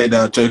 People say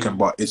they're joking,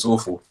 but it's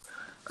awful,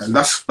 and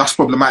that's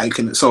problematic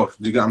in itself.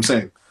 Do you get what I'm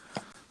saying?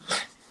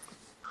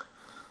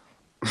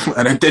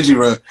 And then Deji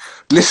wrote,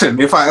 "Listen,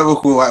 if I ever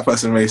call a white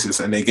person racist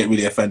and they get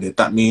really offended,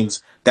 that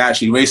means they're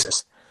actually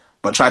racist,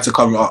 but try to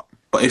cover it up.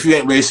 But if you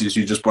ain't racist,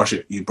 you just brush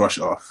it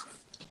off.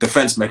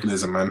 Defense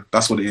mechanism, man.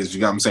 That's what it is. You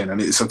get what I'm saying?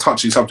 And it's a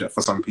touchy subject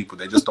for some people.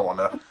 They just don't want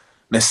to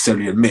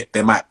necessarily admit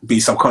they might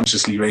be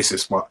subconsciously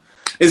racist, but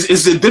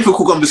it's a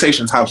difficult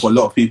conversation to have for a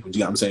lot of people. Do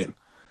you get what I'm saying?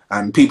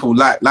 And people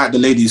like the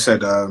lady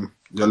said,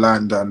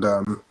 Yolanda,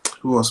 and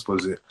who else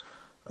was it?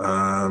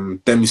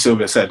 Demi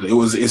Silva said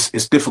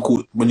it's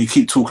difficult when you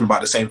keep talking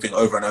about the same thing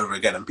over and over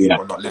again and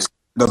people are not listening.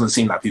 It doesn't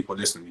seem like people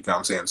listen. You know what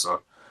I'm saying?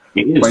 So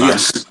it is, but man.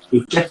 Yes,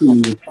 it's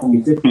definitely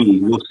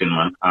exhausting,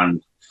 man.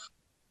 And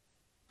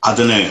I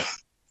don't know.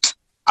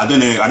 I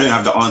don't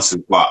have the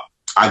answers, but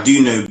I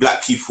do know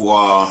black people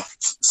are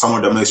some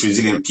of the most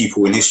resilient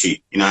people in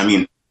history. You know what I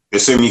mean?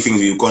 there's so many things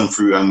we've gone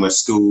through, and we're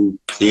still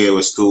here.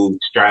 We're still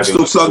striving.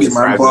 We're still plugging,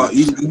 man. But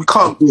we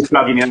can't. We're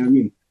plugging. You know what I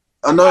mean?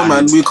 I know,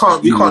 man. We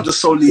can't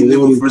just solely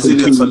live with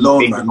resilience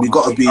alone, man. We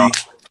got to be.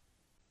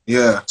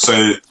 Yeah.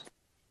 So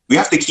we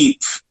have to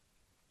keep.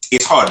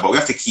 It's hard, but we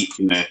have to keep,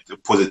 you know, the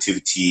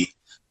positivity.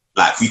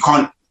 Like, we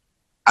can't,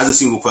 as a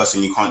single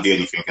person, you can't do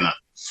anything, you know.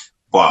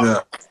 But yeah.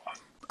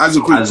 As a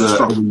group, as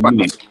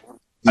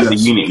a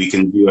unit, we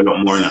can do a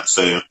lot more in that.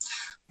 So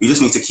we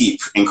just need to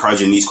keep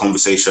encouraging these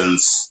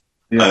conversations.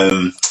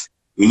 Yeah.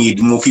 We need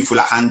more people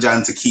like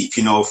Hanjan to keep,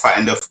 you know,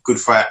 fighting the good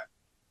fight.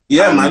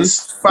 Yeah, and man,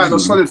 fighting a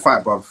solid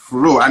fight, bro, for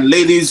real. And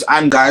ladies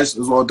and guys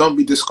as well, don't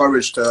be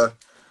discouraged to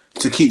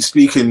keep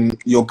speaking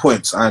your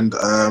points and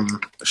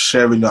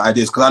sharing your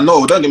ideas. Because I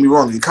know, don't get me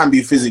wrong, it can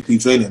be physically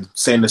draining,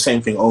 saying the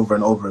same thing over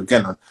and over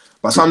again.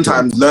 But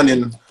sometimes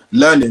learning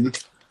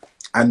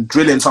and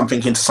drilling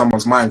something into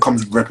someone's mind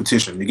comes with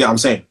repetition. You get what I'm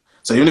saying?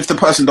 So even if the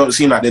person don't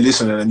seem like they're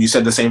listening and you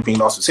said the same thing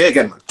last week, say it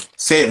again, man.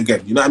 Say it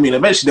again. You know what I mean?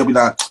 Eventually they'll be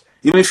like,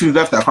 even if you've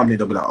left that company,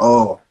 they'll be like,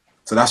 oh,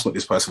 so that's what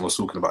this person was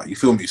talking about. You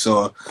feel me?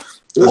 So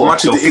as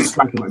much as it is...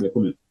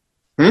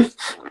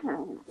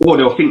 Or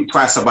they'll think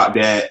twice about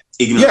their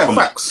ignorant comment.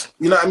 Facts.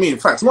 You know what I mean?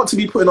 Facts. Not to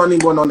be putting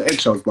anyone on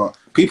eggshells, but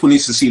people need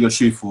to see the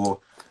truth, or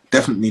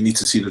definitely need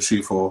to see the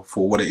truth for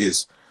what it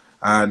is.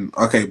 And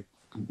okay,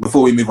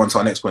 before we move on to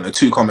our next point, there are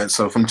 2 comments.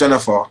 So from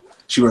Jennifer,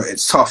 she wrote,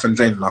 "It's tough and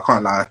draining, I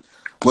can't lie.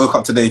 Woke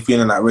up today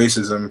feeling like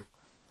racism.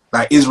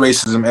 Like, is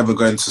racism ever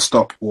going to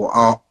stop, or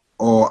are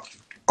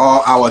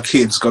our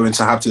kids going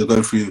to have to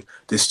go through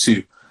this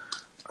too?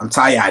 I'm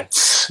tired."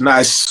 No,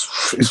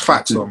 it's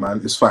facts though, man.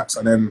 It's facts.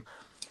 And then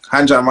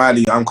Hanja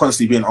Miley, "I'm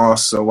constantly being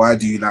asked, so why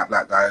do you like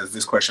black guys?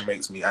 This question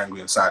makes me angry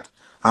and sad.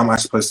 How am I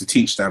supposed to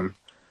teach them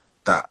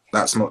that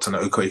that's not an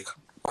okay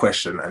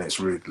question and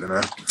it's rude, you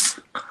know?"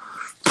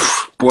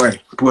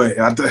 Boy,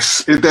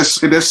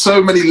 there's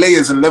so many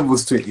layers and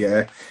levels to it,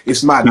 yeah.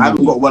 It's mad. I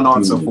haven't got one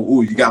answer for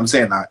all, you get what I'm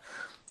saying? Like,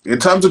 in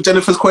terms of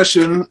Jennifer's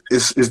question,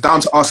 it's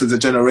down to us as a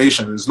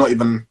generation. It's not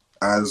even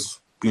as,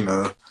 you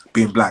know,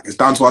 being black. It's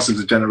down to us as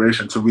a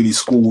generation to really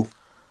school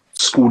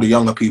the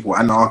younger people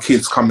and our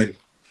kids coming.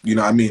 You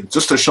know what I mean?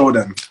 Just to show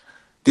them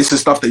this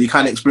is stuff that you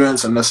can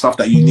experience and the stuff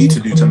that you need to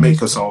do to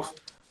make yourself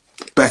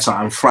better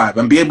and thrive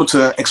and be able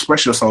to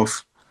express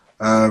yourself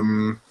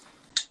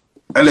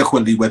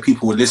eloquently where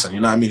people will listen. You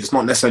know what I mean? It's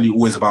not necessarily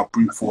always about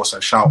brute force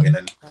and shouting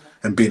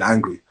and being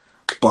angry.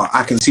 But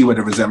I can see where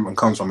the resentment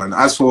comes from. And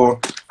as for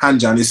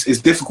Hanjan,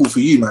 it's difficult for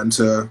you, man,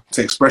 to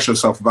express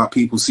yourself without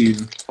people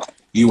seeing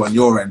you on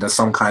your end as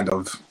some kind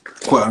of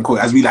quote unquote,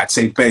 as we like to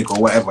say, fake or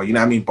whatever. You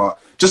know what I mean? But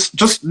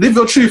just live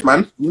your truth,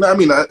 man. You know what I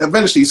mean?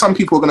 Eventually, some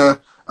people are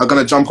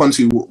gonna jump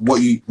onto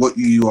what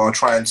you are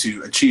trying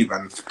to achieve,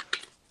 and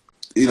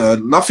you know,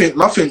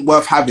 nothing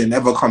worth having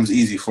ever comes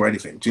easy for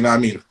anything. Do you know what I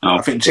mean? Oh.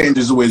 I think change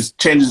is always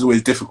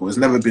difficult. It's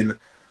never been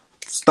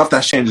stuff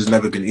that's changed has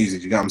never been easy.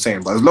 Do you get what I'm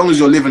saying? But as long as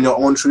you're living your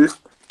own truth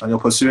and you're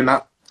pursuing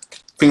that,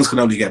 things can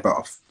only get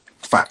better.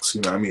 Facts.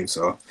 You know what I mean?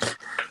 So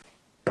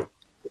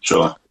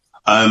sure.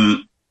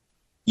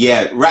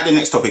 Yeah. Right. The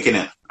next topic,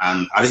 innit?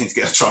 And I just need to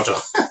get a charger.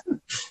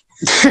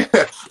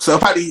 So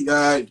apparently,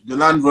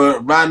 Yolanda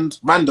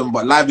random,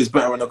 but live is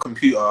better on a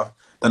computer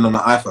than on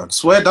an iPhone.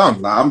 Swear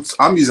down, like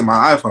I'm using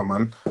my iPhone,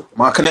 man.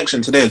 My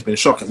connection today has been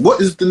shocking.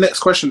 What is the next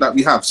question that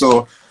we have?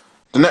 So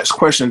the next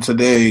question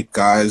today,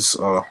 guys.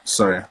 Oh,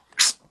 sorry,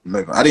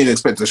 no, I didn't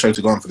expect the show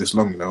to go on for this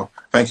long, though.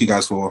 Thank you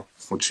guys for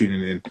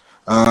tuning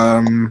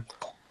in.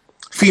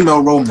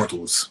 Female role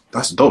models.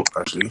 That's dope,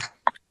 actually.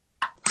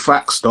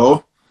 Facts,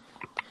 though.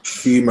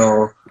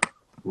 Female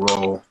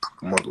role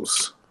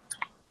models.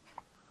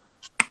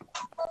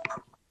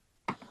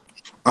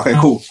 Okay,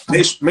 cool.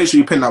 Make sure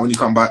you pin that when you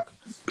come back,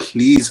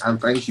 please, and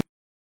thank you.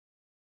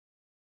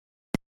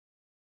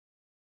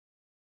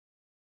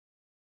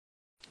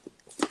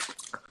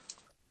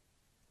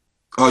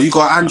 Oh, you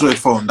got an Android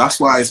phone.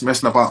 That's why it's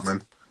messing about,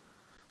 man.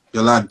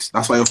 Your lad.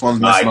 That's why your phone's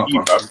messing up,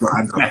 bro. It's not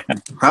Android.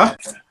 Huh?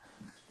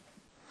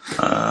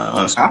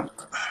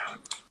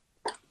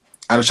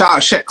 And shout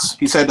out Shex.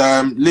 He said,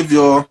 live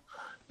your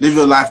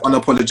life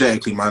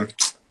unapologetically, man.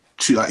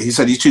 He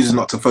said he chooses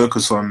not to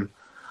focus on.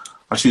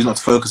 I choose not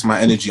to focus my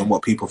energy on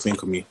what people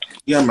think of me.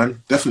 Yeah,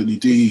 man, definitely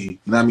do you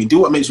know what I mean? Do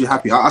what makes you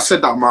happy. I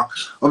said that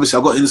obviously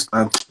I got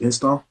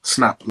Insta,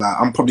 Snap. Like,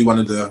 I'm probably one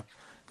of the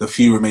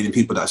few remaining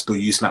people that still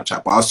use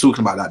Snapchat. But I was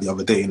talking about that the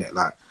other day, innit?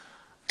 Like,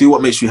 do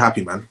what makes you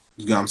happy, man.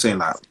 You know what I'm saying?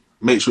 Like,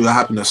 make sure your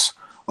happiness.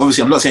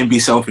 Obviously, I'm not saying be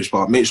selfish,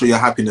 but make sure your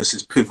happiness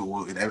is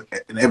pivotal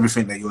in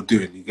everything that you're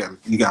doing. You get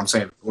what I'm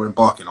saying? Or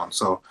embarking on.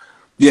 So,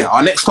 yeah,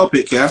 our next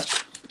topic, yeah,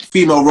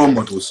 female role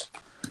models.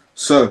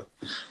 So.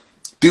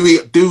 Do we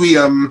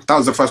that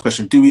was the first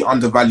question. Do we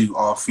undervalue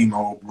our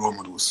female role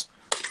models?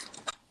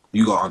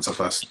 You got to answer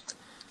first.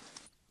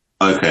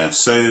 Okay,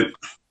 so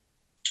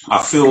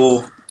I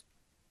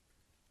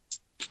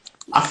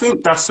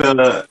think that's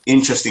an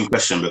interesting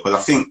question, because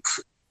I think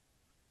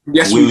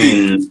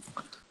women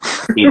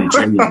in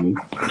general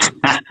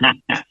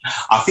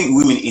I think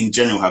women in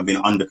general have been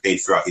underpaid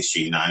throughout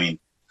history, you know what I mean?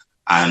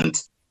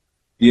 And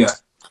yeah,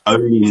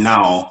 only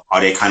now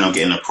are they kind of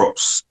getting the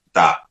props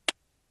that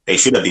they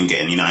should have been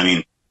getting. You know what I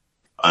mean?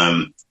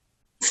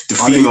 The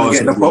Are they even females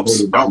getting the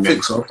props? I don't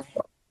think so.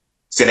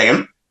 Say that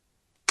again.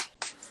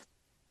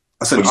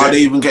 I said, are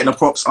they even getting the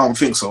props? I don't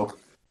think so.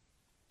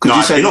 Because No,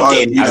 you said, they're not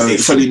getting you as know, they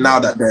it's only should. now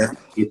that they're.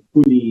 It's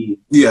fully.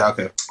 Yeah,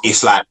 okay.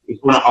 It's like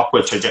it's on an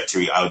upward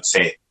trajectory, I would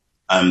say.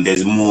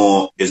 There's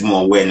more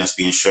awareness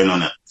being shown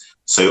on it.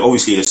 So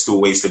obviously there's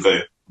still ways to go,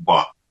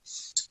 but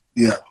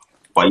yeah,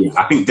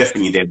 I think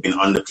definitely they've been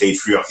underplayed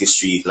throughout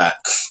history. Like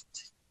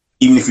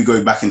even if we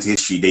go back into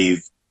history,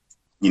 they've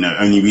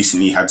only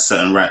recently had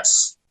certain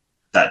rights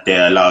that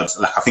they're allowed.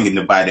 Like I think in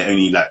Dubai they're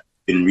only like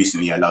been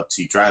recently allowed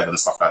to drive and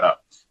stuff like that.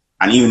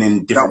 And even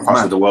in different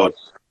parts of the world.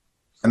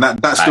 And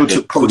that still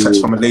took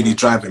protest from a lady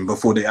driving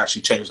before they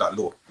actually changed that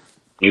law.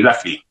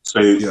 Exactly.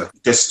 So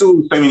there's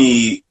still so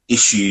many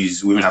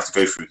issues women have to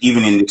go through,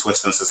 even in this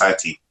Western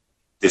society.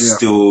 There's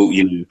still,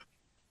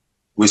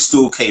 we're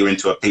still catering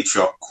to a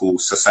patriarchal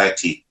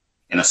society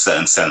in a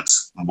certain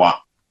sense.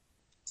 But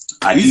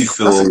I do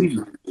feel. That's an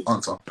easy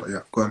answer, but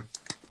yeah, go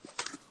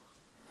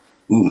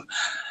on.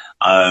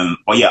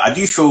 But yeah, I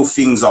do feel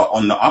things are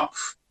on the up,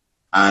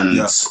 and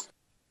I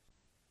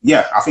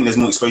think there's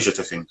more exposure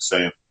to things.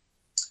 So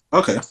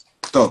okay,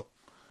 so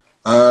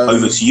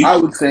over to you. I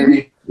would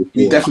say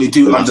you definitely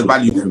do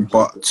undervalue them,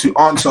 but to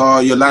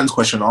answer your Land's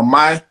question, on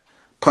my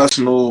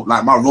personal,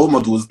 like my role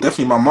model is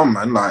definitely my mum,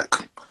 man. Like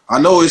I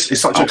know it's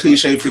such a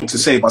cliche thing to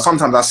say, but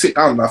sometimes I sit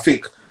down and I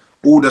think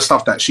all the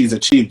stuff that she's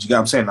achieved. You get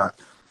what I'm saying?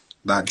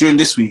 Like during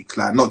this week,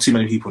 like not too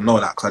many people know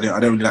that because I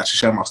don't really like to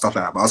share my stuff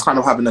like that. But I was kind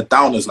of having the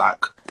downers,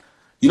 like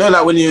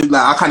like when you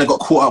like I kind of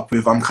got caught up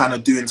with I'm kind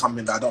of doing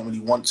something that I don't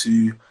really want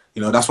to.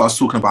 That's why I was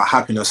talking about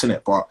happiness in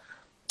it, but.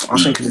 I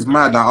was thinking it's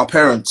mad that our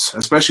parents,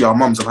 especially our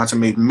mums, have had to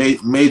make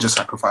major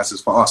sacrifices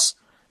for us,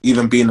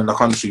 even being in the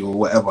country or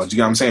whatever. Do you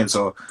get what I'm saying?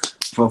 So,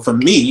 for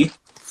me,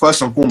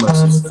 first and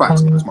foremost, it's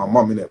fact. It's my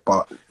mum, innit?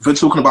 But if we're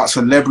talking about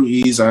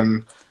celebrities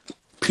and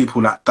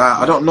people like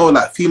that, I don't know,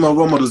 like female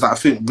role models that I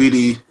think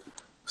really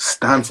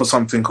stand for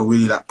something or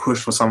really like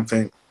push for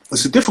something.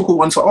 It's a difficult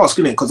one to ask,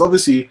 isn't it? Because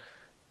obviously,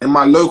 in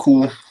my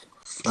local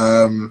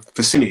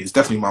vicinity, it's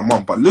definitely my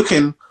mum. But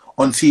looking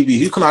on TV,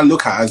 who can I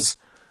look at as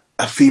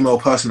a female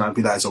person I'd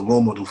be like as a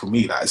role model for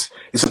me? Like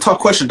it's a tough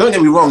question. Don't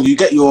get me wrong, you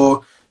get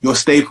your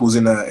staples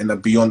in the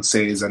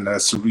Beyonces and the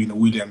Serena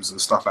Williams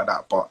and stuff like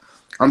that, but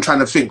I'm trying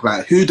to think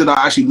like who did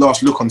I actually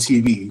last look on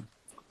TV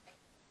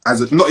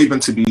as not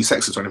even to be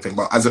sexist or anything,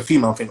 but as a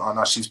female, I think, oh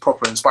no, she's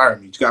proper inspiring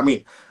me. Do you get what I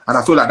mean? And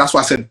I feel like that's why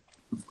I said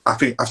I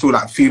feel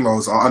like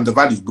females are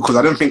undervalued because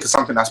I don't think it's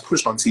something that's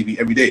pushed on TV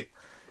every day.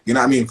 You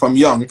know what I mean? From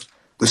young,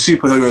 the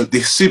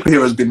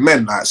superhero's been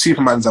men. Like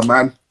Superman's a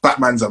man,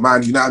 Batman's a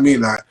man. You know what I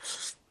mean? Like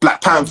Black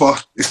Panther,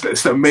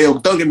 it's the male.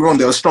 Don't get me wrong,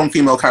 there are strong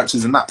female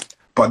characters in that,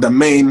 but the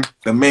main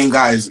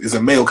guy is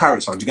a male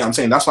character. Do you get what I'm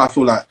saying? That's why I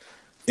feel like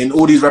in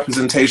all these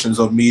representations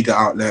of media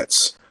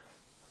outlets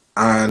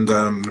and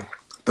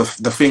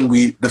the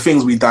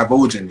things we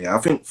divulge in, I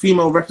think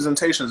female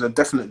representations are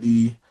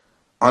definitely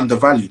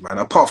undervalued, man.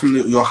 Apart from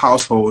your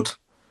household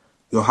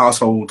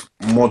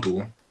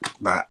model,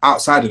 like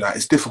outside of that,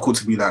 it's difficult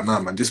to be like, nah,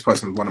 man, this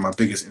person is one of my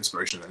biggest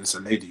inspirations, and it's a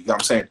lady. You get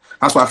what I'm saying?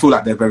 That's why I feel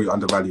like they're very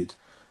undervalued.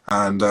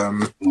 And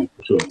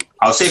sure.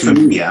 I'll say for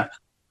me,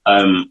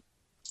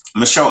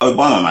 Michelle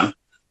Obama, man.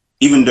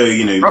 Even though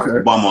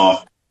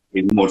Obama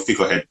is more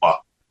figurehead,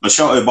 but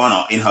Michelle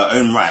Obama, in her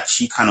own right,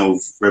 she kind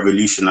of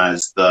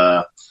revolutionized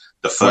the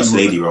first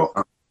lady role.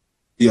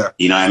 Yeah,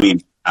 you know what I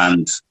mean.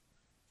 And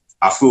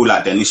I feel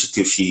like the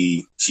initiatives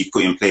she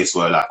put in place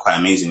were like quite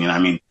amazing. You know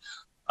what I mean.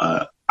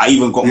 I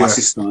even got my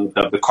sister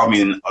the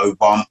Becoming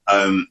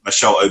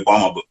Michelle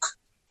Obama book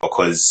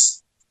because.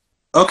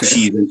 Okay.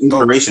 She's an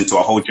inspiration to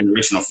a whole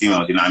generation of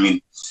females, you know what I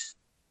mean?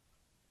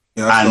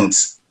 Yeah, and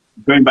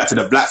going back to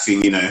the black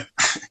thing,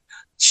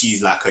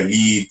 she's like a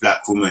lead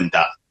black woman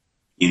that,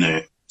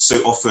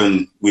 so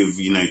often with,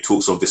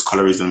 talks of this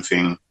colorism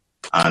thing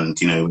and,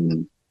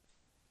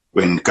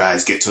 when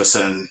guys get to a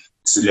certain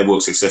level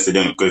of success, they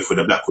don't go for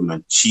the black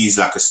woman. She's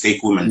like a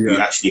staple woman who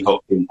actually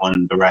helped him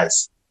on the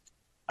rise.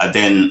 And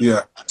then,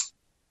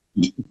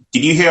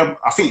 did you hear,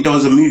 I think there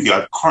was a movie,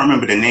 I can't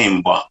remember the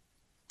name, but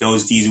there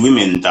was these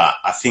women that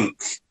I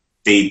think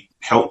they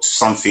helped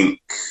like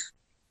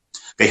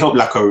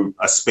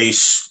a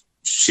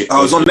spaceship. Oh,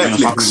 it was on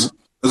Netflix. It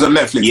was on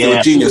Netflix. Yeah. They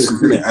were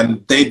geniuses, innit?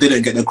 And they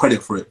didn't get the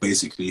credit for it,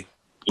 basically.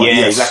 But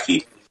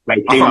exactly.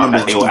 Like they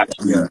were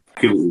actually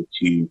pivotal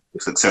to the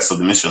success of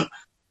the mission.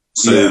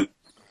 So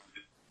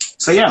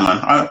yeah, man.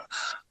 I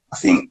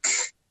think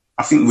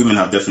women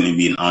have definitely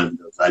been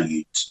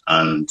undervalued,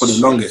 and for the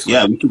longest.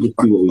 Yeah, we can just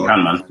do what we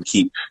can, man.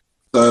 Keep.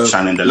 So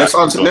let's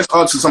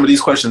answer some of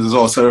these questions as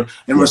well. So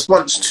in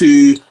response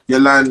to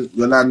Yolande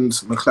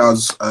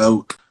McLeod's,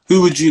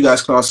 who would you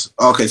guys class?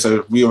 Okay,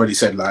 so we already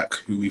said like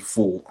who we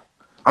thought.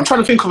 I'm trying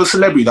to think of a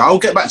celebrity that I'll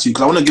get back to you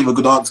because I want to give a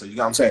good answer. You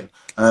know what I'm saying?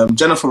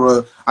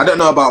 Jennifer, I don't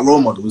know about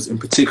role models in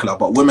particular,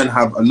 but women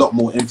have a lot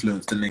more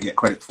influence than they get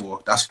credit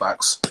for. That's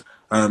facts.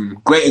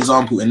 Great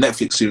example in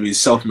Netflix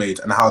series Self-Made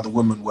and how the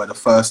women were the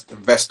first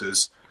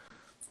investors,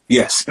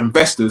 Yes,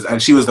 investors,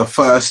 and she was the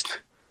first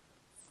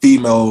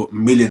female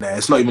millionaire.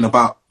 It's not even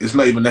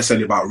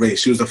necessarily about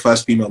race. She was the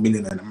first female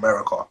millionaire in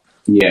America.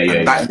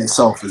 And that in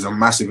itself is a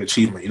massive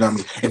achievement. You know what I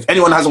mean? If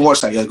anyone hasn't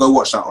watched that yet, go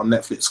watch that on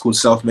Netflix. It's called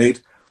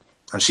Self-Made,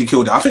 and she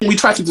killed it. I think we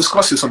tried to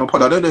discuss this on the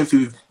pod. I don't know if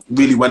we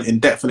really went in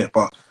depth in it,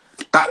 but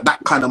that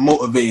kind of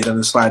motivated and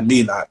inspired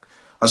me. Like,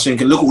 I was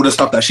thinking, look at all the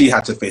stuff that she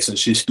had to face, and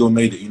she still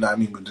made it. You know what I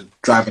mean? With the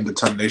drive and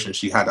determination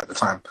she had at the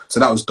time. So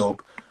that was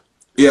dope.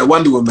 Yeah,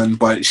 Wonder Woman,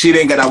 but she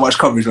didn't get that much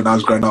coverage when I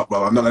was growing up,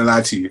 bro. I'm not gonna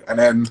lie to you. And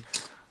then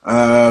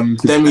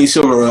Demi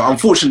Silver,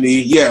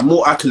 unfortunately, yeah,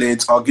 more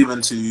accolades are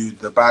given to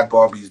the bad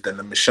Barbies than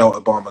the Michelle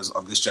Obamas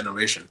of this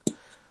generation.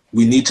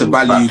 We need to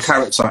value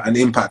character and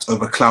impact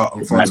over clout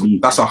and frontal.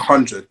 That's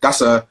 100.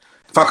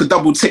 If I could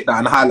double tick that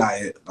and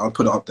highlight it, I'll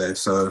put it up there.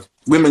 So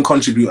women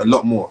contribute a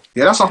lot more.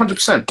 Yeah, that's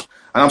 100%.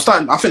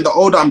 And I think the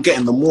older I'm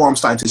getting, the more I'm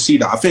starting to see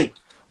that. I think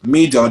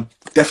media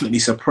definitely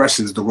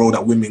suppresses the role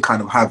that women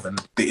kind of have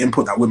and the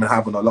input that women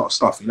have on a lot of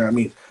stuff. You know what I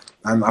mean?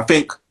 And I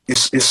think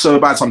it's so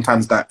bad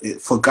sometimes that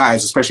for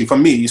guys, especially for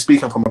me,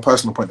 speaking from a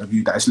personal point of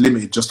view, that it's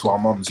limited just to our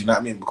moms. You know what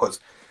I mean? Because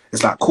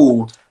it's like,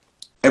 cool,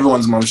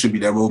 everyone's mom should be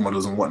their role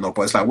models and whatnot.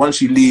 But it's like,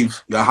 once you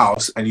leave your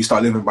house and you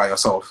start living by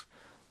yourself,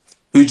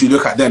 who do you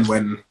look at then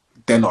when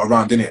they're not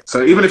around, innit?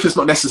 So even if it's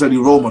not necessarily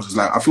role models,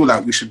 like, I feel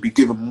like we should be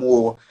given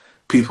more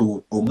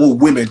people or more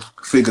women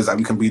figures that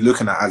we can be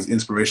looking at as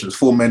inspirations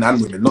for men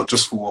and women, not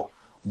just for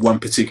one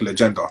particular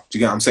gender. Do you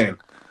get what I'm saying?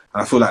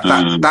 And I feel like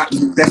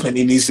that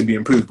definitely needs to be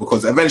improved,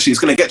 because eventually it's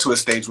going to get to a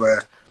stage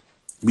where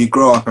we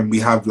grow up and we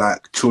have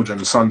like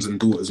children, sons and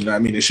daughters. You know what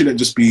I mean? It shouldn't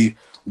just be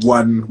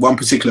one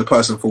particular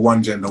person for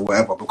one gender or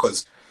whatever,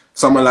 because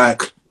someone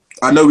like,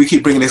 I know we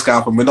keep bringing this guy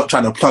up and we're not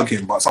trying to plug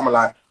him, but someone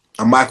like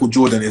a Michael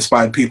Jordan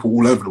inspired people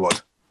all over the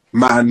world.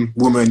 Man,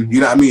 woman, you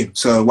know what I mean?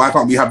 So why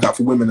can't we have that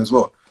for women as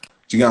well?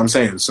 Do you get what I'm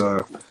saying?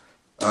 So,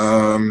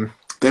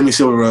 Demi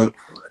Silver,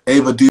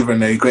 Ava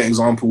DuVernay, great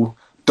example.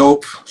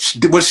 Dope.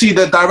 Was she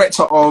the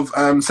director of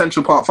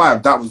Central Park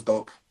 5? That was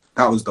dope.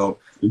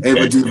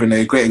 Ava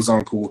DuVernay, great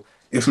example.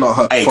 If not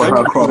her, for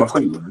her craft,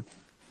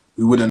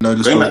 we wouldn't know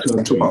the story of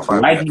Central Park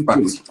 5. I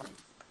was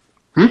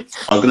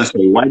going to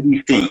say, why do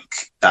you think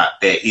that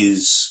there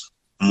is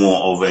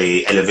more of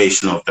a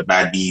elevation of the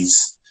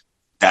baddies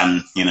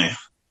than, you know,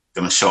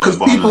 the Michelle Obama?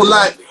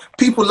 Because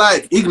people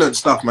like ignorant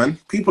stuff, man.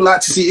 People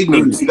like to see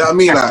ignorance. You know what I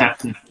mean?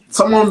 Like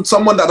someone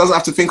that doesn't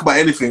have to think about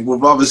anything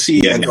would rather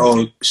see a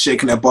girl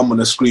shaking their bum on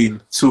the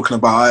screen, talking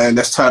about,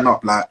 let's turn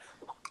up. Like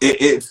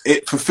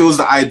it fulfills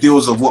the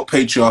ideals of what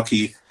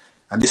patriarchy,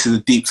 and this is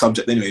a deep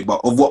subject anyway,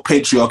 but of what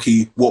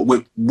patriarchy,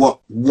 what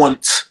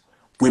want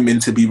women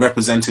to be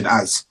represented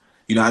as.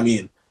 You know what I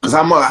mean? Because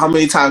how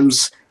many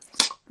times,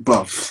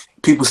 bruv,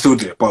 people still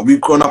do it, but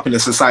we've grown up in a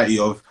society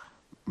of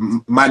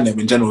man them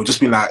in general just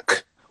being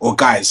like, or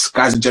guys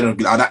in general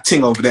be like, that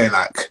thing over there,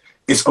 like,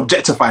 it's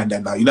objectifying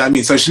them now, you know what I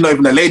mean? So she's not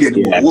even a lady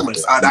anymore, a woman.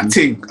 That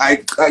thing,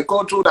 I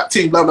go through that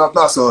thing, blah, blah,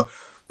 blah. So,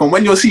 but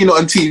when you're seeing it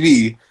on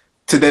TV,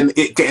 to then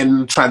it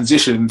getting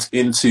transitioned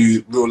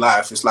into real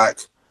life, it's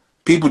like,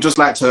 people just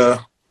like to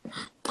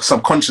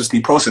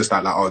subconsciously process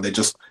that, like,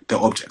 they're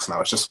objects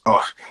now. It's just,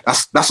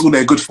 that's all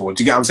they're good for.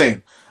 Do you get what I'm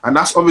saying? And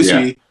that's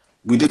obviously,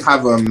 we did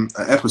have an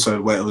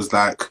episode where it was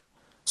like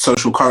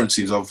social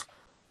currencies of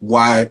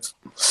why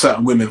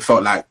certain women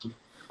felt like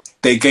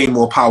they gain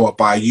more power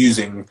by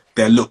using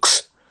their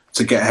looks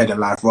to get ahead in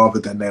life rather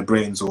than their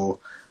brains, or,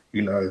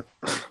 you know,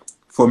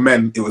 for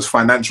men, it was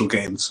financial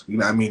gains, you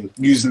know what I mean?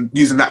 Using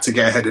that to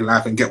get ahead in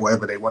life and get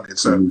whatever they wanted.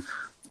 So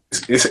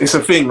it's a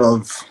thing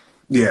of,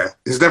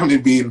 it's definitely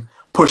been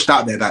pushed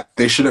out there that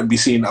they shouldn't be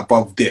seen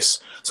above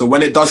this. So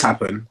when it does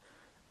happen,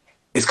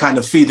 it's kind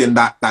of feeding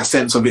that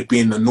sense of it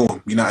being the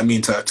norm, you know what I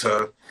mean?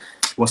 To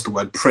what's the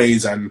word,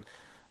 praise and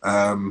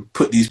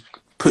put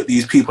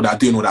these people that are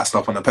doing all that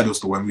stuff on a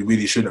pedestal when we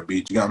really shouldn't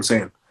be. Do you get what I'm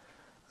saying?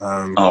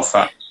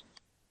 Fact.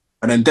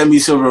 And then Demi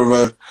Silver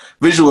wrote,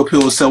 visual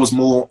appeal sells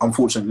more,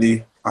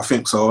 unfortunately. I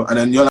think so. And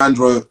then Yolande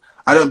wrote,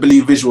 I don't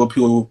believe visual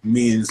appeal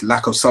means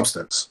lack of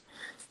substance.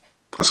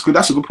 That's good.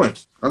 That's a good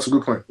point. Yep. That's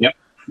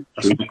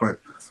a good point.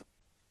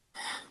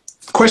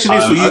 Question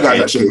is for you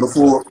guys, actually,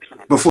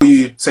 before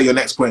you say your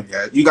next point,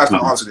 you guys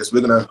can answer this.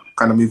 We're going to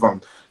kind of move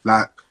on.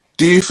 Like,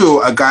 do you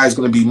feel a guy is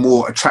going to be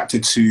more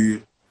attracted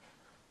to...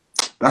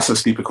 That's a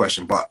stupid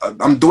question, but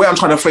the way I'm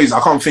trying to phrase it,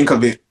 I can't think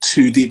of it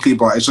too deeply,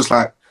 but it's just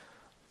like,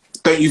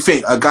 don't you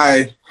think a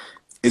guy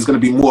is going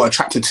to be more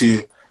attracted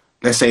to,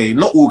 let's say,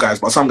 not all guys,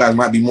 but some guys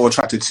might be more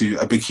attracted to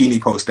a bikini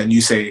post than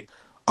you say,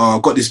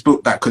 I've got this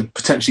book that could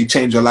potentially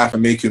change your life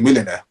and make you a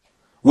millionaire?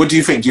 What do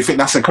you think? Do you think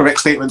that's a correct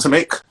statement to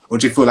make? Or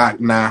do you feel like,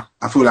 nah,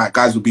 I feel like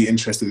guys would be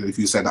interested if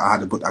you said that I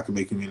had a book that could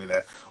make you a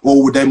millionaire?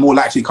 Or would they more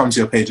likely come to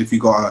your page if you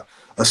got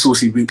a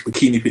saucy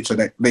bikini picture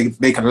that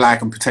they can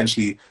like and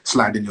potentially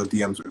slide in your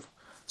DMs with?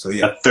 So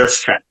a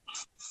thirst trap.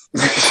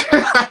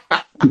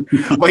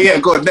 But yeah,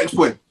 go on, next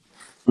point.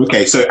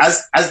 Okay, so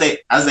as they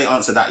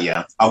answer that,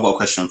 I've got a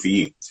question for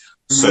you.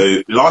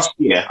 So last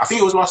year, I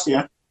think it was last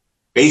year,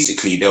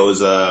 basically there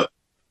was a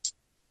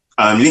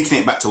linking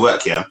it back to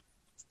work. There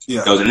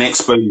was an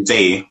expose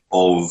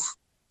of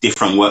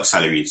different work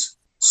salaries.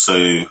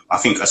 So I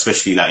think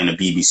especially like in the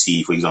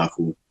BBC, for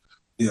example,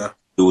 it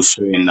was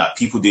showing that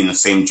people doing the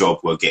same job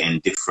were getting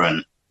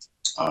different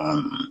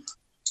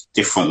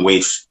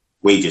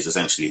wages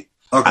essentially.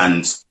 Okay.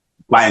 And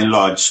by and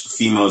large,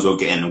 females were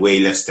getting way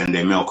less than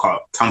their male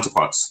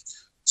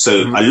counterparts.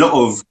 So a lot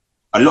of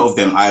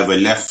them either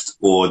left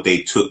or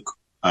they took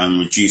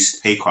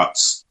reduced pay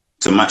cuts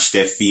to match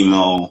their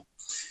female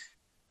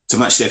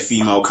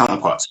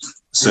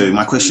counterparts. So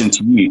my question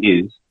to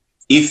you is,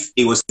 if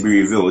it was to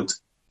be revealed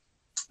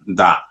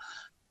that,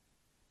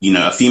 you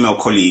know, a female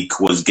colleague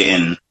was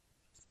getting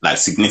like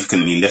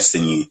significantly less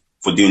than you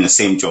for doing the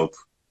same job,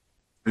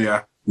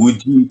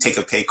 would you take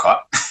a pay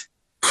cut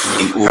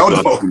in order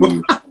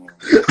to...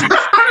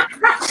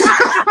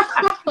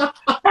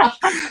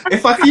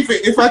 If I keep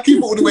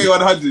it all the way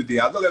 100,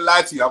 yeah, I'm not gonna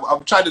lie to you.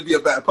 I'm trying to be a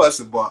better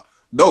person, but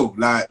no,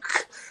 like,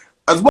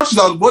 as much as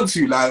I want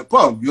to, like,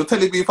 bro, you're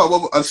telling me if I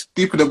want a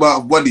stupid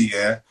amount of money,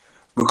 yeah,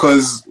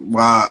 because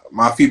my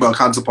female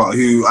counterpart,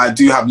 who I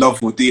do have love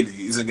for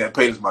dearly, isn't getting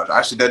paid as much,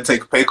 I should then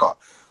take a pay cut.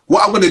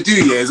 What I'm gonna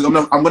do, yeah, is I'm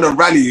gonna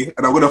rally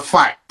and I'm gonna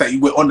fight that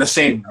we're on the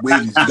same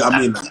wages. You know what I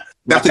mean? Like,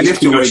 they have to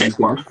lift your wages,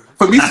 man.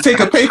 For me to take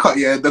a pay cut,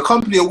 yeah, the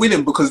company are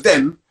winning because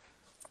then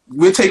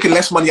we're taking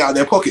less money out of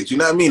their pockets. You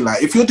know what I mean?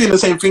 Like, if you're doing the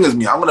same thing as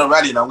me, I'm gonna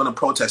rally and I'm gonna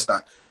protest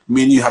that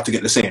me and you have to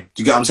get the same.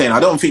 Do you get what I'm saying? I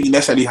don't think you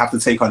necessarily have to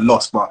take a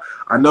loss, but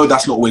I know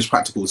that's not always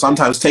practical.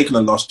 Sometimes taking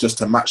a loss just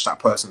to match that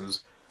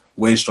person's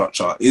wage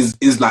structure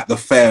is like the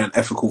fair and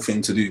ethical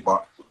thing to do.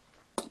 But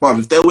well,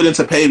 if they're willing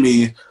to pay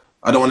me,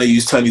 I don't want to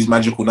use Tony's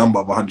magical number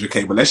of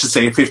 100k, but let's just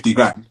say 50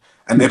 grand,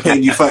 and they're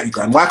paying you 30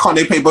 grand. Why can't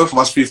they pay both of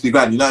us 50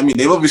 grand? You know what I mean?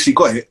 They've obviously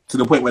got it to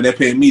the point where they're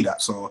paying me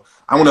that. So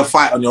I want to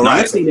fight on your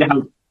rights.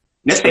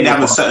 Let's say they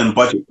have a certain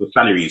budget for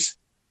salaries.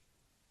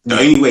 The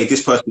only way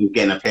this person is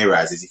getting a pay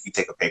rise is if you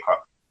take a pay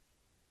cut.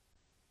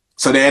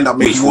 So they end up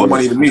making more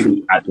money than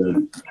me.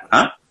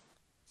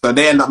 So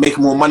they end up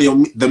making more money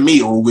than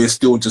me, or we're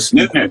still just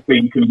no, so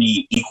you can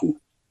be equal.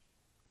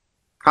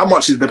 How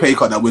much is the pay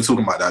cut that we're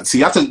talking about? That, see,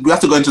 we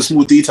have to go into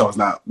small details.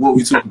 Like, what are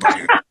we talking about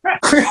here?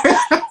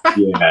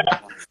 Yeah.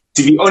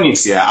 To be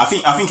honest, yeah, I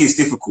think it's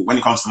difficult when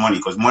it comes to money,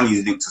 because money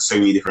is linked to so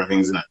many different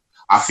things, isn't it?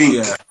 I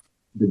think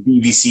the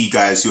BBC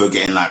guys who are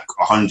getting like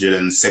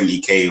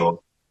 170k or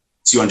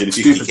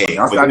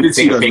 250k, I did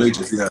see those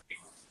wages.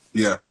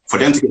 Yeah. For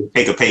them to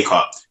take a pay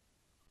cut,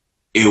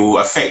 it will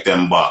affect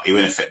them, but it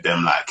won't affect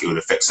them like it would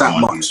affect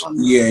someone who's on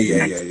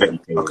 30k,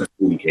 okay,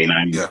 40k,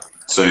 90. Yeah.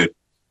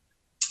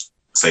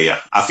 So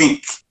yeah, I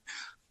think.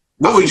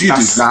 What would you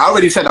do? Like, I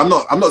already said I'm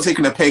not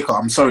taking a pay cut.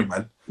 I'm sorry,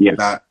 man. Yeah.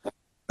 Like,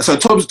 so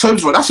Tobes,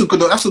 that's a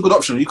good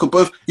option. You could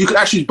both of you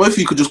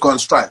could just go on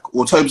strike.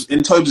 Or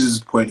in Tobes'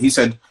 point, he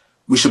said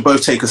we should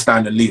both take a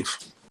stand and leave.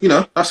 You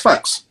know, that's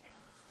facts.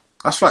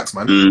 That's facts,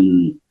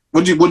 man.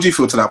 What do you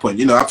feel to that point?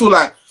 You know, I feel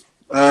like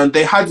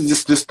they had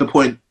the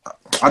point.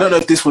 I don't know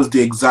if this was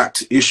the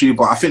exact issue,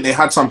 but I think they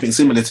had something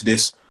similar to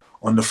this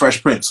on The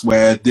Fresh Prince,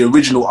 where the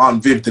original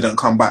Aunt Viv didn't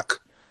come back,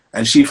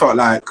 and she felt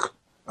like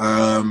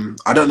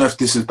I don't know if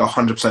this is the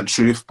 100%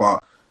 truth,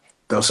 but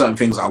there were certain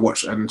things I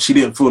watched, and she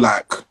didn't feel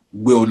like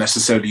Will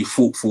necessarily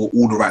fought for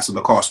all the rights of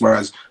the cast.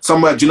 Whereas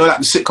somewhere, do you know, like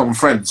the sitcom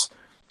Friends?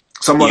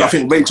 I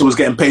think Rachel was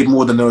getting paid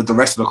more than the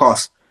rest of the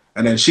cast,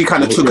 and then she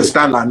kind of took a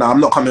stand like, "No, I'm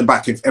not coming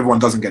back if everyone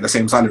doesn't get the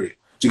same salary."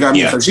 Do you get what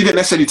I mean? So she didn't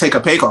necessarily take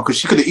a pay cut because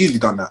she could have easily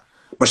done that,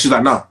 but she's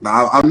like, "No,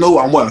 I know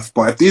what I'm worth,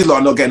 but if these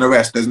lot are not getting a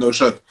rest, there's no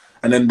show."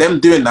 And then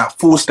them doing that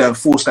forced their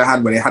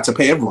hand where they had to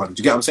pay everyone. Do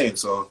you get what I'm saying?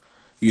 So,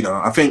 you know,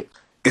 I think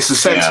it's a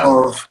sense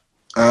of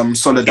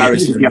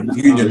solidarity and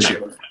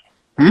unionship.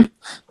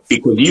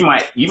 Because you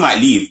might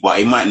leave, but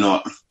it might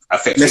not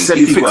affect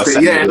necessarily fix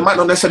it. Yeah, it might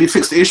not necessarily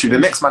fix the issue. The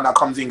next man that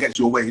comes in gets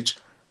your wage,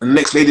 and the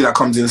next lady that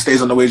comes in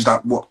stays on the wage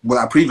that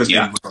that previous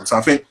lady was on. So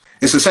I think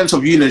it's a sense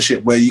of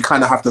unionship where you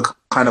kind of have to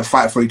kind of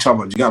fight for each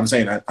other. Do you get what I'm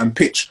saying? And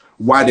pitch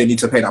why they need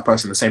to pay that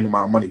person the same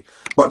amount of money.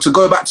 But to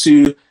go back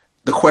to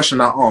the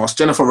question I asked,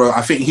 Jennifer wrote,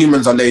 I think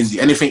humans are lazy.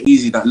 Anything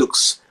easy that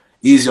looks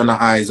easy on the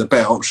eye is a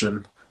better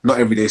option. Not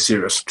everyday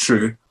serious.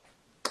 True.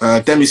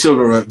 Demi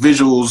Silver wrote,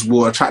 visuals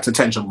will attract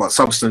attention, but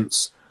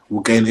substance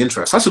will gain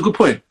interest. That's a good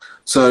point.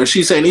 So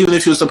she's saying, even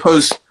if you were to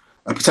post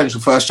a potential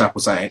first draft or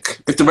something,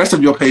 if the rest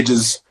of your page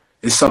is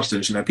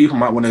substance, you know, people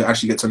might want to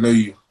actually get to know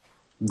you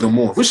the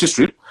more, which is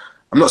true.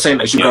 I'm not saying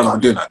that you should go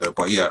around doing that though,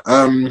 but yeah.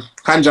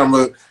 Hanjam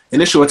wrote,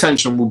 initial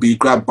attention will be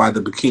grabbed by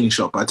the bikini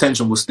shot, but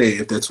attention will stay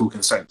if they're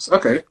talking sense.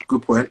 Okay,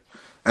 good point.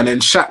 And then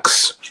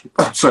Shex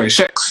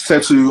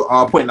said to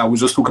our point that we were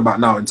just talking about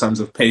now in terms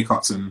of pay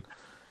cuts, and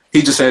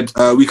he just said,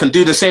 we can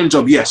do the same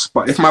job, yes,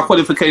 but if my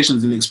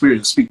qualifications and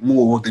experience speak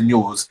more than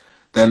yours,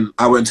 then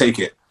I won't take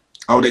it.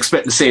 I would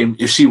expect the same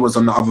if she was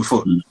on the other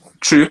foot.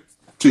 True.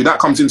 That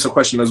comes into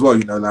question as well,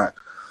 you know, like,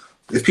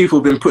 if people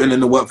have been putting in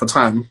the work for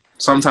time,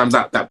 sometimes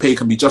that pay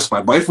can be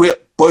justified. But if we're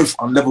both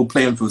on level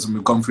playing fields and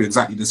we've gone through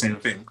exactly the same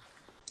thing,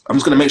 I'm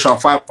just going to make sure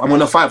I'm going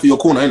to fight for your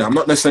corner, innit? I'm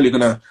not necessarily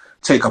going to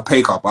take a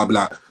pay cut, but I'll be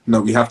like,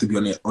 no, we have to be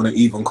on an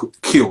even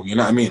keel, you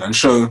know what I mean? And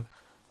show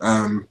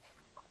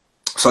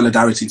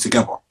solidarity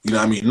together, you know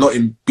what I mean? Not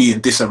in be in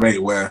disarray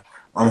where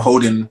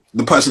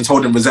the person's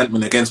holding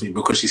resentment against me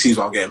because she sees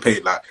what I'm getting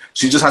paid. Like,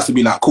 she just has to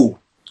be like, cool,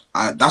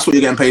 that's what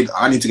you're getting paid.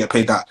 I need to get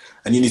paid that,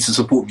 and you need to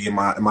support me in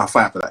my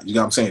fight for that. You get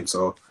what I'm saying?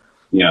 So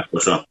yeah, for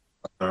sure.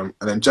 And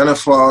then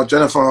Jennifer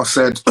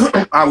said,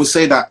 I would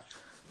say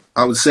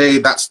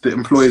that's the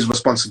employer's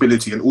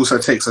responsibility, and also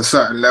takes a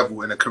certain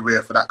level in a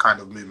career for that kind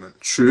of movement.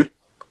 True,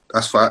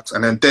 that's fact.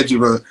 And then Deji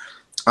wrote,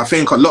 I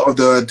think a lot of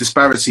the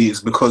disparity is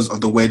because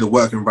of the way the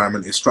work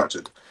environment is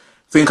structured.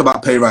 Think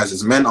about pay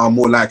rises. Men are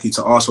more likely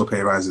to ask for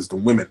pay rises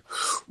than women.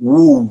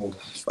 Ooh,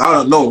 I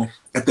don't know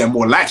if they're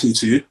more likely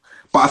to,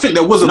 but I think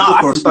there was a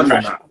book or a study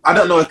on that. I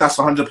don't know if that's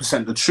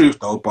 100% the truth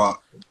though, but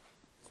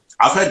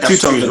I've heard that's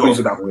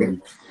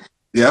true.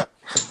 Yeah,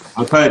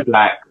 I've heard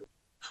but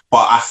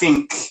I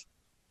think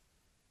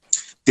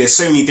there's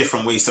so many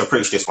different ways to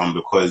approach this one,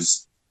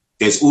 because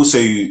there's also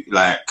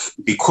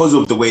because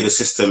of the way the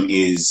system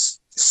is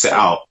set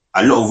out,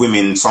 a lot of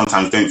women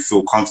sometimes don't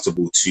feel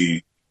comfortable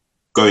to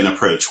go and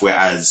approach,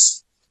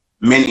 whereas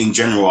men in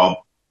general are,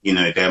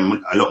 they're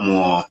a lot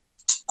more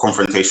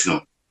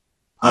confrontational.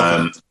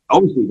 Okay.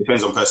 Obviously, it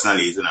depends on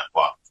personality, isn't it?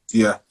 But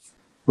yeah,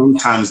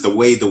 sometimes the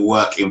way the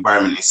work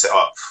environment is set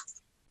up,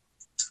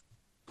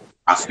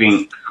 I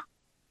think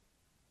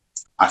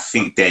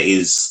there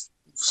is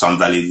some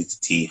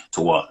validity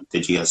to what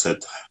Deji has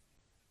said.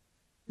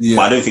 Yeah,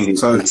 but I don't think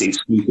it's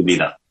exclusively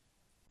that.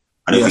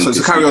 So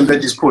to carry on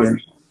Deji's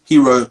point, he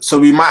wrote, so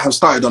we might have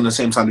started on the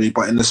same salary,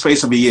 but in the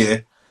space of a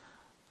year,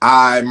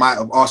 I might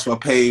have asked for a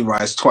pay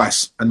rise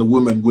twice, and the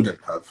woman wouldn't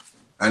have.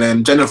 And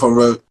then Jennifer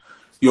wrote,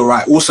 you're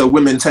right. Also,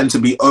 women tend to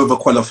be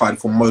overqualified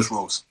for most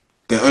roles.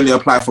 They only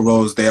apply for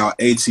roles they are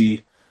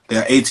 80 to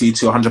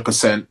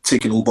 100%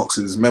 ticking all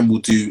boxes. Men will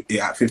do it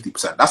at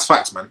 50%. That's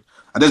facts, man.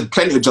 And there's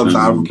plenty of jobs that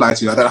I've applied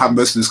to. I don't have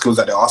most of the skills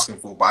that they're asking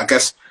for, but I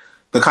guess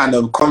the kind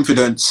of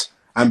confidence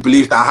and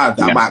belief that I have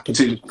that I might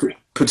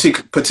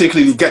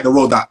particularly get the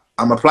role that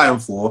I'm applying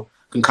for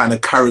can kind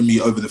of carry me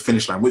over the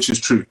finish line, which is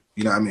true.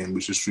 You know what I mean?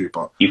 Which is true.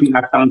 But you think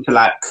that's down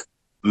to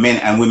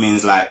men and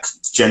women's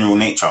general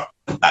nature?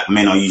 Like,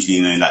 men are usually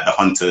the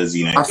hunters.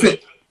 I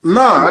think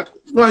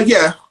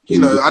yeah.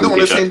 I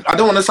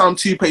don't want to sound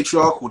too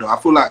patriarchal though. I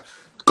feel like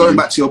going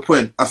back to your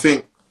point, I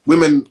think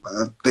women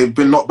they've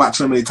been knocked back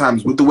so many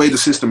times with the way the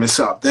system is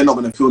set up. They're not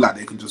going to feel like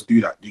they can just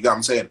do that. You get what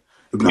I'm saying?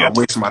 It'll be I'm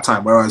wasting my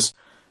time. Whereas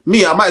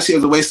me, I might see it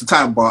as a waste of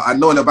time, but I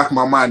know in the back of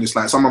my mind, it's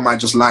like someone might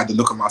just like the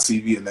look of my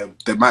CV and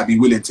they might be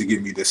willing to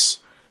give me this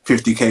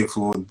 50k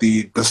for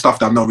the stuff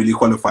that I'm not really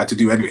qualified to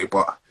do anyway,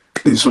 but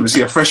they just want to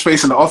see a fresh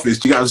face in the office.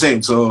 Do you get what I'm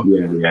saying? So,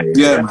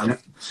 yeah, man.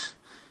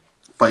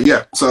 But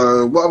yeah,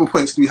 so what other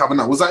points do we have on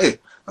that? Was that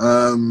it?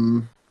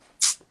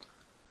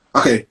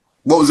 Okay,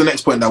 what was the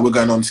next point that we're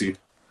going on to?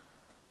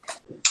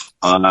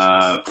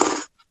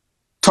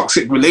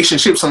 Toxic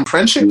relationships and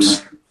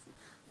friendships?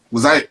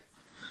 Was that it?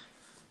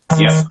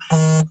 Yeah.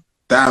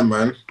 Damn,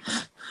 man.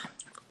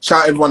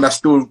 Shout out everyone that's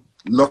still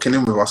locking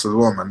in with us as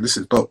well, man. This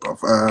is dope,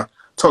 bro.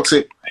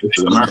 Toxic.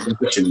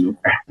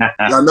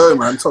 I know,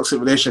 man. Toxic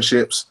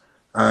relationships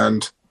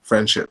and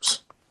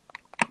friendships.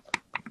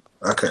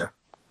 Okay.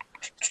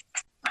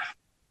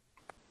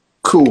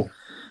 Cool.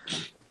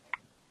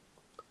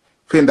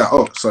 Pin that.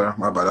 Oh, sorry,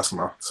 my bad. That's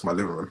my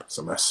living room. It's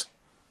a mess.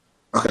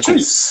 Okay.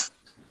 Jeez.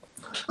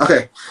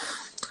 Okay.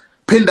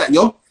 Pin that,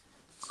 yo.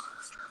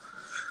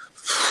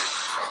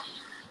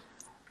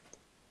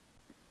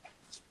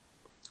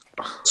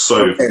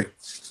 So,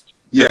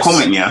 the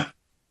comment, yeah?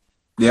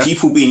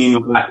 People being in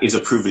your life is a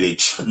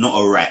privilege, not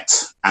a right.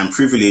 And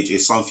privilege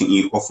is something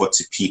you offer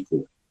to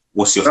people.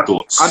 What's your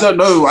thoughts? I don't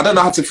know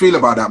how to feel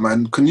about that,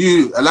 man. Can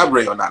you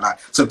elaborate on that?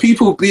 So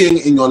people being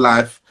in your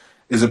life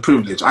is a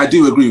privilege. I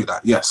do agree with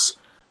that, yes.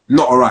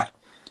 Not a right.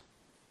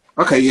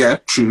 Okay, yeah,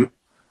 true.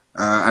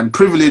 And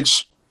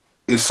privilege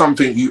is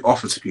something you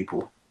offer to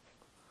people.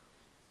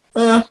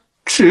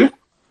 True.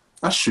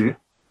 That's true.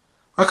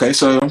 Okay,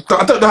 so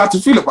I don't know how to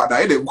feel about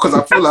that, innit? Because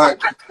I feel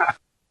like,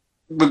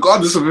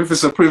 regardless of if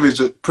it's a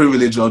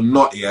privilege or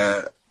not,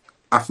 yeah,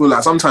 I feel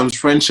like sometimes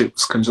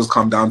friendships can just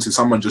come down to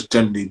someone just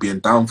generally being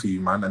down for you,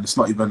 man. And it's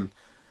not even,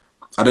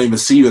 I don't even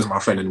see you as my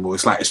friend anymore.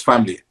 It's like, it's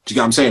family. Do you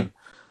get what I'm saying?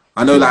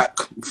 I know,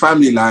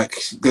 family,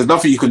 there's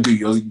nothing you can do.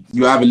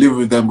 You either live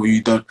with them or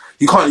you don't.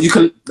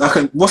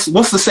 What's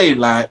the saying?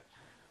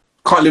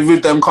 Can't live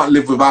with them, can't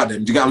live without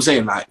them. Do you get what I'm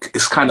saying?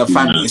 It's kind of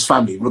family. It's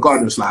family.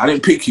 Regardless, I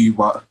didn't pick you,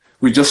 but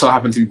we just so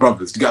happen to be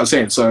brothers. Do you get what I'm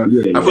saying? So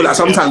I feel like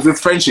sometimes with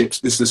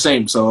friendships, it's the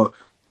same. So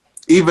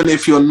even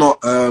if you're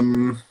not,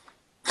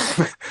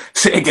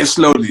 say it again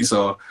slowly.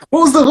 So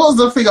what was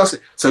the thing I said?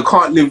 So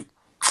can't live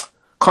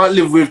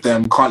with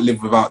them, can't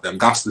live without them.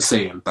 That's the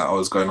saying that I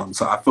was going on.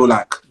 So I feel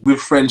like with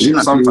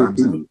friendships,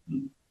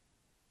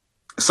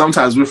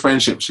 sometimes with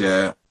friendships,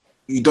 yeah,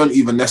 you don't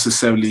even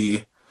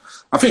necessarily.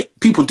 I think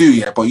people do,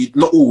 yeah, but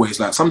not always.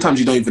 Sometimes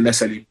you don't even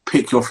necessarily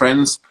pick your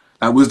friends.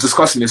 We was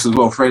discussing this as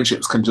well.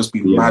 Friendships can just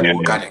be mad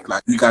organic.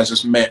 You guys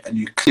just met and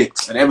you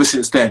clicked, and ever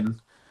since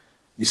then,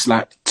 it's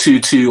like two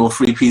or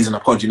three peas in a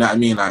pod. You know what I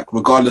mean?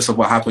 Regardless of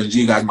what happens,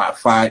 you guys might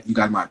fight, you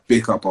guys might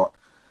bicker, but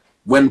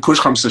when push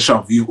comes to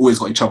shove, you've always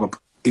got each other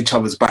each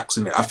other's backs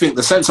in it. I think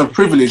the sense of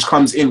privilege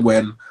comes in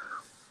when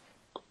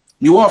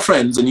you are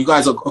friends and you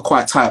guys are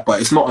quite tight,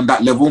 but it's not on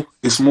that level.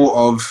 It's more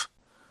of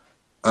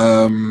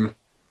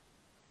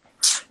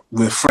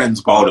we're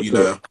friends, but you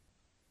know.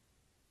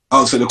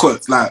 Oh, so the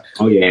quote, like,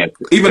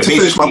 even to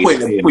finish my point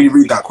before you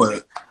read that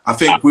quote, I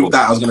think with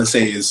that I was gonna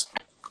say is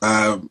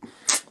the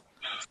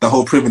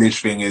whole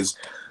privilege thing is,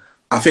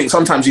 I think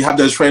sometimes you have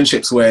those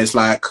friendships where it's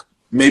like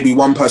maybe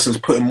one person's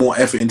putting more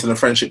effort into the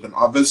friendship than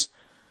others,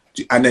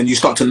 and then you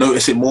start to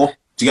notice it more.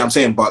 Do you get what I'm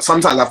saying? But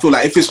sometimes I feel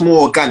like if it's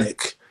more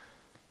organic,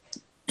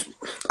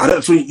 I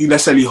don't think you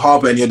necessarily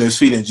harbour any of those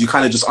feelings. You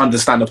kind of just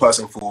understand the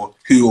person for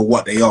who or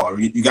what they are.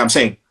 You get what I'm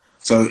saying?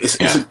 So it's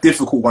a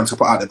difficult one to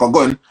put out there. But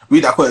go on,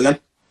 read that quote again.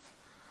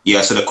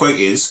 Yeah, so the quote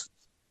is,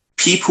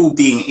 people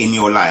being in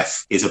your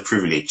life is a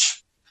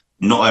privilege,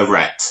 not a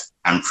right.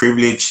 And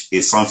privilege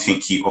is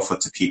something you offer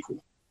to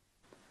people.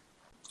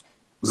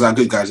 Was that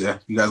good, guys? Yeah,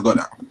 you guys got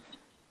that?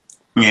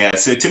 Yeah,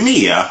 so to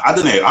me, I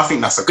don't know. I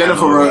think that's a kind of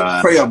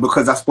prayer,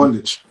 because that's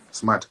bondage.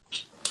 It's mad.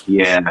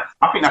 Yeah,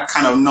 I think that's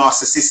kind of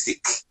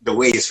narcissistic, the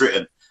way it's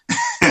written.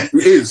 It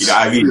is. You know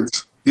what I mean?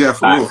 Yeah,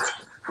 for real.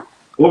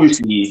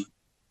 Obviously,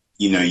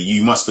 you know,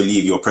 you must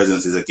believe your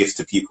presence is a gift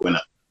to people,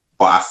 innit?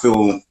 But I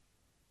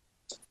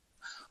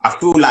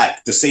feel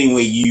like the same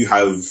way you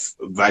have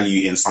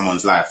value in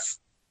someone's life,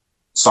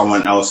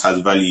 someone else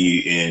has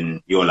value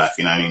in your life.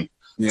 You know what I mean?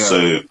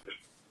 Yeah.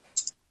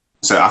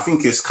 So I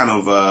think it's kind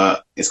of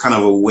a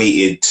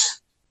weighted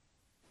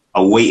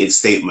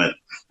statement,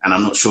 and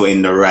I'm not sure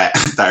in the right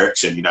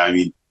direction. You know what I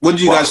mean? What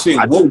do you guys think?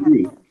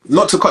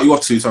 Not to cut you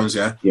off 2 times,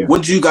 yeah?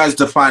 What do you guys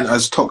define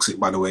as toxic,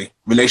 by the way?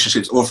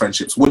 Relationships or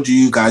friendships? What do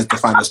you guys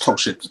define as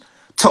toxic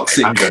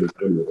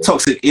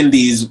in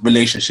these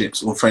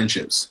relationships or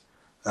friendships?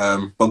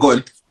 But go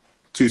on,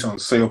 2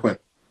 times. Say your point.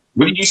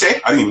 What did you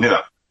say? I didn't even know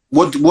that.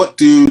 What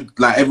do,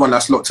 like, everyone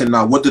that's locked in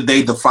now, what do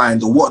they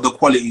define, or what are the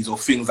qualities or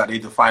things that they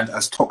define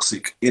as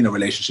toxic in a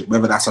relationship,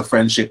 whether that's a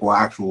friendship or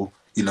actual,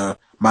 you know,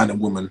 man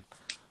and woman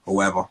or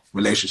whatever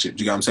relationship?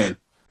 Do you get what I'm saying?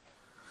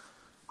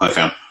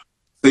 Okay.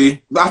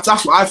 See, that's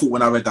what I thought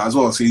when I read that as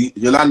well. See,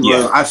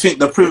 Yolanda, I think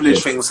the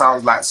privilege thing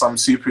sounds like some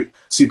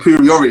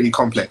superiority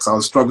complex. I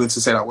was struggling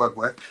to say that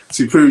word.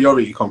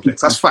 Superiority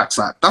complex. That's facts.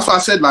 Like, that's what I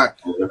said. Like,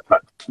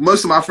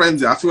 most of my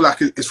friends, I feel like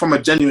it's from a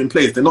genuine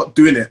place. They're not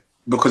doing it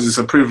because it's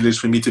a privilege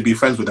for me to be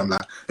friends with them.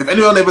 Like, if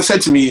anyone ever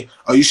said to me,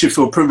 "Oh, you should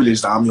feel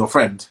privileged that I'm your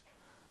friend,"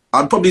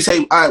 I'd probably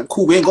say, "All right,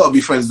 cool. We ain't got to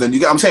be friends then." You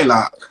get what I'm saying?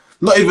 Like,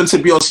 not even to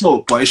be on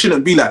smoke, but it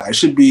shouldn't be like that. It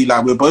should be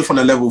like we're both on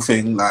a level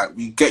thing. Like,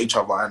 we get each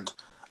other, and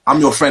I'm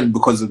your friend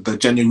because of the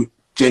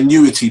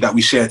genuity that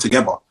we share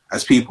together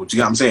as people. Do you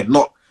get what I'm saying?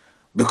 Not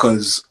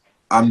because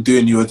I'm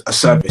doing you a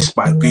service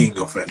by being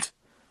your friend.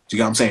 Do you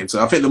get what I'm saying?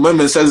 So I think the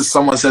moment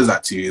someone says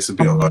that to you, it's a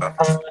bit of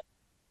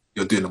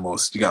you're doing the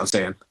most. Do you get what I'm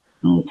saying?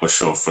 For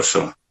sure.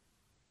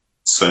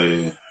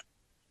 So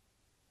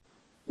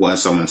what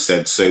someone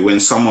said. So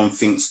when someone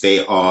thinks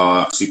they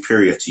are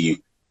superior to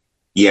you,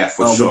 yeah,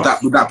 for sure.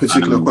 With that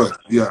particular quote,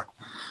 yeah.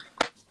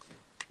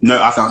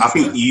 No, I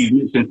think you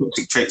mentioned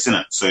toxic traits,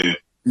 innit? So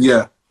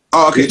yeah.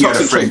 Oh, okay,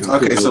 toxic traits.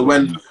 Okay, so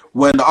when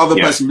the other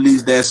person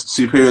believes they're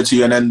superior to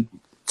you, and then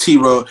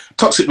T-Row,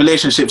 toxic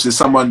relationships is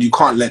someone you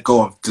can't let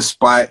go of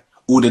despite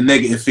all the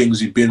negative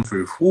things you've been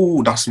through.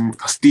 Ooh, that's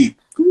deep.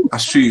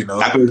 That's true, you know.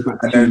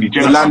 And then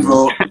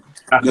Yolanda,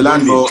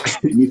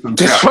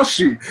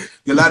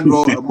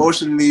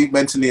 emotionally,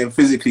 mentally, and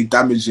physically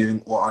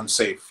damaging or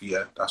unsafe.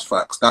 Yeah, that's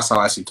facts. That's how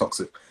I see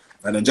toxic.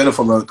 And then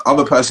Jennifer wrote, the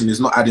other person is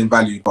not adding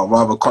value, but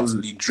rather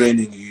constantly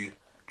draining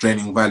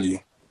value.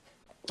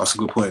 That's a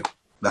good point.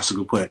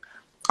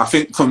 I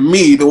think for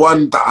me, the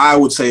one that I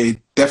would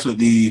say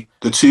definitely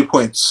the 2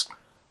 points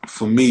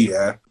for me,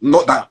 yeah,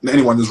 not that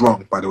anyone is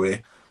wrong, by the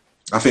way.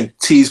 I think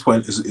T's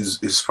point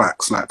is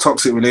facts. Like,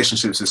 toxic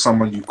relationships is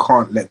someone you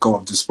can't let go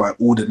of despite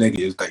all the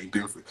negatives that you've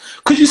been through.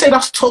 Could you say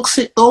that's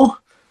toxic though?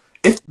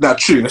 If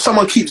that's true, if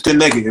someone keeps doing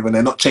negative and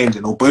they're not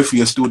changing, or both of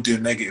you are still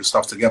doing negative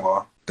stuff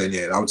together, then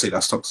yeah, I would say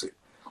that's toxic.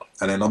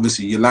 And then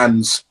obviously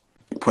Yolanda's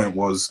point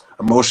was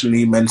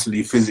emotionally,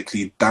 mentally,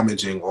 physically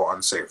damaging or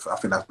unsafe. I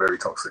think that's very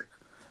toxic.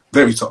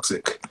 Very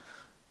toxic.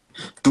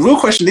 The real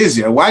question is,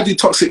 yeah, why do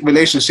toxic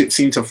relationships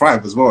seem to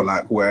thrive as well?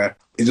 Like, where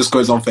it just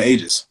goes on for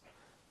ages?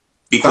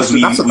 Because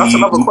that's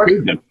another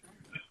question. Them.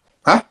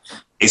 Huh?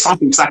 It's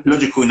something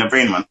psychological in the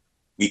brain, man.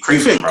 We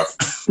crave them, bro.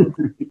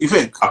 You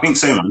think? I think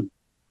so, man.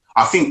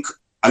 I think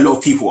a lot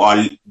of people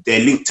they're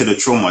linked to the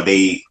trauma.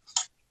 They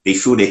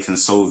feel they can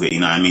solve it,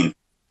 you know what I mean?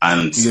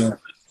 And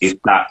it's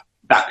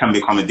that can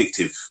become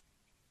addictive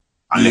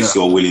unless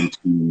you're willing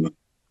to,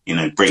 you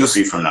know, break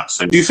free from that.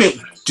 So do you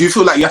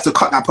feel like you have to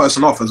cut that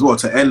person off as well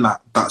to end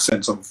that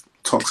sense of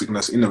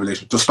toxicness in the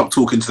relationship? Just stop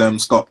talking to them,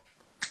 stop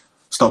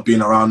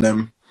being around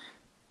them.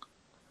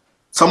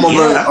 Someone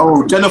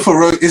wrote, Jennifer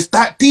wrote, is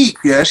that deep?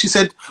 Yeah, she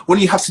said, when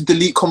you have to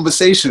delete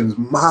conversations,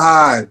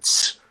 mad.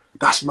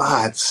 That's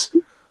mad.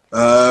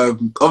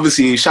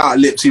 Obviously, shout out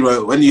Lips, he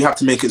wrote, when you have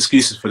to make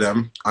excuses for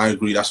them. I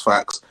agree, that's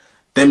facts.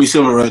 Demi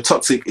Silver wrote,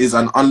 toxic is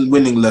an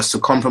unwillingness to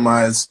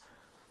compromise.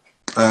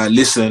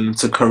 listen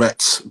to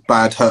correct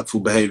bad, hurtful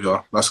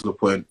behaviour. That's a good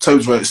point.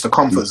 Tobes wrote it's the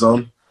comfort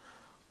zone.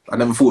 I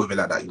never thought of it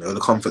like that, the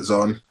comfort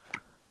zone.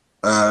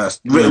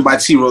 Written by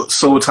T wrote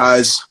Soul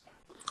Ties.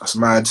 That's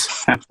mad.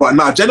 But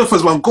nah,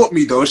 Jennifer's one got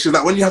me though. She's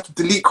like, when you have to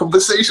delete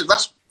conversations,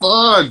 that's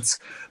fun.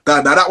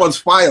 That one's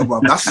fire,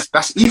 bro.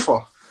 That's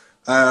ether.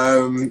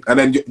 And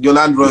then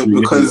Yolande wrote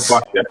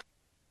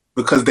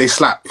because they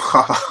slap.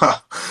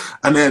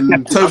 And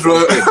then Tobes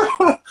wrote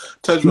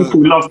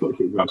people love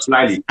toxic, bro.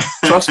 Slightly.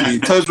 Trust me,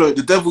 Tobes wrote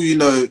the devil you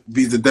know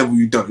be the devil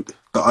you don't,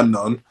 the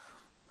unknown.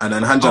 And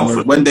then Hanjan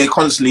wrote, when they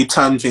constantly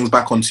turn things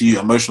back onto you,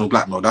 emotional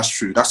blackmail. That's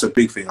true. That's a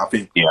big thing. I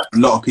think a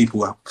lot of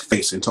people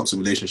face in toxic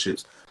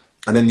relationships.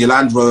 And then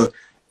Yolande wrote,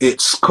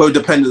 it's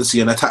codependency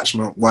and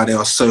attachment why they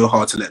are so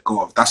hard to let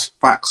go of. That's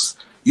facts.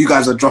 You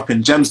guys are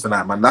dropping gems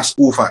tonight, man. That's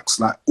all facts.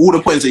 Like, all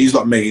the points that you've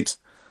got made,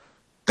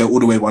 they're all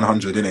the way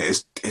 100,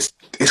 innit?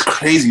 It's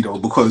crazy, though,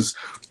 because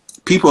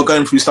people are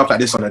going through stuff like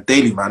this on a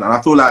daily, man. And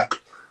I feel like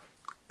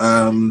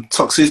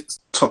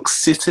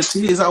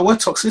toxicity, is that a word?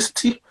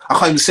 Toxicity? I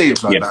can't even say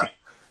it like that.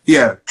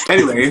 Yeah.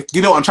 Anyway,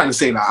 you know what I'm trying to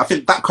say now. I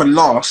think that can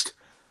last.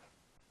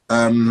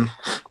 Going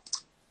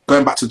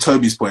back to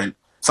Toby's point,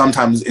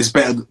 sometimes it's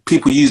better.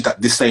 People use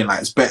this saying,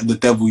 like, it's better the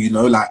devil you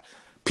know. Like,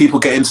 people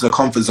get into the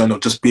comfort zone of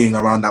just being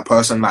around that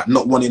person, like,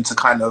 not wanting to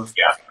kind of.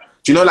 Yeah.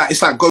 Do you know, like,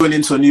 it's like going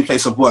into a new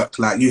place of work.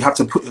 Like, you have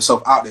to put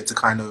yourself out there to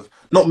kind of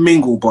not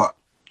mingle, but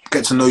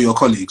get to know your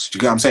colleagues. Do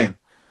you get what I'm saying?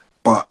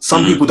 But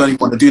some people don't even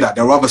want to do that.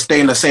 They'll rather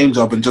stay in the same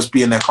job and just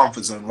be in their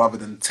comfort zone rather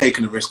than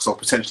taking the risks of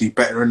potentially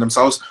bettering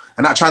themselves.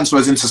 And that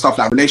transfers into stuff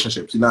like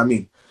relationships, you know what I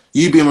mean?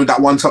 You being with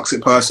that one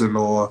toxic person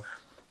or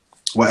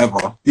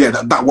whatever,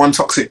 that one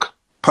toxic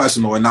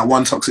person or in that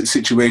one toxic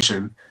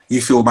situation,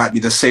 you feel might be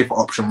the safer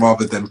option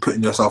rather than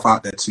putting yourself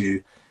out there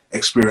to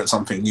experience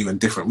something new and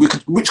different,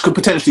 which could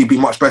potentially be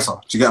much better.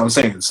 Do you get what I'm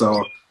saying?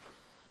 So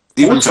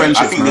even also,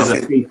 friendships, I think there's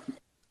a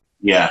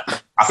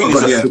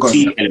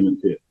fatigue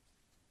element to it.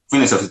 I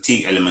think there's a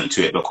fatigue element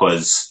to it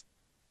because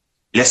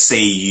let's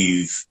say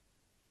let's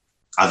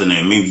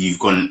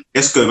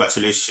go back to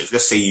relationships.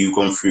 Let's say you've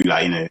gone through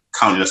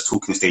countless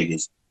talking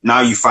stages. Now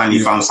you finally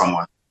found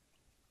someone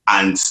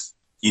and,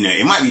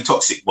 it might be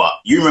toxic, but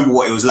you remember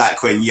what it was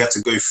like when you had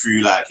to go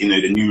through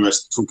the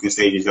numerous talking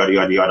stages, yada,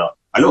 yada, yada.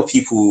 A lot of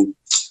people,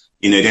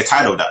 they're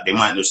tired of that. They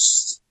might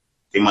just,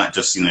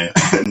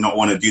 not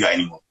want to do that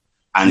anymore.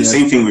 And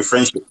same thing with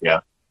friendship,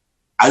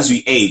 as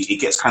we age, it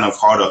gets kind of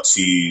harder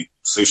to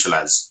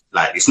socialize.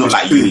 Like, it's not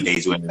like uni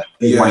days when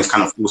everyone is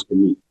kind of forced to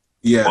meet.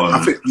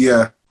 I think,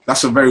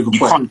 that's a very good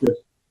point.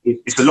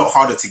 It's a lot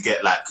harder to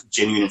get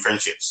genuine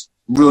friendships.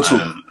 Real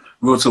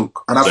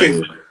talk. And I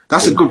think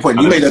that's a good point.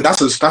 You made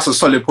that's a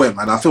solid point,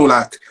 man. I feel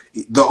like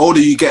the older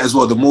you get as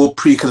well, the more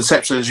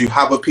preconceptions you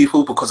have of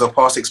people because of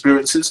past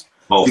experiences.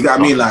 You get what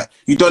I mean? Like,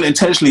 you don't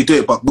intentionally do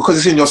it, but because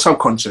it's in your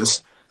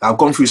subconscious, I've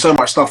gone through so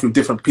much stuff with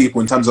different people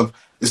in terms of,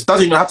 it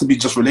doesn't even have to be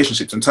just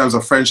relationships, in terms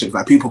of friendships,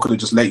 like people could have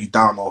just let you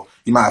down or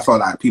you might have felt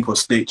like people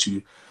snaked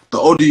you. The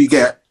older you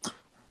get,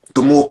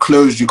 the more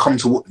closed you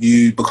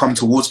become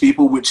towards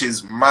people, which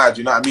is mad,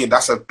 you know what I mean?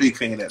 That's a big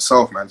thing in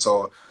itself, man.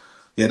 So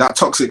yeah, that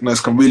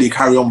toxicness can really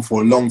carry on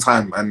for a long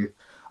time. And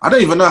I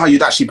don't even know how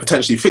you'd actually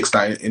potentially fix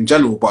that in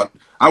general, but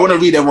I want to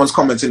read everyone's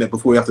comments in it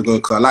before we have to go,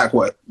 because I like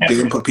what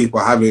the input people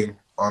are having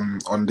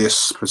on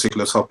this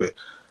particular topic.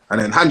 And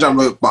then Hanjan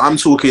wrote, but I'm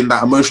talking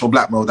that emotional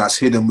blackmail that's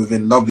hidden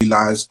within lovely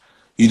lies.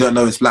 You don't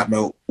know it's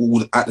blackmail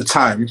all at the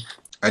time,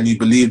 and you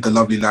believe the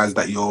lovely lies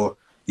that you're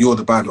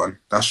the bad one.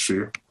 That's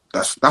true.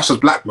 That's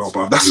just blackmail,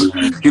 bro. That's,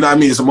 you know what I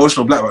mean? It's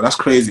emotional blackmail. That's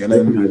crazy. And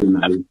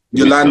then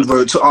Yolande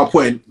wrote, to our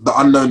point, the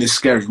unknown is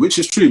scary, which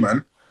is true,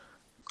 man.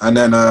 And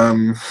then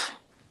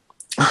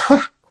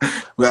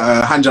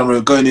Hanjan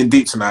wrote, going in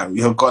deep tonight.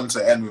 We have gone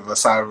to end with a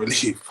sigh of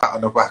relief, pat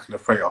on the back and a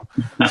prayer.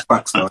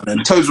 Facts now. And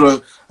then Toes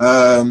wrote,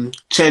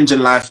 change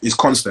in life is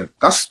constant.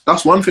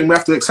 That's one thing we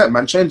have to accept,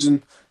 man.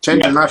 Changing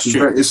life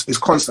is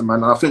constant,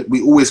 man. And I think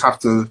we always have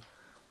to.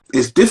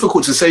 It's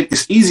difficult to say.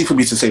 It's easy for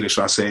me to say this,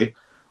 should I say?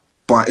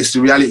 But it's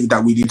the reality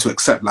that we need to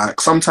accept.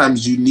 Like,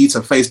 sometimes you need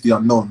to face the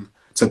unknown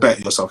to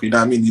better yourself. You know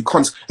what I mean?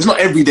 It's not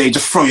every day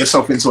just throw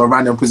yourself into a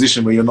random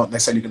position where you're not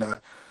necessarily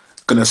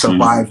gonna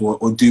survive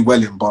or do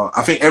well in. But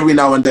I think every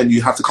now and then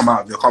you have to come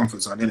out of your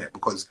comfort zone, innit?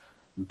 Because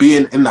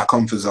being in that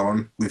comfort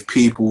zone with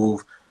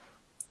people,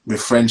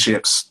 with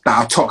friendships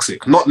that are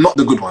toxic, not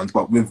the good ones,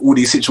 but with all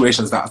these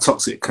situations that are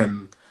toxic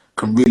can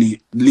really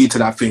lead to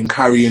that thing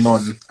carrying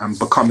on and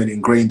becoming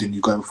ingrained in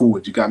you going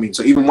forward. You get what I mean?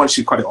 So even once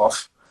you cut it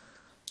off,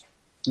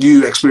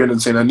 you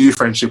experiencing a new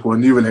friendship or a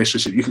new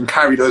relationship, you can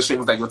carry those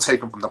things that you're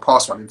taking from the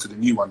past one into the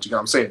new one. Do you get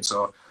what I'm saying?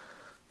 So,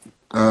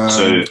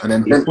 and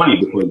then it's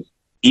funny because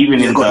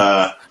even in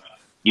the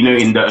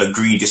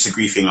agree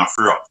disagree thing, I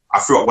threw up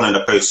one of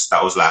the posts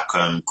that was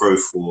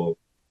growth or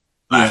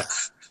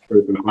growth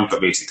and comfort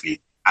basically,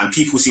 and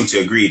people seem to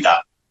agree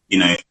that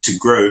to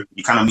grow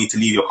you kind of need to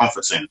leave your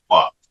comfort zone,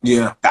 but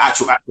the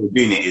actual act of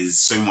doing it is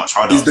so much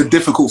harder. It's the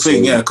difficult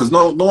thing, because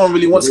no one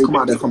really wants to come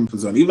out of their comfort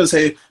zone. Even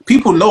say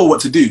people know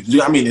what to do. Do you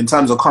know what I mean? In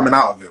terms of coming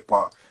out of it,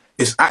 but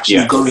It's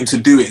actually going to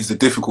do it is the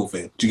difficult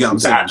thing. Do you get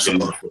what I'm saying?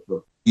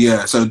 So,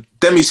 yeah. So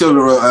Demi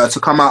Silva, to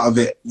come out of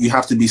it, you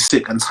have to be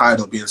sick and tired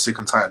of being sick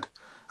and tired.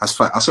 That's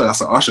fact. I swear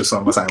that's an Usher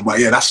song or something. But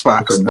yeah, that's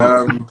facts.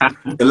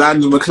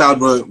 Yolanda McLeod,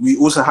 bro, we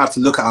also have to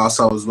look at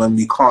ourselves when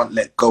we can't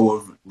let go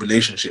of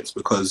relationships,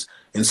 because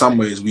in some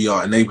ways we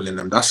are enabling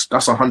them. That's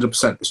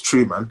 100%. It's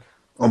true, man.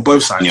 On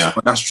both sides. Yeah.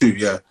 But that's true,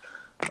 yeah.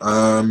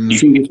 You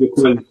think it's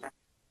because,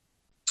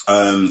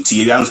 to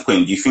Yolanda's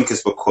point, do you think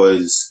it's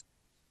because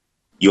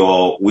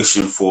you're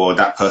wishing for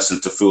that person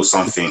to feel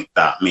something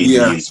that maybe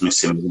is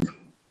missing?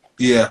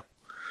 Yeah.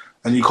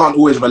 And you can't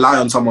always rely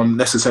on someone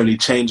necessarily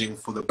changing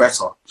for the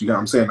better. Do you get what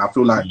I'm saying? I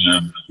feel like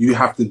you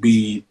have to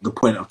be the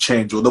point of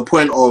change, or the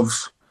point of,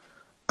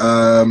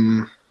 I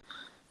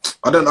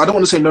don't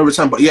want to say no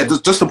return, but yeah,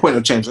 just the point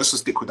of change. Let's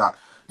just stick with that.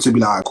 To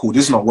be like, cool,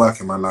 this is not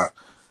working, man. Like,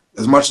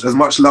 as much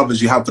love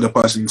as you have for the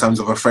person in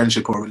terms of a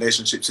friendship or a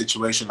relationship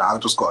situation, like, I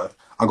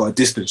got to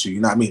distance you.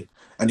 You know what I mean?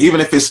 And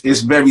even if it's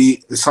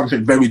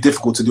something very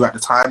difficult to do at the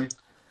time,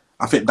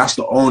 I think that's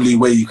the only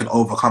way you can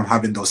overcome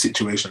having those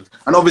situations.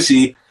 And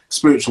obviously,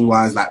 spiritual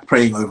wise, like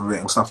praying over it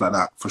and stuff like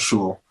that, for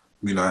sure,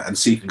 you know, and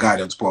seeking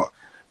guidance. But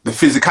the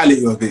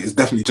physicality of it is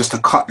definitely just to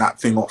cut that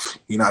thing off,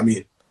 you know what I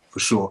mean? For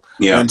sure.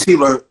 Yeah. And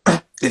Timo,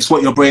 it's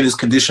what your brain is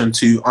conditioned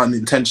to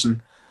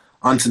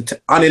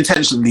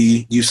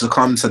unintentionally you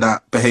succumb to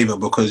that behavior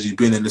because you've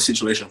been in the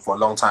situation for a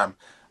long time,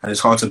 and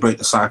it's hard to break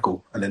the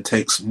cycle, and it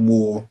takes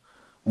more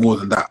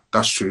than that.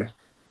 That's true.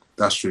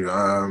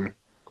 And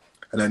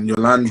then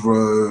Yolanda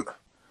wrote,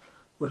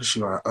 what did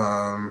she write?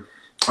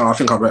 I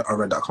think I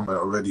read that comment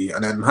already.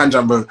 And then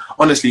Hanjan wrote,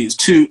 honestly, it's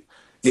too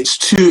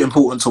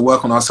important to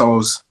work on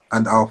ourselves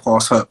and our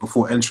past hurt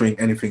before entering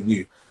anything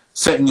new.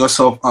 Setting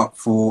yourself up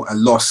for a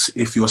loss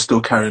if you're still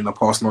carrying the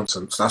past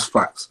nonsense. That's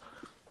facts.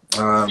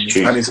 And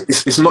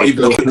it's not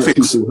even a quick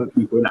fix.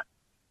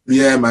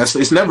 Yeah, man,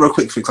 it's never a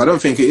quick fix. I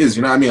don't think it is.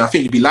 You know what I mean? I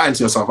think you'd be lying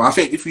to yourself. I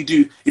think if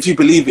you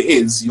believe it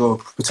is, you're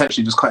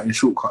potentially just cutting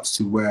shortcuts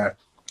to where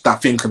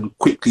that thing can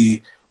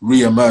quickly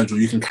re-emerge, or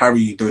you can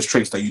carry those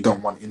traits that you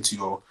don't want into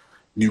your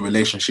new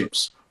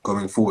relationships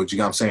going forward. You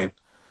get what I'm saying?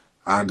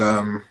 And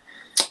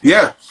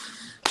yeah,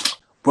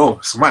 bro,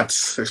 it's mad.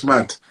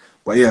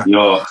 But yeah,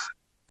 I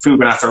think we're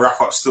gonna have to wrap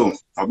up still.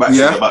 I'm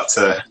about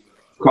to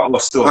cut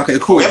off still. Okay,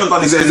 cool. We haven't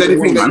done this. Is there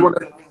anything that you want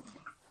to?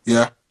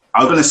 Yeah,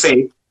 I was gonna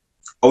say,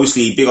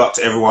 obviously, big up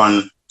to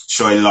everyone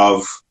showing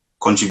love,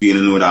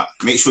 contributing, and all that.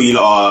 Make sure you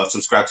are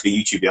subscribed to the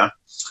YouTube, yeah.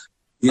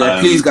 Yeah,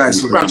 please,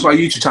 guys, subscribe to our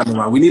YouTube channel,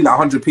 man. We need like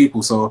 100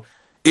 people, so.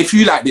 If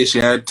you like this,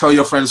 tell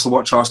your friends to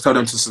watch us. Tell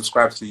them to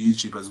subscribe to the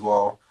YouTube as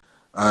well.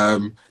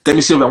 Demi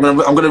Silva, I'm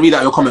gonna read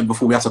out your comment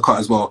before we have to cut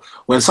as well.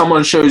 When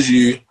someone shows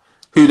you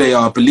who they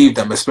are, believe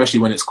them, especially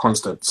when it's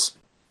constants.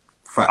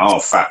 Facts. Oh,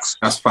 facts.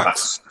 That's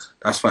facts.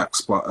 That's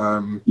facts. But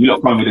you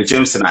lot come with the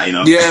gems tonight, you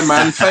know. Yeah,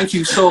 man. Thank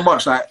you so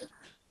much. Like,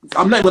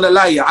 I'm not gonna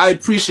lie, I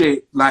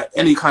appreciate like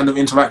any kind of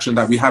interaction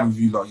that we have with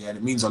you lot. Yeah, and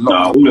it means a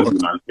lot. All of you,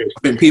 man. I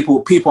think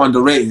people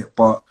underrate it,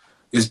 but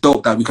it's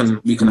dope that we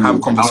can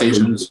have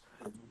conversations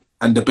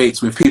and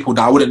debates with people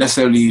that I wouldn't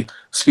necessarily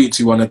speak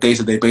to on a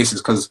day-to-day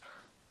basis. Because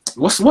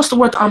what's the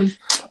word? I'm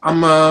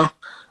an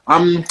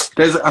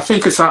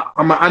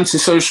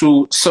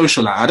antisocial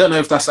socialite. I don't know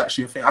if that's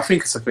actually a thing. I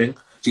think it's a thing. Do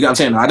you get what I'm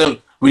saying? I don't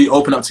really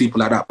open up to people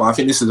like that, but I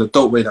think this is a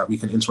dope way that we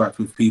can interact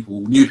with people,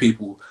 new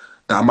people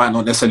that I might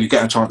not necessarily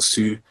get a chance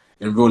to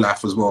in real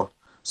life as well.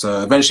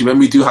 So eventually, when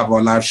we do have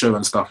our live show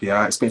and stuff,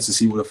 I expect to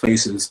see all the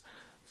faces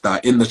that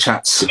are in the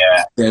chats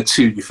there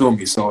too. You feel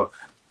me? So.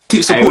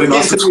 Keep supporting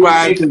us,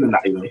 subscribe.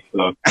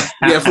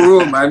 Yeah, for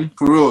real, man.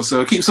 For real.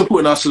 So keep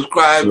supporting us,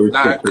 subscribe,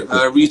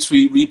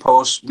 retweet,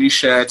 repost,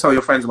 reshare, tell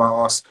your friends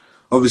about us.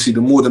 Obviously,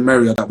 the more the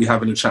merrier that we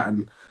have in the chat.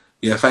 And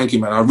yeah, thank you,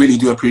 man. I really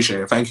do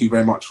appreciate it. Thank you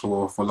very much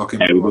for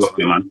locking in with us,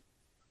 man.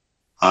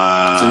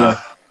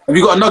 Have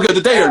you got a nugget of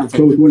the day or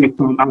anything?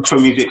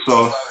 Outro music,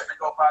 so...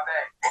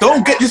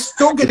 Don't get this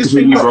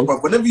thing up, bro.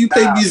 Whenever you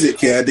play music,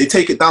 they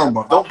take it down,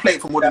 bro. Don't play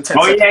it for more than 10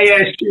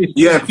 seconds.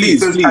 Yeah,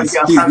 please. We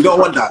don't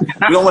want that.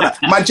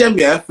 My gem,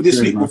 for this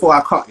week, before I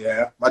cut,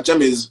 my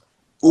gem is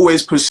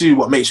always pursue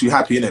what makes you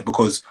happy, innit?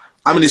 Because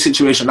I'm in this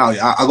situation now,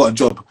 I got a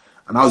job,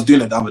 and I was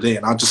doing it the other day,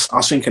 and I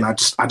was thinking, I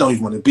don't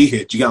even want to be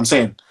here. Do you get what I'm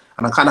saying?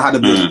 And I kind of had a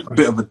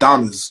bit of a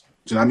downers,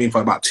 do you know what I mean,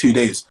 for about 2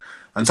 days.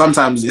 And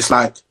sometimes it's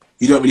like,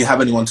 you don't really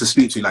have anyone to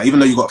speak to. Like, even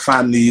though you got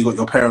family, you got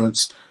your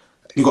parents,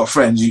 you got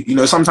friends, you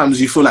know, sometimes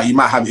you feel like you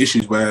might have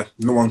issues where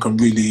no one can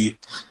really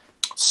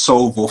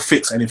solve or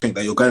fix anything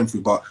that you're going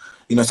through. But,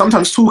 you know,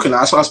 sometimes talking,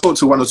 I spoke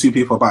to 1 or 2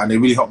 people about it, and they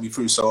really helped me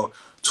through. So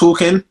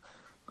talking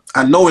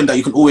and knowing that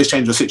you can always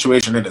change your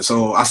situation, in it.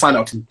 So I signed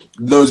up to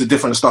loads of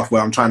different stuff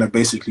where I'm trying to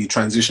basically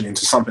transition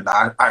into something that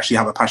I actually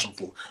have a passion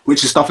for,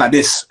 which is stuff like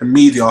this and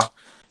media,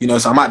 you know.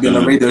 So I might be on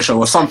a radio show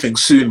or something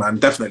soon, man,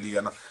 definitely.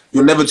 And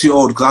you're never too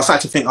old, because I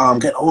started to think, I'm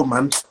getting old,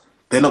 man.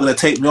 They're not going to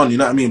take me on, you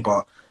know what I mean?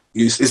 But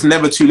it's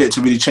never too late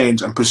to really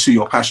change and pursue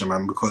your passion,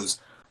 man,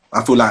 because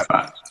I feel like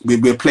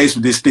we're placed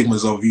with these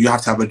stigmas of you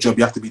have to have a job,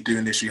 you have to be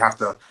doing this, you have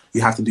to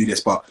do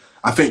this. But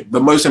I think the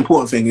most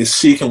important thing is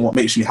seeking what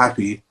makes you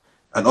happy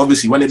And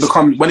obviously, when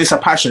it's a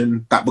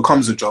passion that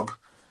becomes a job,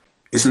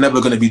 it's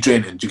never going to be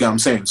draining. Do you get what I'm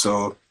saying?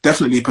 So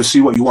definitely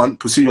pursue what you want,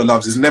 pursue your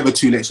loves. It's never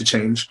too late to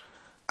change.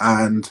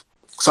 And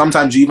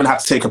sometimes you even have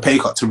to take a pay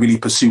cut to really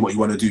pursue what you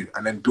want to do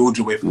and then build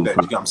your way from there.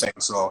 Do you get what I'm saying?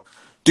 So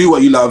do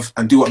what you love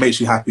and do what makes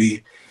you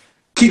happy.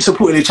 Keep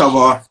supporting each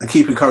other and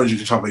keep encouraging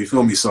each other. You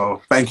feel me?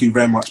 So thank you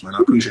very much, man. I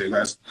appreciate it,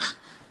 guys.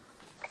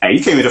 Hey,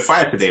 you came with a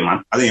fire today,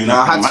 man. I didn't even know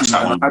I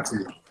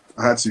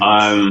had to.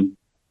 I'm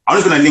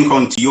just going to link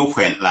on to your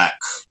point. Like,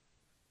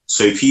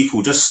 so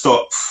people just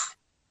stop.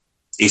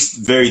 It's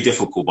very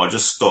difficult, but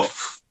just stop,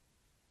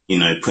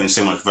 putting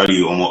so much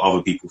value on what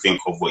other people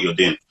think of what you're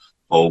doing,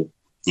 or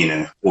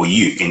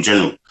you in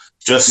general.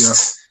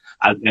 Just,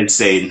 as Ed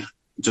saying,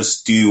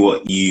 just do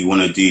what you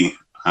want to do,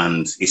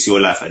 and it's your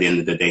life at the end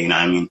of the day. You know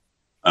what I mean?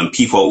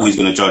 People are always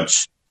going to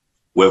judge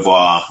whether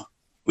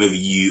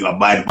you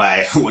abide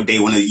by what they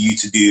want you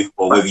to do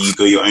or whether you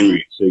go your own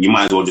route. So you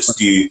might as well just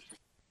do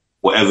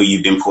whatever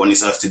you've been put on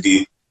this earth to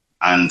do,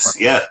 and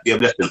be a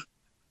blessing.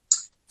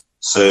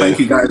 So thank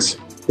you, guys.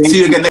 See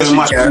you again next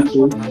week.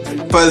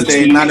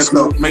 Thursday, 9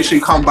 o'clock. Make sure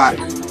you come back.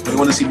 We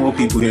want to see more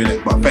people hearing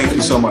it. But thank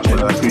you so much, man.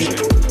 I appreciate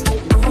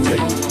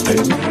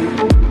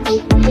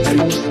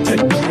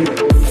it.